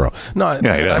Castro. No,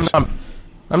 yeah, he does. I'm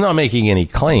not making any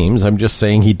claims. I'm just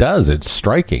saying he does. It's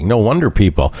striking. No wonder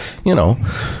people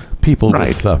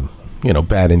with,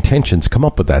 bad intentions come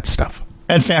up with that stuff.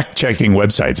 And fact-checking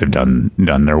websites have done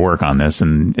their work on this,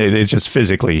 and it's just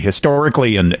physically,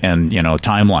 historically, and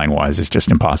timeline-wise, it's just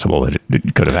impossible that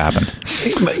it could have happened.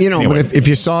 But, anyway. But if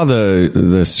you saw the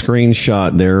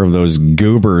screenshot there of those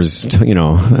goobers,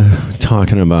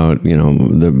 talking about,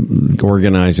 the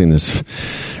organizing this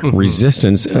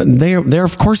resistance, they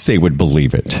of course they would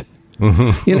believe it.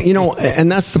 Mm-hmm. And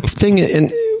that's the thing,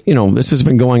 and this has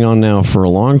been going on now for a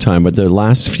long time, but the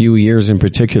last few years in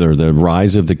particular, the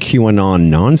rise of the QAnon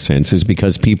nonsense is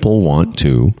because people want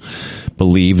to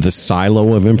believe the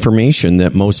silo of information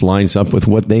that most lines up with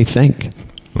what they think.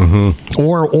 Mm-hmm.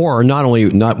 Or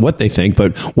not what they think,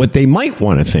 but what they might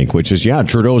want to think, which is,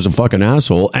 Trudeau's a fucking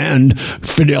asshole and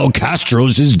Fidel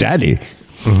Castro's his daddy.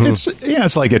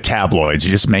 It's like a tabloids.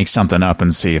 You just make something up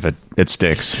and see if it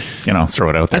sticks. Throw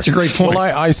it out there. That's a great point.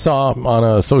 Well, I saw on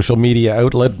a social media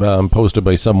outlet posted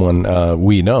by someone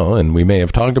we know, and we may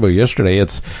have talked about yesterday.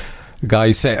 It's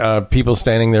guys, people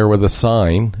standing there with a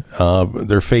sign,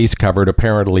 their face covered.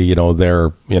 Apparently, they're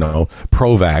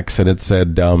pro-vax, and it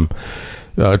said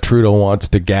Trudeau wants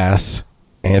to gas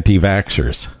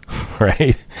anti-vaxxers,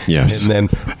 right? Yes.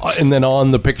 And then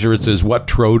on the picture it says what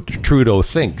Trudeau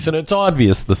thinks, and it's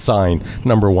obvious the sign,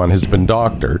 number one, has been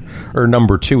doctored, or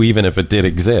number two, even if it did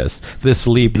exist, this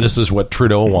is what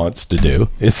Trudeau wants to do.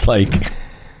 It's like,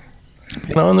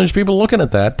 and there's people looking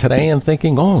at that today and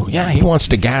thinking, oh yeah, he wants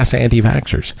to gas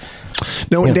anti-vaxxers.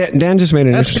 No, yeah. Dan just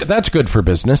made that's good for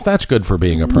business. That's good for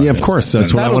being a prime minister. Yeah, of course,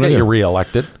 that's what I want to get do. You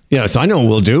reelected. Yes, I know what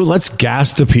we'll do. Let's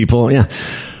gas the people. Yeah.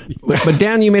 But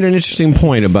Dan, you made an interesting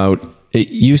point about it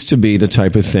used to be the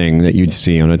type of thing that you'd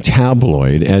see on a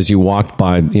tabloid as you walked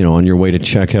by, on your way to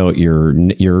check out your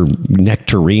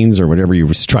nectarines or whatever you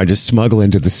tried to smuggle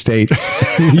into the States,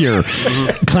 your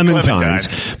clementines.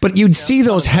 But you'd see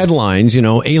those headlines,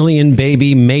 alien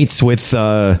baby mates with,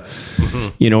 raccoon.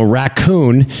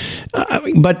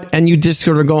 And you just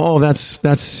sort of go, oh,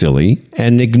 that's silly,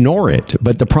 and ignore it.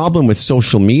 But the problem with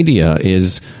social media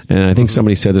is, and I think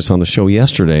somebody said this on the show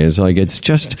yesterday, is like, it's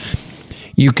just,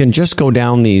 you can just go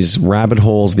down these rabbit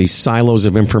holes, these silos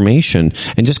of information,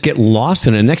 and just get lost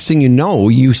in it. Next thing you know,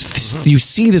 you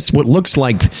see this, what looks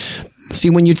like,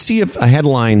 when you'd see a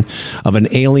headline of an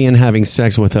alien having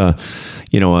sex with a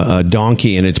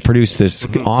donkey, and it's produced this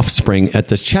offspring at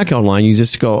this checkout line, you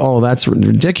just go, oh, that's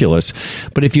ridiculous.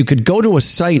 But if you could go to a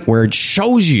site where it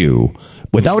shows you,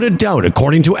 without a doubt,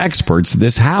 according to experts,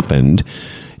 this happened,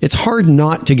 it's hard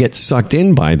not to get sucked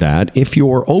in by that if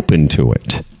you're open to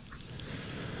it.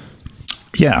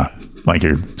 Yeah, like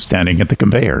you're standing at the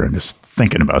conveyor and just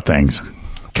thinking about things,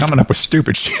 coming up with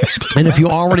stupid shit. And if you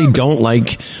already don't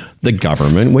like the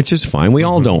government, which is fine, we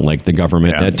all don't like the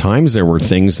government. Yeah. At times there were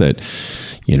things that,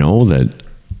 that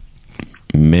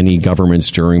many governments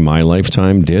during my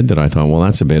lifetime did that I thought, well,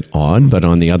 that's a bit odd. But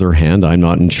on the other hand, I'm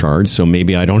not in charge, so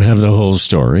maybe I don't have the whole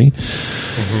story.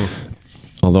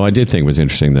 Although I did think it was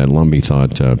interesting that Lumby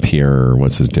thought Pierre,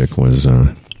 what's his dick, was...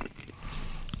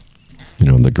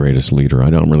 the greatest leader. I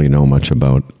don't really know much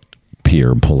about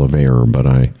Pierre Poilievre, but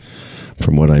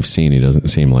from what I've seen, he doesn't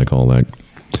seem like the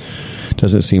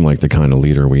kind of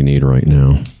leader we need right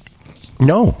now.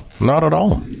 No, not at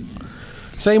all.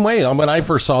 Same way. When I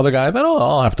first saw the guy, I thought,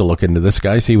 I'll have to look into this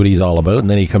guy, see what he's all about, and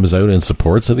then he comes out in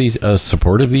support of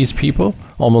these people,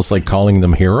 almost like calling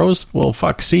them heroes. Well,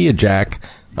 fuck, see you, Jack.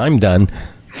 I'm done.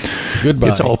 Goodbye.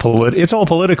 It's all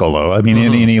political, though. I mean,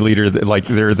 any leader,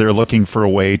 they're looking for a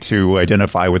way to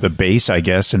identify with a base, I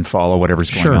guess, and follow whatever's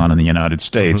going on in the United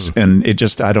States. And it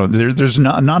just, there's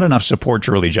not enough support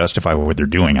to really justify what they're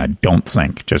doing. I don't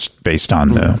think, just based on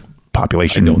the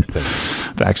population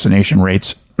vaccination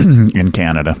rates in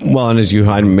Canada. Well, and as you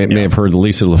may have heard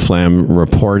Lisa LaFlamme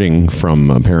reporting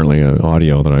from apparently an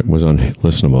audio that was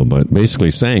unlistenable, but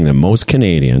basically saying that most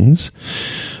Canadians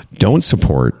don't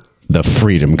support the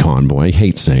Freedom Convoy. I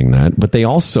hate saying that, but they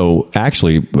also,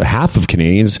 actually, half of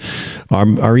Canadians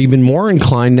are even more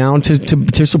inclined now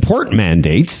to support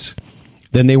mandates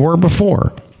than they were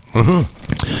before.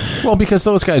 Well, because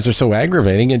those guys are so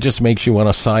aggravating, it just makes you want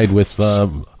to side with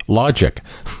logic.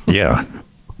 Yeah.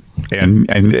 And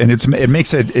it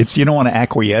makes it you don't want to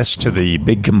acquiesce to the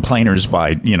big complainers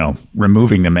by,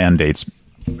 removing the mandates,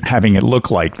 having it look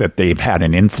like that they've had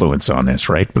an influence on this,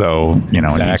 right? Though,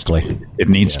 exactly. It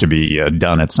needs to be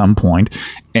done at some point,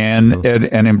 and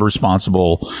in a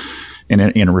responsible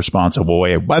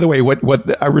way. By the way,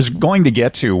 what I was going to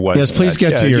get to was, yes, please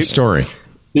get to your story.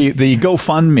 The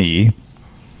GoFundMe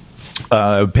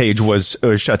page was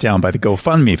shut down by the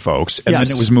GoFundMe folks, and then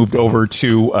it was moved over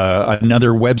to another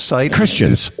website,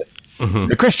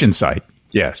 a Christian site,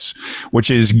 yes, which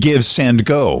is Give, Send,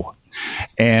 Go.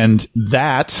 And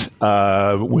that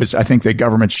was, I think the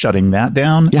government's shutting that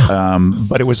down. Yeah.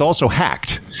 But it was also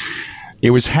hacked.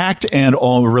 It was hacked and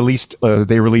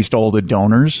they released all the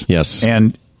donors. Yes.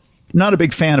 And not a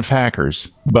big fan of hackers,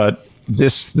 but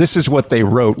this is what they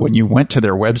wrote when you went to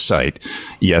their website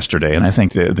yesterday. And I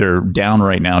think that they're down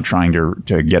right now trying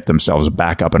to get themselves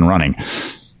back up and running.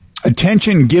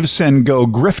 Attention, Give, Send, Go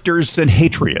grifters and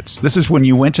hatriots. This is when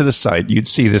you went to the site, you'd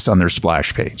see this on their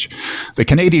splash page. The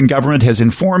Canadian government has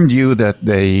informed you that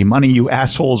the money you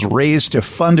assholes raised to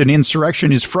fund an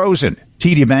insurrection is frozen.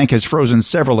 TD Bank has frozen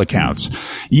several accounts.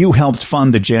 You helped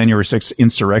fund the January 6th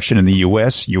insurrection in the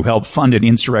U.S. You helped fund an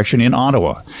insurrection in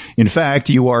Ottawa. In fact,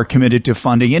 you are committed to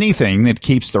funding anything that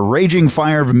keeps the raging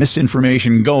fire of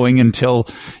misinformation going until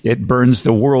it burns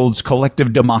the world's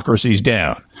collective democracies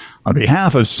down. On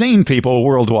behalf of sane people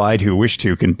worldwide who wish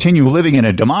to continue living in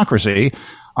a democracy,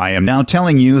 I am now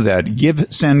telling you that Give,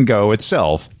 Send, Go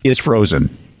itself is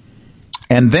frozen.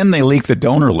 And then they leaked the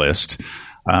donor list,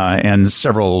 and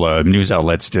several news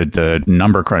outlets did the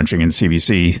number crunching, and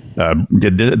CBC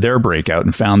did their breakout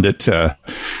and found that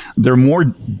there more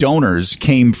donors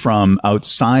came from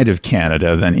outside of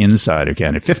Canada than inside of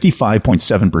Canada.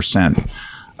 55.7%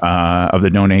 of the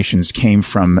donations came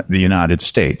from the United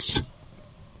States.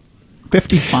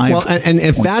 55. Well, and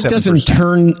if that doesn't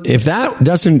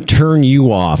turn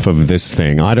you off of this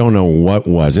thing, I don't know what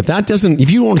was. If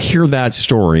you don't hear that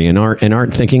story and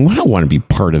aren't thinking, well, I don't want to be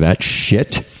part of that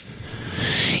shit.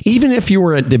 Even if you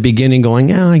were at the beginning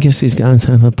going, I guess these guys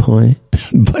have a point,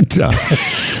 but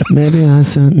maybe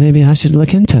I should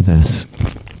look into this.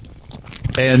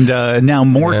 And now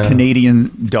more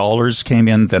Canadian dollars came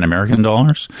in than American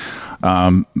dollars,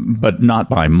 but not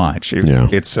by much.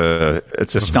 It's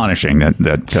astonishing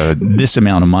that this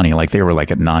amount of money, like they were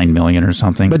like at 9 million or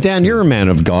something. But Dan, you're a man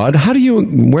of God. How do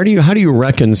you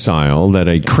reconcile that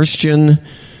a Christian,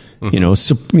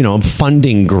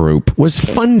 funding group was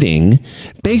funding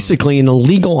basically an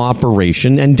illegal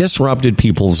operation and disrupted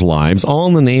people's lives, all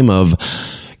in the name of,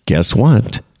 guess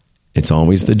what? It's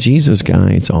always the Jesus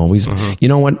guy. It's always, you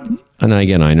know what? And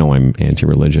again, I know I'm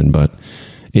anti-religion, but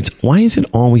why is it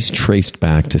always traced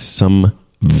back to some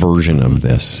version of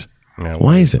this? Yeah,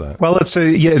 why is it? Well,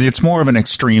 it's more of an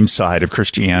extreme side of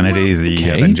Christianity, the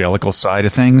evangelical side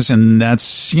of things, and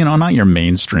that's not your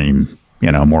mainstream.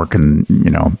 More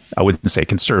I wouldn't say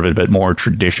conservative, but more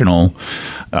traditional.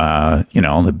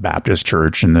 The Baptist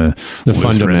Church and the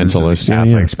fundamentalist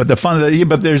Catholics. Yeah.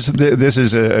 But this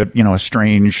is a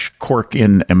strange quirk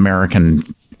in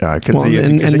American. Because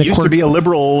it used to be a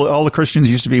liberal. All the Christians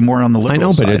used to be more on the liberal. I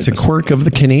know, but side it's a quirk of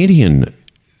the Canadian.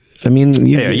 I mean,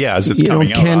 as it's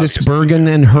coming out, Candace Bergen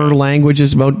and her language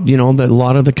is about that a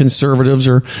lot of the conservatives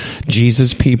are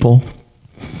Jesus people.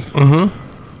 Mm-hmm.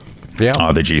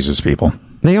 Yeah, the Jesus people.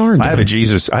 They are. I have a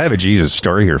Jesus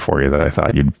story here for you that I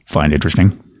thought you'd find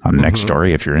interesting. On the next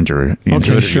story, if you're into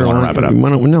okay, it, sure. You want to wrap it up.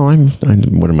 No,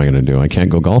 what am I going to do? I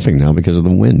can't go golfing now because of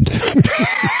the wind.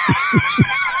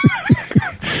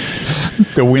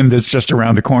 The wind that's just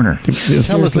around the corner.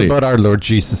 Tell us about our Lord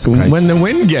Jesus Christ. When the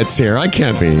wind gets here, I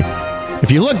can't be. If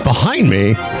you look behind me,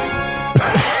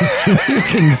 you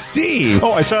can see.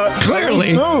 Oh, I saw it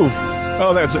clearly. Move.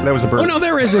 Oh, that was a bird. Oh, no,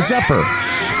 there is a Zephyr.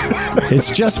 It's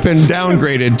just been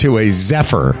downgraded to a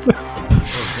Zephyr.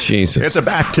 Jesus. It's a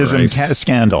baptism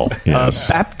scandal. Yes.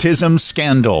 A baptism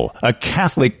scandal. A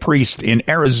Catholic priest in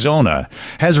Arizona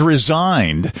has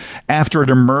resigned after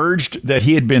it emerged that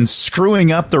he had been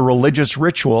screwing up the religious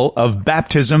ritual of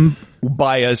baptism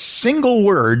by a single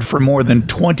word for more than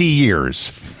 20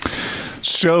 years.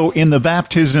 So in the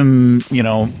baptism,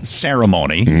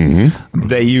 ceremony,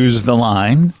 they use the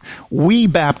line, "We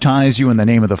baptize you in the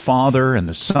name of the Father and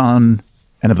the Son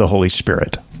and of the Holy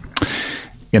Spirit."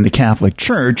 In the Catholic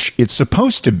Church, it's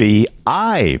supposed to be,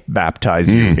 "I baptize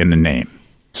you in the name."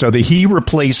 So he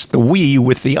replaced the "we"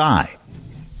 with the "I."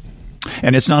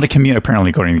 And it's not a community, apparently,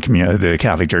 according to the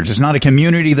Catholic Church, it's not a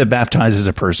community that baptizes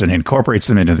a person, incorporates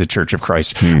them into the Church of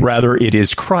Christ. Rather, it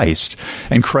is Christ,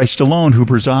 and Christ alone, who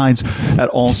presides at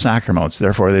all sacraments.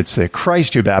 Therefore, it's the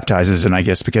Christ who baptizes, and I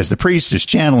guess because the priest is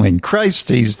channeling Christ,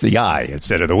 he's the "I"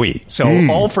 instead of the "we." So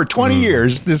all for 20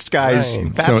 years, this guy's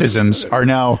baptisms are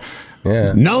now...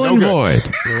 null and void.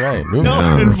 You're right.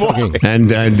 Null and void. And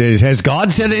has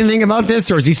God said anything about this,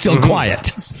 or is he still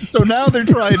quiet? So now they're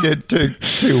trying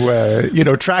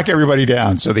to track everybody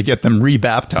down so they get them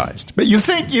rebaptized. But you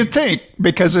think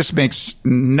because this makes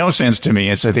no sense to me.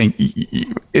 I think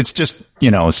it's just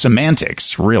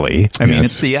semantics, really. I mean,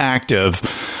 it's the act of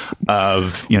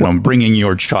bringing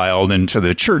your child into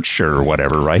the church or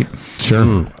whatever, right?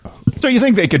 Sure. So you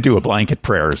think they could do a blanket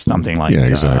prayer or something like that? Yeah,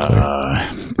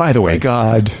 exactly. By the way,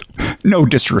 God, no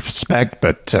disrespect,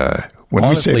 but when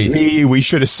honestly, we say we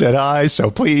should have said I, so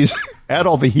please add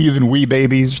all the heathen wee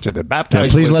babies to the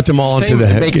baptized. Yeah, please let them all into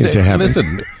heaven.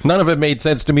 Listen, none of it made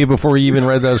sense to me before you even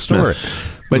read that story.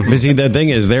 But see, the thing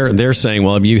is, they're saying,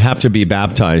 well, you have to be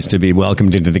baptized to be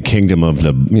welcomed into the kingdom of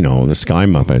the sky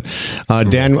muppet.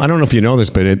 Dan, I don't know if you know this,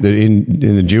 but in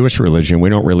the Jewish religion, we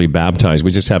don't really baptize.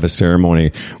 We just have a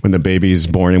ceremony when the baby is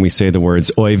born, and we say the words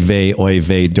 "Oy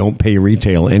vey, don't pay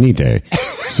retail any day."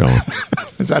 So,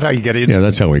 is that how you get into? Yeah,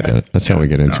 that's how we get. That's how we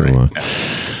get into. Right.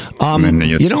 And then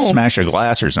you smash a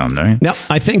glass or something. Now,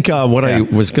 I think what I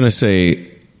was going to say,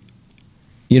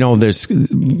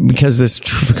 because this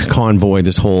convoy,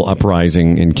 this whole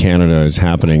uprising in Canada is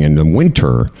happening in the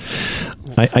winter,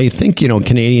 I think,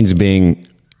 Canadians being,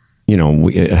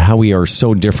 how we are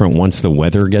so different once the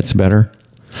weather gets better,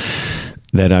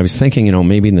 that I was thinking,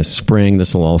 maybe in the spring,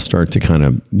 this will all start to kind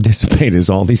of dissipate as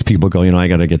all these people go, I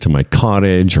got to get to my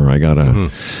cottage, or I got to,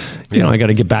 I got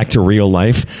to get back to real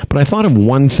life. But I thought of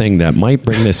one thing that might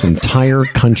bring this entire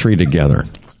country together.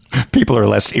 People are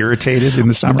less irritated in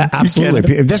the summer.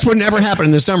 Absolutely. This would never happen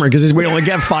in the summer because we only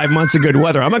get 5 months of good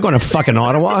weather. I'm not going to fucking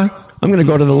Ottawa. I'm going to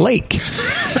go to the lake.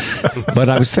 But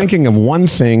I was thinking of one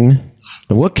thing.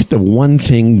 What could the one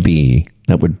thing be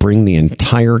that would bring the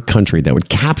entire country, that would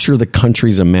capture the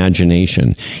country's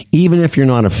imagination, even if you're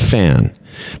not a fan,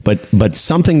 but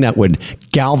something that would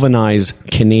galvanize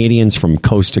Canadians from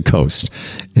coast to coast?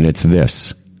 And it's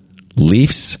this: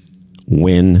 Leafs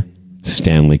win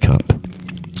Stanley Cup.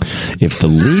 If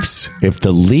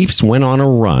the Leafs went on a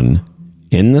run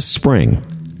in the spring,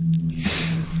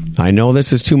 I know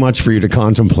this is too much for you to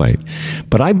contemplate,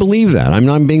 but I believe that. I'm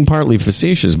not being partly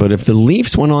facetious, but if the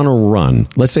Leafs went on a run,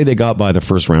 let's say they got by the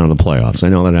first round of the playoffs. I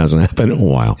know that hasn't happened in a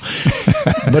while,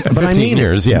 but I mean,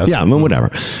 years, yes. Yeah, I mean, whatever.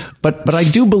 But I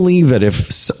do believe that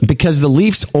because the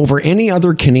Leafs over any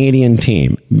other Canadian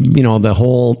team, the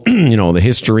whole, the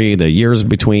history, the years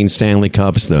between Stanley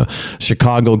Cups, the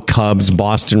Chicago Cubs,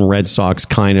 Boston Red Sox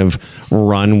kind of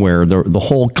run where the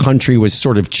whole country was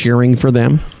sort of cheering for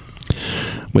them.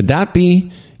 Would that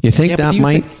be, you think that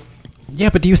might...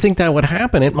 but do you think that would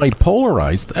happen? It might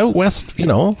polarize. Out west, a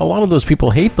lot of those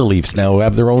people hate the Leafs now who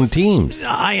have their own teams.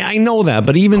 I know that,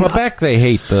 but even... Quebec, they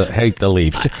hate the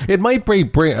Leafs. It might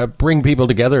bring people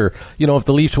together, if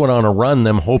the Leafs went on a run,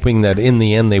 them hoping that in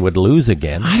the end they would lose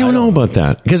again. I don't know about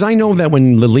that. Because I know that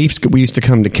when the Leafs, we used to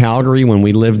come to Calgary when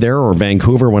we lived there, or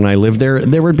Vancouver when I lived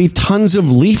there would be tons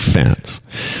of Leaf fans.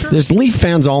 Sure. There's Leaf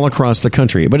fans all across the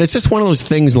country. But it's just one of those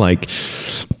things like,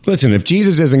 listen, if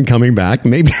Jesus isn't coming back,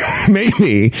 maybe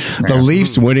the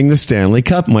Leafs winning the Stanley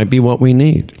Cup might be what we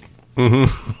need.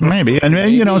 Mm-hmm. Maybe.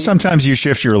 And, sometimes you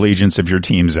shift your allegiance if your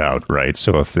team's out, right?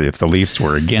 So if the Leafs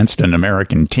were against an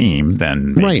American team,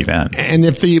 then maybe then. And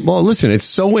listen, it's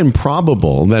so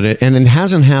improbable that it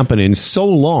hasn't happened in so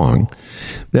long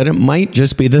that it might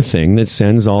just be the thing that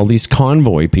sends all these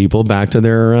convoy people back to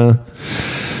their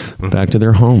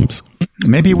homes.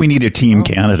 Maybe we need a Team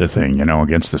Canada thing,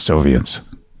 against the Soviets.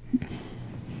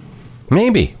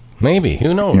 Maybe.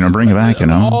 Who knows? Bring it back,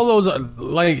 All those,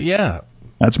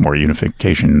 That's more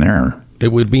unification there.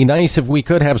 It would be nice if we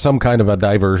could have some kind of a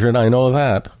diversion. I know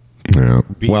that. Yeah.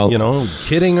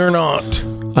 Kidding or not.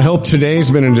 I hope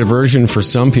today's been a diversion for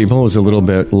some people. It was a little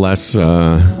bit less,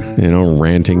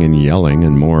 ranting and yelling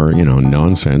and more,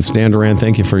 nonsense. Dan Duran,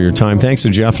 thank you for your time. Thanks to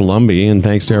Jeff Lumby, and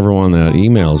thanks to everyone that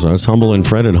emails us. Humble and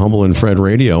Fred at Humble and Fred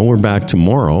Radio. We're back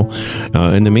tomorrow.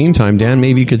 In the meantime, Dan,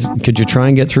 maybe could you try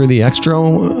and get through the extra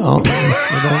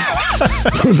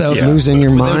without losing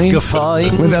your mind?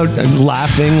 Without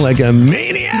laughing like a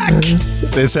maniac?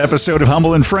 This episode of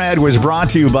Humble and Fred was brought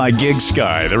to you by Gig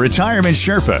Sky, the Retirement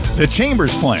Sherpa, the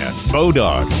Chambers Plan,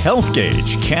 Bodog, Health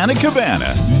Gauge, Canna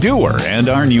Cabana, Doer, and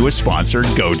our newest sponsor,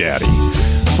 GoDaddy.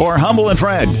 For Humble and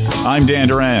Fred, I'm Dan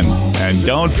Duran. And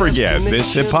don't forget,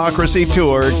 this hypocrisy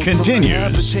tour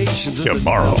continues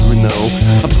tomorrow.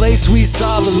 A place we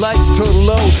saw the lights turn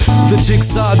low, the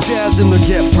jigsaw jazz and the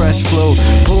get fresh flow,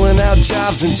 pulling out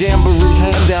jobs and jamboree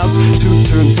handouts, 2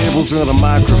 turntables and a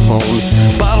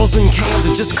microphone, bottles and cans,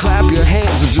 and just clap your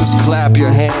hands, or just clap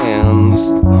your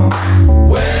hands.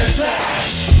 Where's